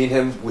though me and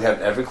him, we have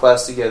every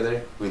class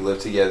together, we live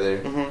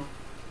together,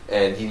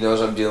 and he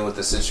knows I'm dealing with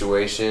the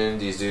situation.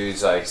 These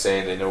dudes, like,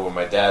 saying they know where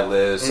my dad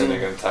lives, and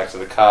they're going to talk to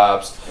the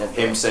cops.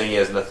 Him saying he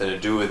has nothing to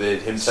do with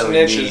it. Him telling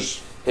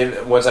Snitches. me...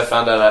 Once I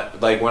found out,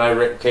 when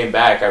I came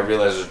back, I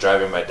realized I was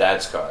driving my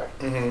dad's car,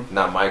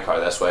 not my car.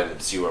 That's why I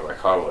didn't see where my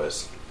car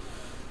was.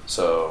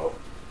 So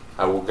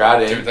I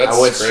got in. Dude, I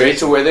went straight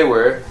to where they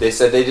were. They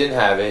said they didn't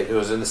have it. It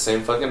was in the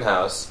same fucking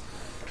house.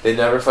 They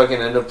never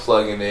fucking ended up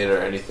plugging it or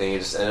anything. It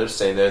just ended up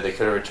staying there. They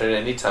could have returned it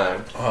any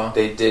time.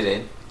 They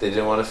didn't. They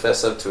didn't want to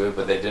fess up to it,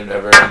 but they didn't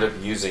ever end up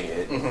using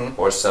it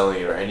or selling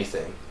it or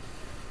anything.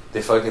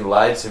 They fucking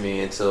lied to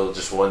me until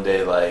just one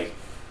day, like,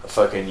 a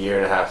fucking year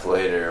and a half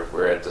later,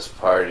 we're at this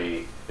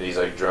party, and he's,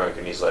 like, drunk,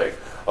 and he's like,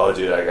 oh,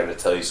 dude, I gotta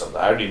tell you something.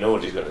 I already know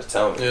what he's gonna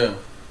tell me. Yeah.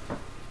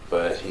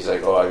 But he's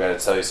like, oh, I gotta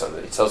tell you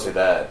something. He tells me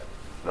that,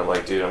 and I'm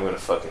like, dude, I'm gonna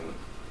fucking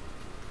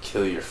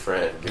kill your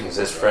friend, because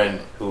his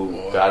friend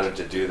who got him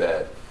to do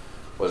that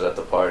was at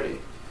the party.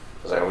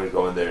 I was like, I'm gonna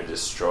go in there and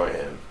destroy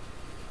him.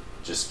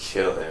 Just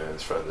kill him in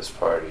front of this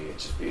party, and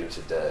just beat him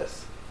to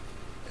death.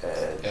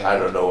 And I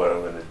don't know what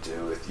I'm gonna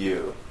do with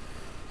you.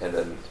 And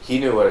then he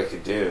knew what I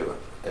could do.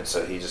 And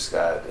so he just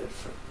got,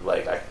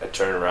 like, I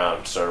turned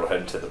around, started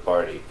heading to the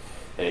party,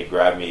 and he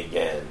grabbed me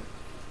again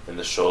in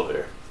the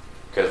shoulder.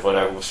 Because when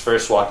I was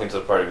first walking to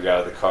the party, we got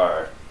out of the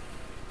car,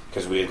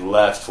 because we had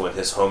left when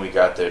his homie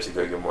got there to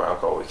go get more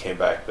alcohol. We came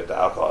back, but the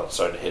alcohol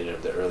started hitting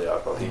him, the early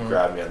alcohol. He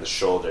grabbed me on the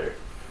shoulder,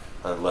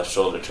 on the left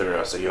shoulder, turned around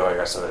and said, yo, I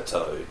got something to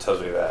tell you. He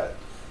tells me that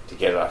to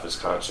get it off his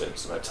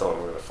conscience, and I tell him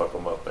we're going to fuck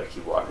him up, and I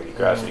keep walking. He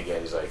grabs me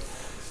again. He's like,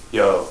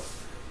 yo,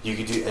 you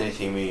could do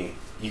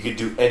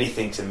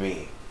anything to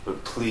me.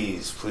 But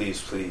please,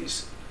 please,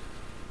 please,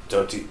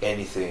 don't do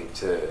anything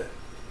to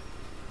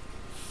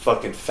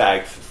fucking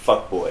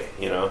fuckboy,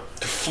 you know?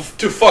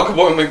 To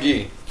fuckboy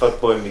McGee.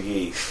 Fuckboy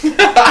McGee.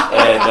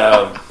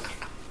 And,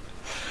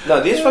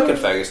 no, these fucking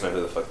faggots know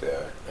who the fuck they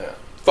are. Yeah.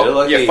 They're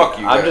lucky. Fuck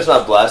you, I'm guys. just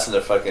not blasting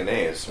their fucking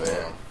names, man.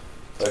 Yeah.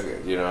 Fuck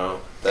it, you know?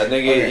 That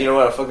nigga, you know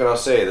what I'll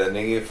say? That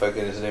nigga,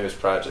 fucking, his name is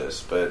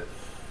Proges, but,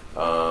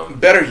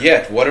 better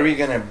yet, what are we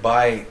gonna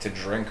buy to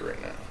drink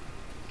right now?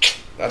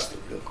 That's the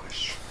real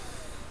question.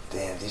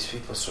 Damn, these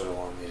people sort of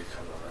want me to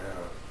come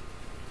around.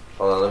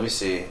 Hold on, let me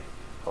see.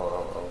 Hold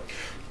on.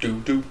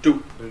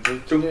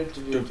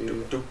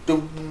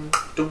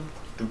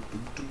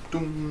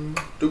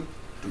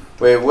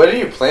 Wait, what are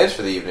your plans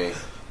for the evening?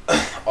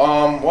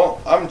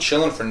 Well, I'm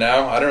chilling for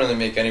now. I don't really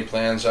make any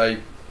plans. I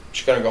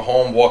just gonna go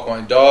home, walk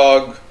my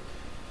dog,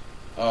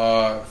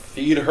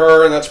 feed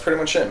her, and that's pretty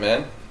much it,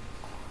 man.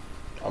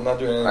 I'm not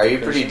doing anything. Are you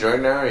pretty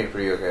drunk now, or are you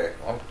pretty okay?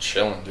 I'm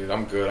chilling, dude.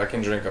 I'm good. I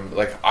can drink.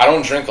 Like, I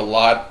don't drink a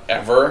lot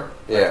ever.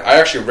 Yeah. Like, I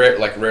actually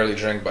rarely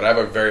drink, but I have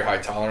a very high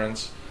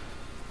tolerance.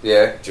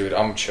 Yeah. Dude,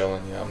 I'm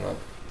chilling. Yeah,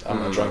 I'm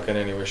not drunk in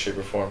any way, shape,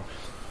 or form.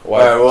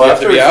 Why? Alright, well,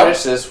 after we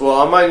finish this,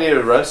 I might need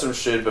to run some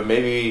shit, but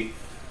maybe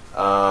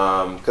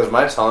because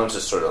my tolerance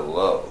is sort of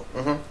low.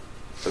 Mm-hmm.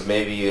 But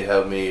maybe you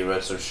help me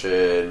run some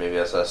shit. Maybe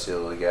I'll steal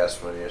a little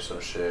gas money or some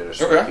shit, or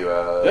smoke you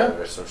out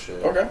or some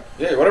shit. Okay.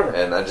 Yeah, whatever.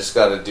 And I just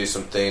got to do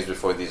some things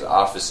before these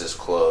offices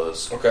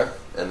close. Okay.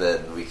 And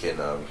then we can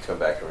come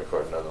back and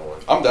record another one.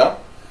 I'm down.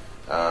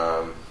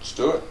 Let's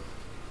do it.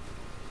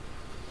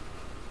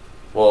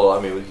 Well, I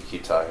mean, we could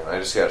keep talking. I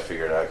just got to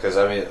figure it out. Because,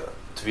 I mean,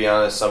 to be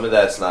honest, some of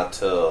that's not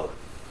till...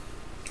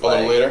 A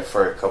little later?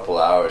 For a couple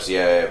hours.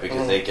 Yeah,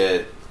 because they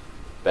get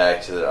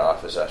back to their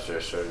office after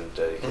a certain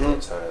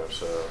dedicated time.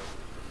 So,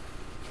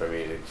 for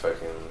me to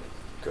fucking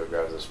go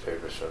grab those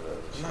papers from them.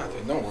 So. Nah,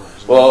 dude, no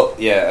worries. Well,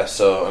 yeah,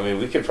 so, I mean,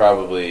 we could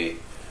probably...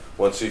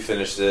 Once we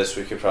finish this,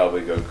 we could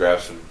probably go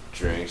grab some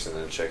drinks and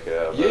then check it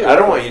out. But yeah, I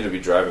don't want you to be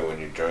driving when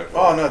you're drunk.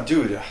 Man. Oh, no,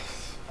 dude.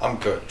 I'm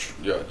good.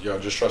 Yo,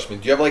 just trust me.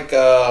 Do you have, like,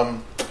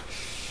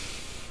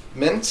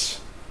 mints?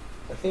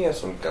 I think I have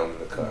some gum in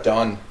the car.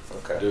 Done.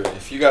 Okay. Dude,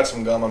 if you got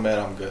some gum, man,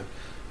 I'm good.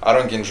 I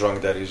don't get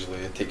drunk that easily.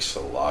 It takes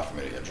a lot for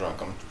me to get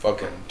drunk. I'm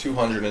fucking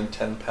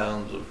 210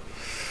 pounds of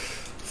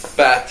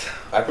fat.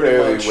 I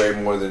barely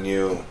weigh more than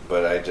you,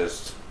 but I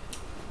just...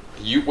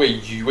 You weigh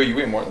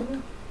more than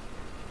me?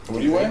 What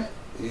do you weigh?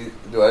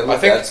 Do I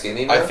look that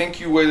skinny now? I think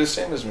you weigh the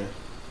same as me.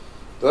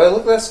 Do I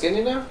look that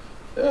skinny now?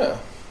 Yeah.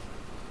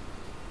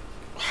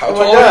 How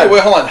tall are you?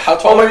 Wait, hold on. How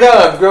tall are you? Oh my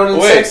god, I've grown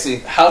and sexy.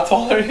 How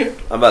tall are you?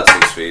 I'm about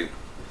 6 feet.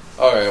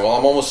 Alright, well,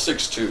 I'm almost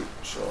 6'2".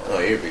 So. Oh,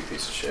 you're a big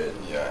piece of shit.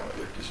 Yeah, I'm a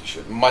big piece of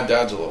shit. My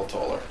dad's a little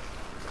taller.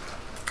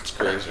 It's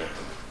crazy.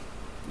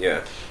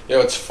 Yeah. Yeah,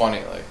 it's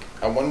funny. Like,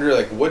 I wonder,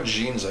 like, what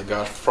genes I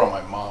got from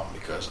my mom,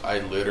 because I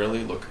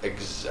literally look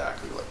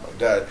exactly like my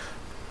dad.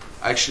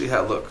 I actually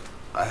have,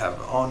 I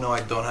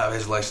don't have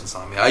his license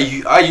on me.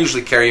 I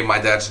usually carry my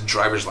dad's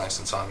driver's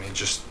license on me,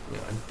 just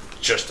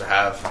to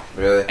have.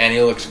 Really? And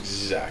he looks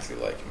exactly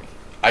like me.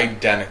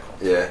 Identical.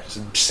 Yeah.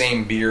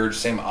 Same beard,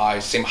 same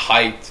eyes, same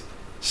height,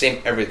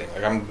 same everything.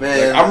 Like, I'm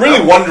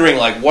really wondering,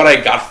 like, what I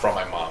got from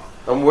my mom.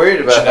 I'm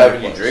worried about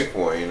having you drink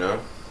more, you know?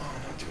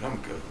 Oh, no, dude, I'm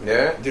good.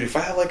 Yeah? Dude, if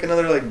I had, like,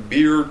 another, like,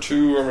 beer or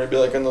two, or maybe,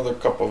 like, another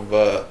cup of,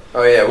 oh,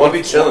 yeah, we'll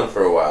be chilling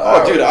for a while.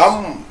 Oh, dude,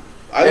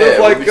 I live,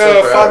 like,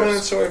 5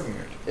 minutes away from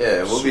here.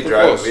 Yeah, we'll be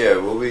driving. Close. Yeah,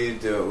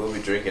 we'll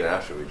be drinking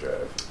after we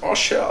drive. Oh,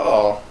 shit.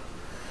 Oh.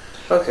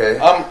 Okay.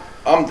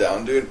 I'm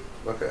down, dude.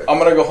 Okay. I'm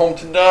gonna go home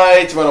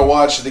tonight. I'm gonna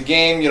watch the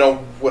game,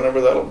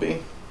 whenever that'll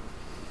be.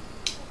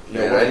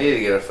 Man, I need to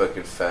get a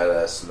fucking fat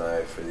ass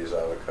knife for these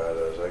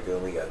avocados. I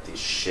only got these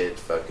shit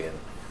fucking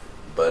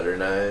butter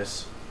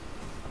knives.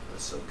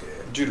 That's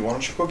okay. Dude, why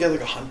don't you go get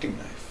like a hunting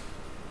knife?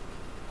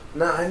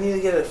 No, I need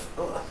to get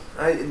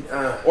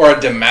or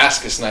a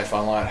Damascus knife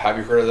online. Have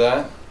you heard of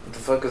that? What the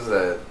fuck is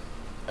that?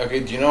 Okay,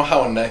 do you know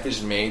how a knife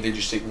is made? They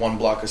just take one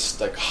block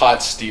of like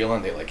hot steel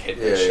and they like hit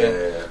this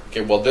shit. Yeah.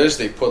 Okay, well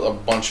they put a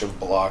bunch of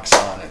blocks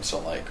on it. So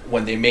like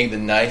when they make the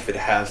knife, it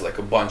has like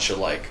a bunch of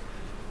like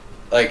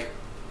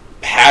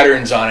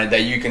patterns on it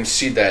that you can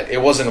see that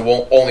it wasn't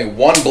only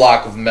one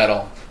block of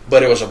metal,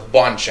 but it was a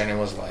bunch and it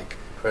was like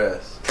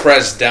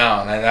pressed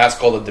down, and that's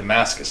called a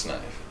Damascus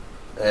knife.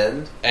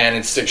 And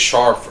it sticks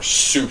sharp for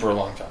super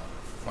long time.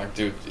 Like,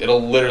 dude,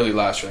 it'll literally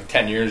last for like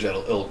 10 years.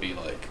 It'll be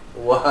like.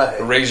 Why?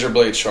 Razor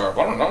blade sharp.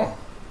 I don't know.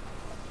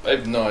 I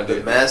have no idea.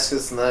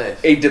 Damascus knife.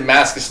 A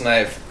Damascus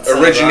knife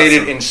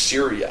originated in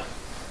Syria.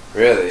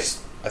 Really?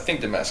 I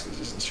think Damascus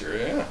is in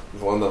Syria, yeah.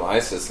 One of them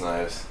ISIS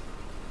knives.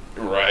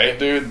 Right,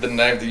 dude. The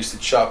knife that used to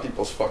chop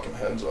people's fucking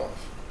heads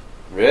off.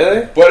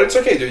 Really? But it's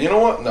okay, dude. You know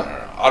what? No.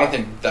 I don't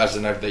think that's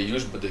the knife they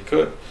used, but they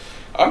could.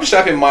 I'm just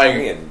happy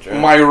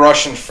my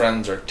Russian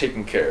friends are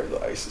taking care of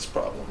the ISIS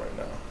problem right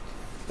now.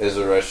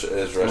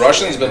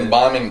 Russia's been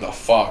bombing the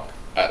fuck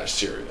out of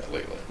Syria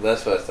lately.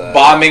 That's what I thought.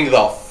 Bombing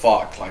the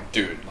fuck. Like,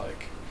 dude,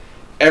 like,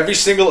 every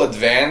single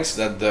advance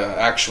that the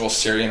actual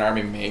Syrian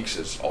army makes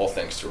is all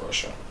thanks to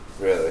Russia.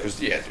 Really?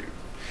 Because, yeah, dude.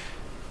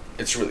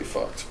 It's really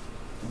fucked.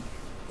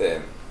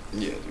 Damn.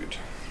 Yeah, dude.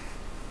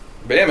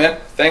 But yeah,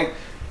 man.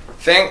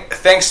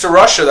 Thanks to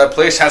Russia, that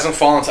place hasn't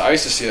fallen to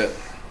ISIS yet.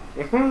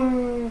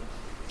 Mm-hmm.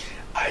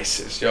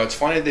 ISIS. Yo, it's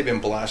funny they've been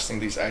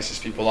blasting these ISIS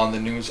people on the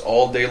news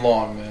all day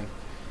long, man.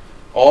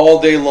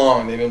 All day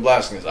long, they've been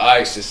blasting this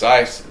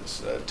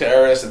ISIS,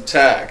 terrorist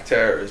attack,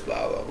 terrorist,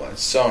 blah, blah, blah.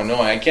 It's so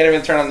annoying. I can't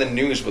even turn on the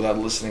news without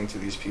listening to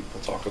these people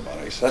talk about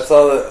ISIS. That's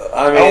all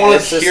I don't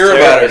want to hear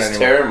about it anymore. It's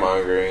terror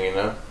mongering, you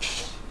know?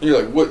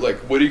 You're like,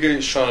 what are you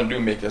guys trying to do?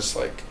 Make us,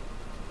 like,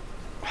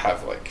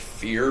 have like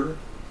fear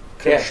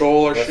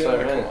control or shit.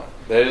 Like, come on.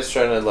 They're just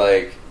trying to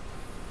like.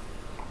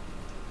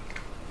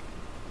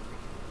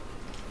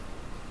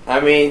 I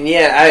mean,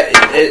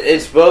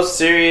 it's both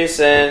serious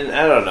and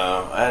I don't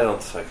know. I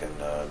don't fucking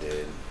know,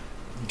 dude.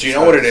 Do you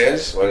know what it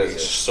is? What is it?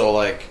 So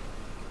like,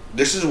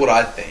 this is what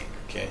I think.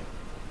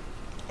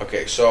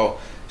 Okay. So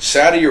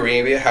Saudi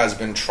Arabia has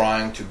been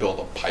trying to build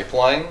a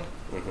pipeline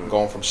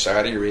going from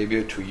Saudi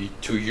Arabia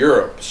to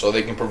Europe, so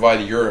they can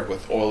provide Europe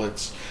with all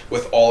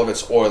of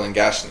its oil and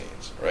gas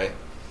needs. Right.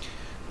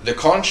 The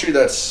country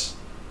that's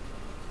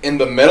in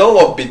the middle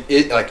of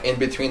it, like in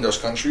between those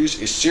countries,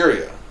 is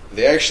Syria.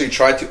 They actually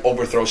tried to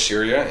overthrow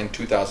Syria in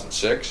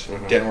 2006.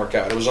 Didn't work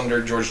out. It was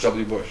under George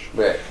W. Bush.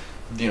 Right.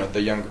 You know, the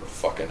younger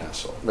fucking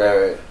asshole.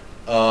 Right.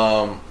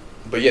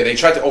 But yeah, they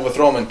tried to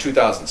overthrow him in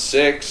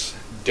 2006.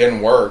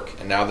 Didn't work.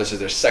 And now this is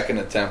their second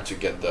attempt to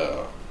get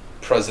the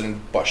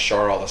President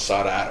Bashar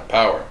al-Assad out of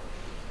power.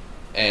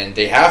 And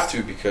they have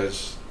to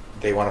because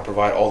they want to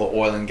provide all the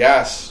oil and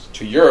gas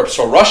to Europe.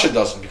 So Russia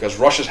doesn't, because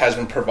Russia has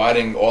been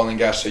providing oil and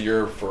gas to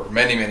Europe for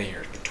many, many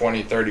years.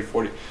 20, 30,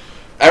 40.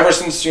 Ever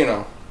since,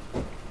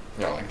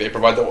 like they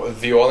provide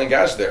the oil and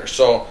gas there.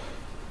 So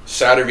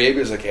Saudi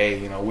Arabia is like, hey,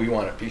 we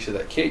want a piece of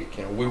that cake.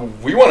 We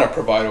want to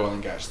provide oil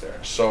and gas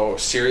there. So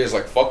Syria is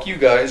like, fuck you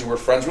guys. We're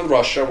friends with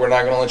Russia. We're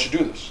not going to let you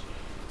do this.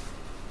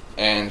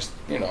 And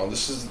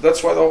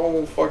that's why the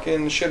whole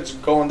fucking shit's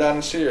going down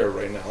in Syria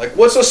right now. Like,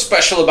 what's so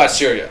special about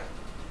Syria?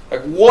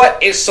 Like,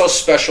 what is so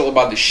special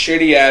about this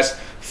shitty ass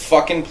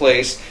fucking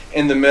place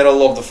in the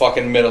middle of the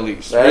fucking Middle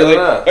East? Really?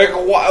 Like,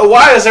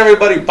 why is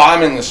everybody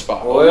bombing this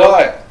spot?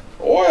 Why?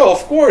 Oil, of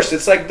course.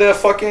 It's like the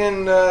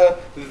fucking.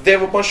 They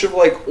have a bunch of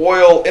like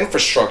oil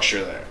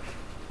infrastructure there,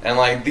 and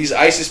like these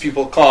ISIS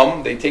people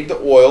come, they take the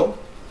oil,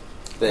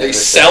 they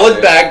sell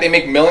it back, they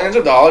make millions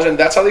of dollars, and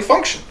that's how they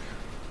function.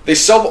 They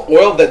sell the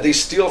oil that they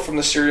steal from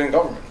the Syrian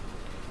government.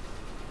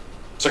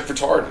 It's like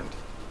retarded.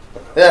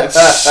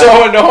 It's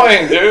so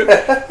annoying, dude.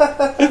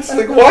 It's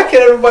like, why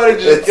can't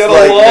everybody just get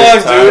like along,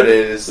 retarded.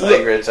 dude? It's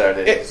like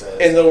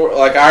retarded.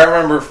 Like I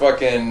remember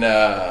fucking.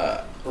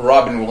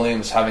 Robin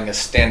Williams having a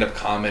stand-up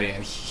comedy,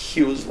 and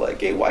he was like,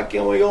 hey, why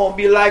can't we all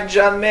be like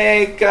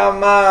Jamaica,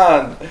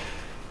 man?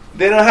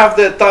 They don't have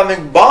the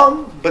atomic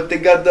bomb, but they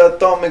got the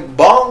atomic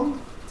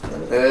bomb.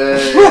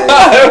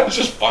 It was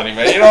just funny,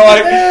 man.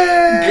 Like,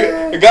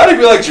 it gotta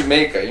be like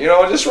Jamaica,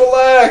 just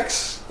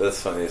relax. That's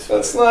funny.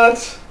 Let's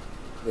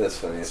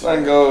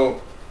not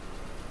go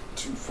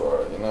too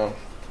far,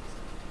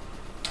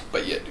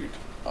 But yeah, dude.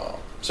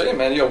 So yeah,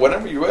 man,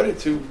 whenever you're ready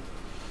to,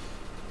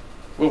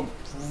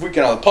 we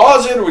can either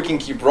pause it or we can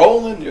keep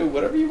rolling, dude.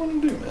 Whatever you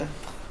want to do, man.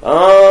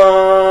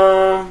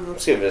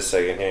 Let's give it a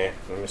second here.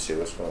 Let me see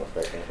what's going on.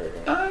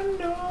 I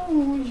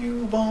know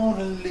you want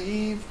to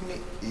leave me,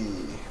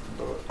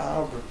 but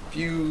I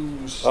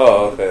refuse.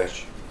 Oh, okay.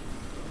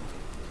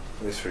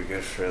 At least we're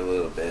good for a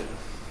little bit.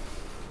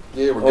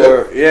 Yeah, we're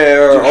good.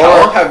 Dude,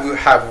 how long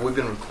have we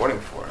been recording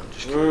for? I'm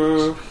just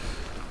curious.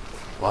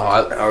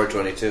 Wow, hour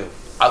 22.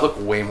 I look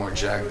way more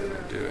jacked than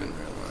I do in real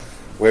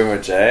life. Way more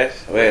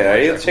jacked? Wait, are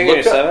you checking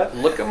yourself out?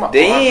 Look at my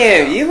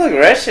Damn, arm, you look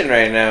Russian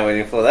right now when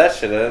you pull that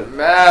shit up.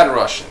 Mad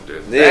Russian,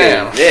 dude.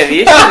 Damn,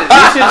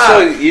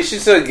 you should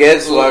so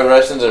guess why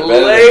Russians are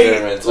better than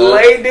Germans. Huh?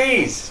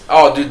 Ladies.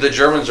 Oh, dude, the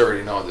Germans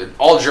already know, dude.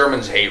 All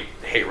Germans hate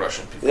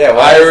Russian people. Yeah,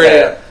 why is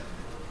that?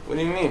 What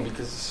do you mean?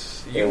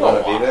 Because you want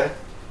to why. be there?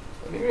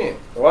 What do you mean?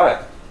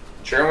 Why?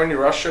 Germany,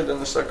 Russia, then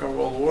the Second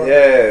World War.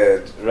 Yeah,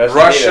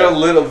 Russia.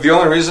 The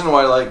only reason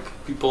why like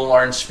people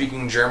aren't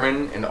speaking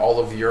German in all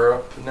of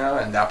Europe now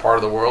and that part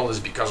of the world is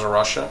because of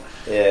Russia.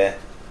 Yeah,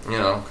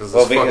 because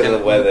because of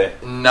the weather.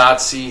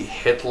 Nazi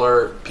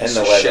Hitler piece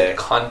of shit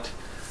cunt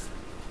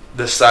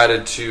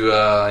decided to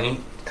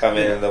come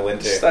in the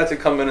winter. Decided to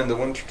come in the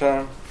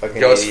wintertime.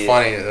 Fucking it's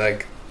funny,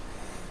 like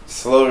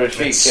slow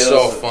retreat it's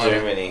kills so funny.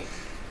 Germany.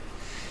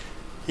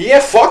 Yeah,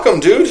 fuck them,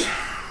 dude.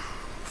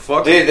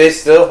 Dude, they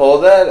still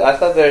hold that? I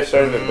thought they were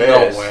sort of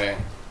embarrassed. No way.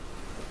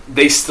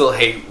 They still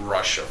hate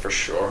Russia for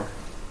sure.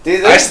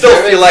 Dude, I still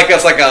feel like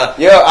it's like a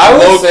I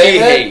was low-key saying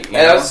that, hate. And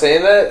I was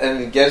saying that,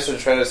 and guests were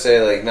trying to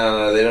say like,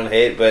 no, they don't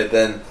hate, but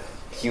then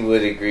he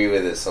would agree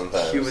with it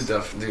sometimes. He would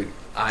definitely, dude.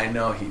 I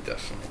know he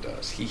definitely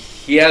does.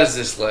 He has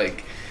this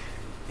like,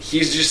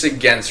 he's just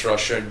against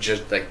Russia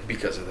just like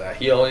because of that.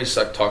 He always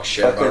talks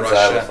shit Fucking about Russia.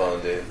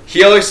 xylophone, dude.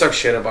 He always talks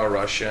shit about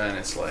Russia, and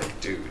it's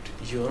like, dude,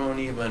 you don't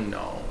even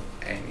know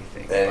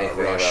anything about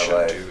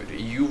Russia,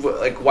 dude. You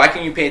like, why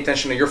can't you pay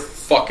attention to your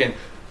fucking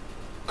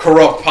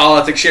corrupt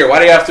politics here? Why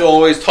do you have to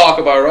always talk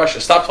about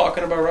Russia? Stop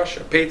talking about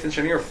Russia. Pay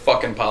attention to your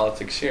fucking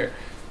politics here.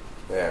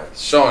 Yeah,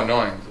 so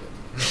annoying,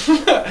 dude.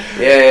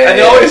 yeah. And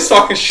they're always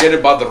talking shit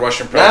about the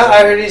Russian president. Now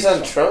I heard he's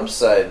on Trump's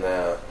side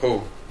now.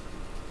 Who?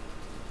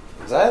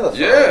 Xylophone.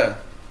 Yeah,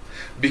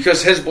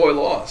 because his boy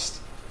lost.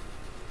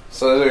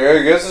 So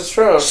I guess it's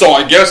Trump. So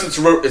I guess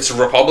it's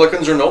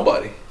Republicans or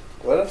nobody.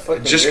 What a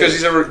fucking just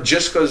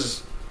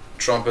because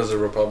Trump is a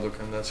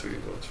Republican, that's who he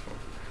votes for.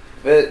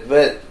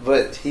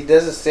 But he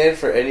doesn't stand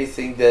for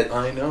anything that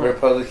I know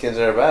Republicans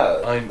are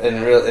about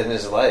in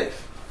his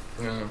life.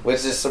 Yeah.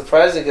 Which is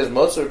surprising because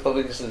most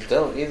Republicans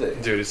don't either.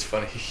 Dude, it's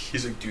funny.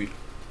 He's like, dude,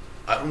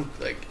 I don't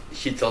like.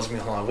 He tells me,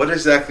 hold on, what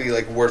exactly,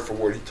 like word for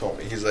word, he told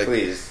me. He's like,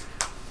 please.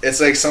 It's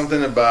like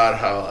something about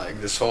how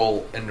like this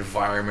whole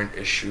environment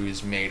issue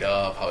is made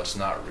up, how it's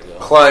not real.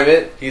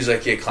 Climate. He's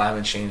like, yeah,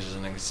 climate change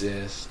doesn't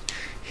exist.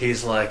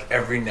 He's like,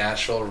 every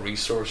natural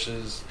resource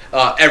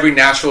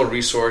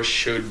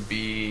should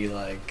be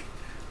like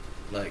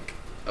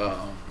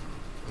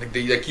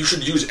you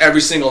should use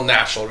every single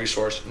natural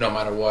resource no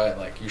matter what.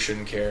 Like you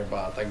shouldn't care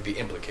about like the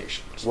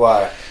implications.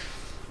 Why?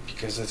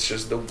 Because it's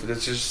just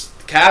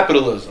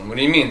capitalism. What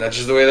do you mean? That's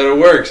just the way that it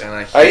works.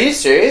 And are you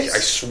serious? I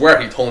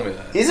swear he told me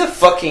that. He's a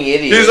fucking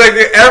idiot. He's like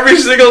every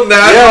single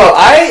natural. Yo,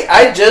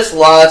 I just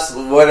lost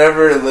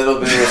whatever little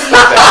bit of respect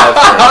I have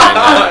for him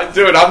right now.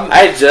 Dude,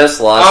 I just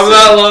lost. I'm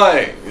not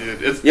lying.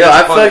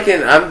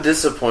 Dude, I'm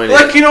disappointed.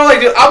 Like, you know, like,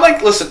 dude, I'm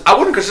like, listen, I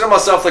wouldn't consider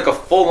myself like a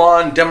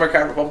full-on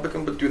Democrat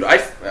Republican, but dude,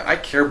 I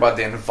care about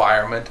the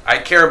environment. I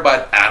care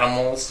about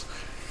animals.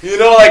 You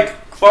know, like,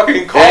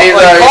 fucking call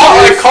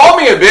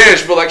me a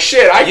bitch, but like,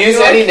 shit, I use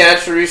any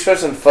natural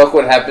resource and fuck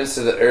what happens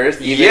to the earth.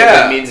 Even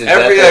if it means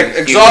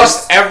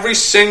exhaust every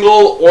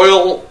single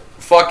oil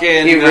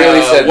fucking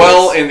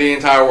well in the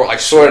entire world. I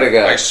swear to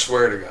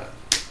God.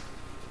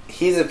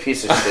 He's a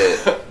piece of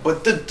shit.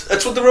 But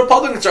that's what the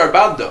Republicans are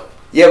about, though.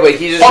 Yeah, but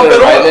he's just gonna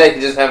ride that.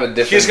 He just have a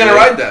different. He's gonna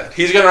ride that.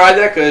 He's gonna ride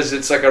that because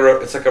it's like a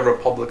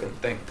Republican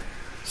thing.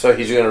 So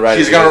he's gonna ride.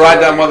 He's gonna ride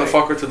that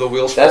motherfucker to the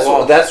wheels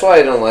fall off. That's why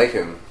I don't like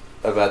him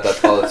about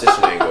that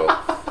politician angle.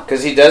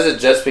 Because he does it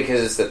just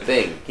because it's the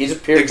thing. He's a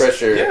peer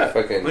pressure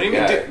fucking what do you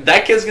guy. mean, dude?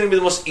 That kid's gonna be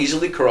the most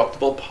easily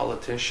corruptible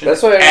politician.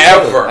 That's what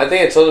ever. I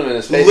think I told him in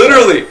his face.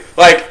 Literally,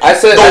 like I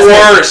said,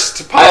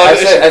 worst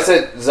politician. I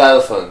said,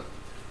 Xylophone.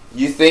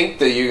 You think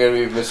that you're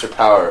going to be Mr.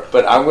 Power,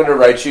 but I'm going to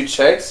write you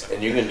checks,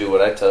 and you're going to do what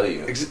I tell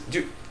you.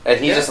 And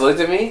he just looked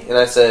at me, and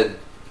I said,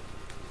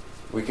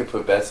 we could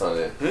put bets on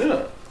it.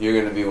 Yeah.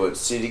 You're going to be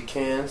city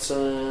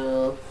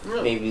council,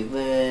 maybe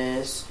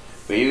less,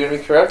 but you're going to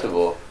be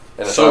corruptible.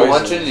 And if I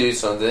want you to do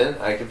something,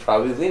 I could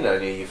probably lean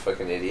on you, you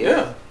fucking idiot.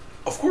 Yeah,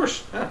 of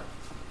course, yeah.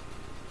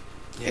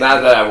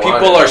 Not that I want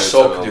people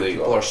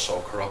are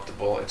so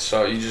corruptible. It's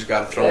so you just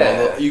gotta throw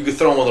them you could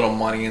throw them a little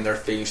money in their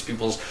face.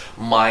 People's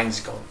minds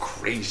going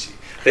crazy.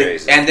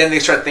 And then they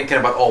start thinking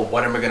about,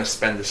 what am I going to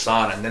spend this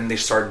on? And then they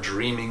start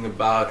dreaming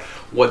about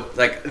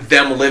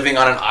them living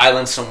on an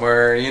island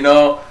somewhere. You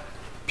know,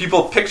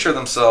 people picture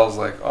themselves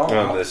like,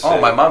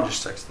 my mom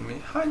just texted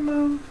me. Hi,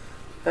 mom.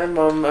 Hi,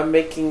 mom. I'm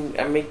making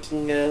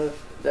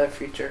that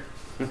future.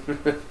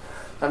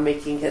 I'm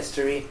making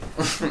history.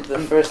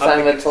 The first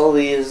time a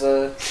Toly is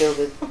killed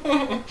it.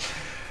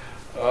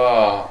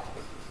 Oh,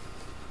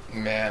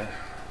 man.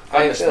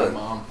 I miss my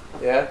mom.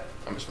 Yeah?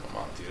 I miss my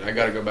mom, dude. I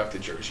gotta go back to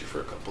Jersey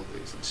for a couple of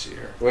days and see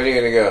her. When are you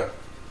gonna go?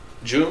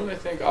 June, I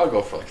think. I'll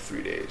go for like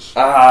 3 days.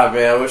 Ah,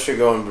 man, I wish you were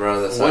going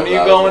around this time. When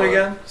are you going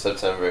again?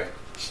 September.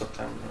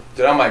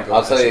 Dude, I might go.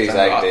 I'll tell you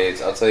exact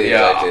dates. I'll tell you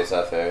exact dates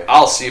out there.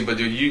 I'll see, but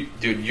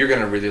you're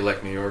gonna really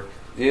like New York.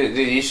 Dude,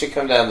 you should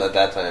come down at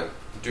that time.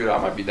 Dude, I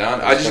might be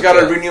down. I just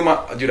gotta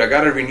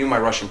renew my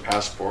Russian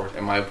passport,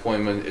 and my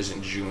appointment is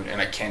in June,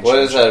 and I can't. What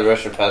does that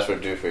Russian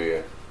passport do for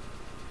you?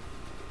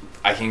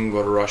 I can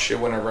go to Russia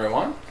whenever I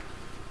want.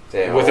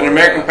 Damn, with an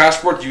American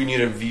passport, you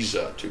need a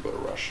visa to go to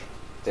Russia.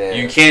 Damn.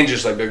 You can't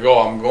just I'm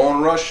going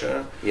to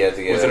Russia. You have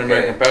to get with an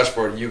American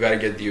passport. You gotta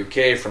get the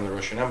UK from the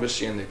Russian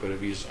embassy, and they put a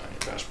visa on your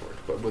passport.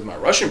 But with my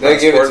Russian passport,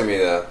 they give it to me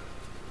though.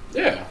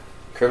 Yeah.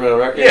 Criminal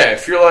record. Yeah,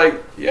 if you're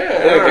like, they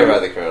don't care about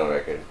the criminal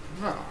record.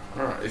 No.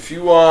 If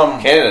you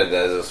Canada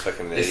does those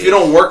fucking idiots. If you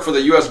don't work for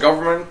the U.S.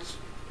 government,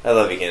 I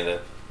love you,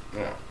 Canada.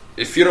 Yeah.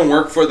 If you don't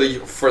work for the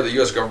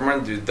U.S.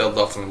 government, dude, they'll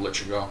definitely let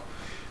you go.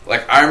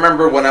 Like I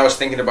remember when I was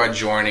thinking about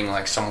joining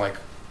some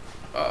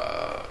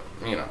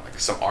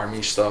some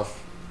army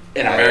stuff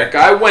in America.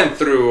 I went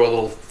through a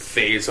little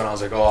phase when I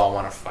was like, I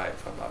want to fight,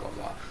 blah blah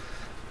blah.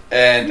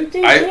 And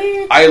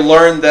I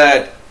learned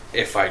that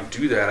if I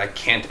do that, I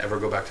can't ever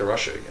go back to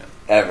Russia again.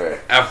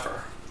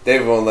 Ever. They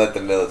won't let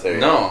the military.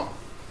 No.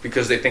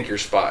 Because they think you're a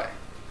spy.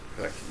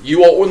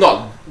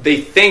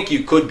 They think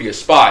you could be a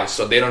spy,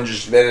 so they don't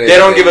just they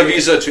don't give a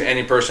visa to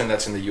any person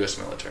that's in the U.S.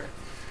 military.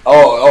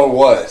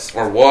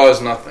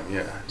 Was nothing.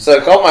 Yeah.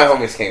 So all my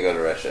homies can't go to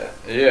Russia.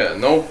 Yeah,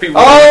 no people.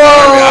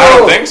 I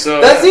don't think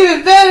so. That's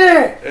even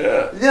better.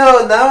 Yeah.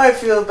 No, now I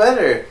feel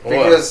better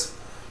because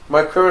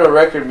my criminal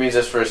record means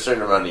that for a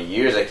certain amount of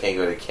years I can't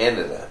go to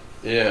Canada.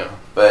 Yeah.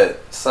 But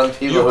some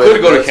people you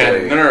could go to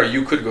Canada. No,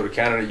 you could go to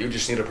Canada. You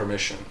just need a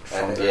permission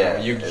from them. Yeah.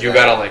 You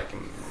gotta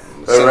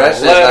But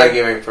Russia's not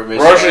giving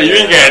permission. Russia, you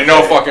ain't getting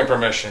no fucking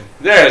permission.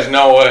 There's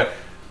no way.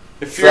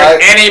 If you're in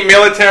any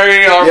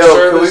military armed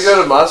service... Can we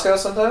go to Moscow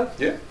sometime?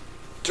 Yeah.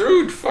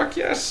 Dude, fuck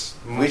yes.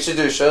 We should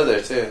do a show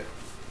there, too.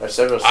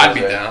 I'd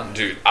be down,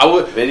 dude.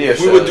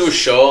 We would do a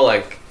show,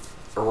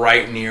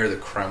 right near the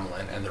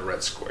Kremlin and the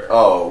Red Square.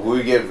 Oh, we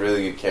would get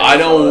really good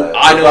cameras.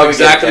 I know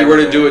exactly where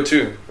to do it,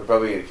 too. We'll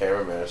probably get a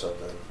cameraman or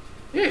something.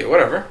 Yeah,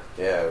 whatever.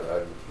 Yeah.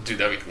 Dude,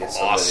 that'd be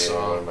awesome.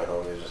 One of my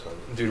homies or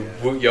something. Dude,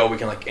 we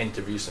can like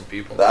interview some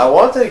people. I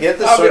want to get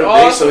this sort of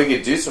big so we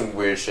could do some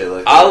weird shit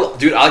like that.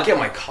 I'll get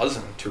my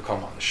cousin to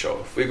come on the show.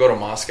 If we go to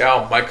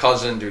Moscow, my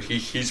cousin, dude,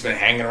 he's been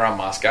hanging around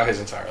Moscow his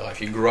entire life.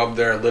 He grew up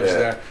there, lives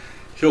there.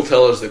 He'll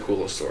tell us the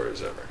coolest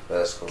stories ever.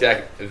 That's cool.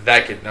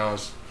 That kid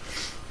knows.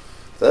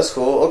 That's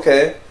cool.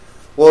 Okay.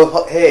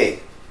 Well,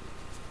 hey.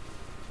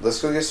 Let's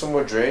go get some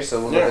more drinks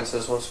and we'll go into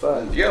this one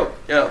spot. Yeah.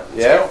 Yeah?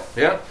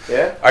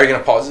 Are you going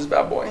to pause this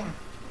bad boy?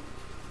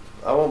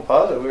 I won't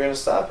pause it. We're going to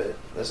stop it.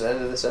 That's the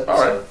end of this episode.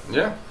 All right.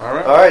 Yeah. All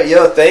right. All right.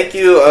 Yo, thank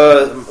you,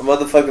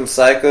 motherfucking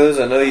psychos.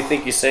 I know you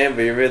think you're saying,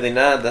 but you're really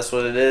not. That's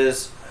what it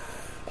is.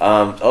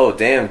 Oh,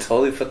 damn.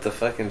 Totally put the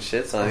fucking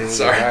shits on.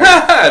 Sorry.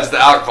 It's the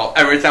alcohol.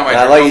 Every time I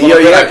drink do you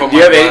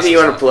have anything you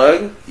want to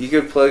plug? You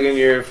could plug in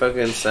your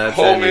fucking Snapchat.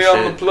 Hold me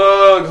on the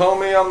plug.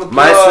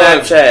 My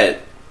Snapchat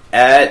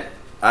at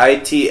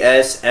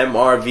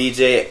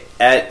ITSMRVJ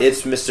at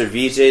It's Mr.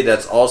 VJ.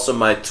 That's also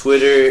my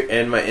Twitter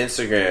and my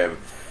Instagram.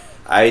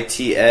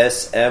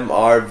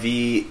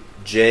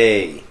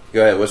 ITSMRVJ.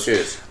 Go ahead, what's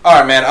yours?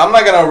 Alright, man, I'm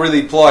not going to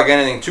really plug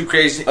anything too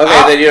crazy. Okay,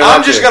 then you don't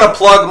I'm just going to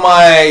plug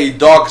my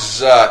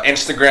dog's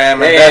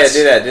Instagram. And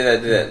do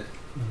that.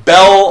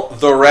 Bell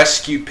the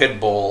Rescue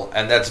Pitbull,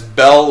 and that's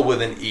Bell with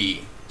an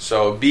E.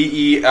 So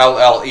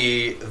BELLE,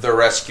 the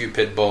Rescue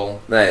Pitbull.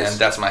 Nice. And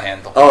that's my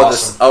handle. Oh,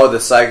 awesome. The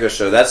Psycho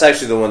Show. That's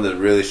actually the one that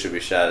really should be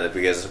shouted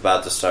because it's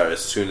about to start as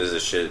soon as the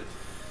shit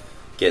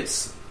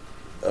gets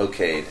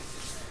okayed.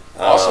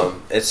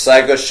 Awesome. It's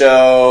Psycho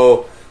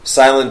Show,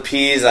 silent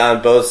P's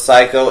on both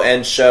Psycho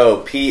and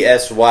Show.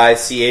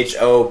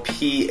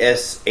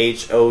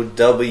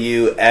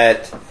 PSYCHOPSHOW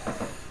at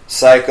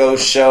Psycho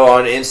Show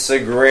on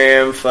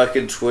Instagram,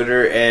 fucking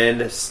Twitter,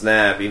 and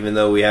Snap. Even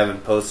though we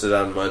haven't posted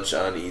on much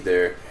on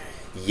either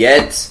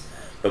yet,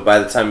 but by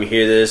the time you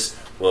hear this,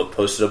 we'll have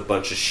posted a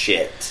bunch of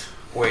shit.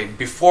 Wait,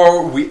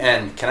 before we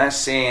end, can I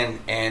say an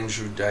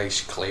Andrew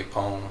Dice Clay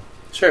poem?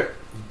 Sure.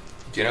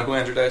 Do you know who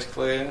Andrew Dice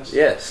Clay is?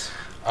 Yes.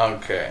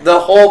 Okay. The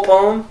whole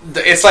poem?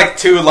 It's like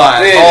 2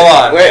 lines. Wait, hold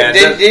on, man.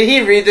 Did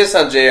he read this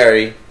on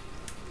JRE?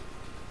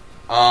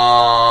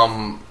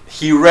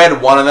 He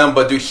read one of them,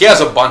 but dude, he has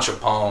a bunch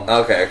of poems.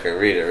 Okay,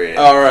 read it.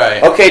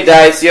 Alright. Okay,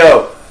 Dice,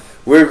 yo,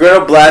 we're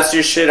gonna blast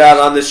your shit out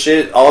on the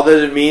shit. All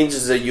that it means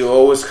is that you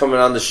always coming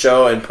on the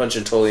show and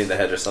punching Toly in the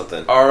head or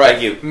something. Alright.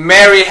 Thank you.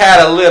 Mary had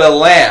a little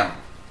lamb.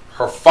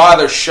 Her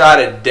father shot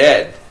it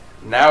dead.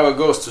 Now it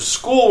goes to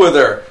school with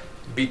her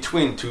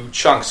between 2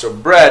 chunks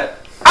of bread.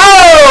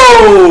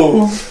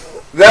 Oh!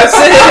 That's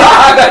it.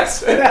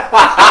 That's it.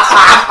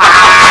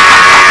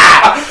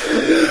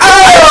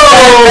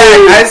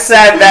 Oh! I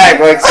sat back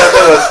like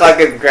something was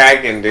fucking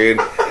cracking, dude.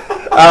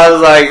 I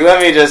was like,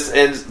 let me just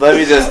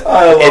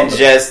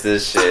ingest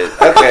this shit.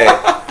 Okay,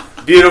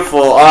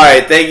 beautiful. All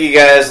right, thank you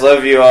guys.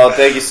 Love you all.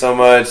 Thank you so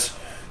much.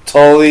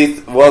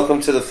 Toly, welcome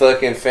to the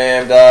fucking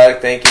fam, dog.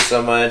 Thank you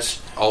so much.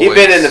 Always. You've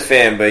been in the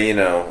fam, but you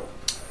know,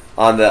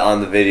 on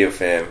the video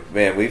fam,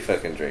 man, we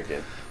fucking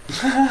drinking.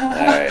 All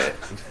right.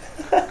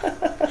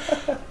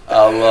 I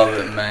love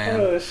it, man.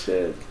 Oh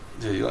shit.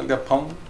 Dude, you like that poem?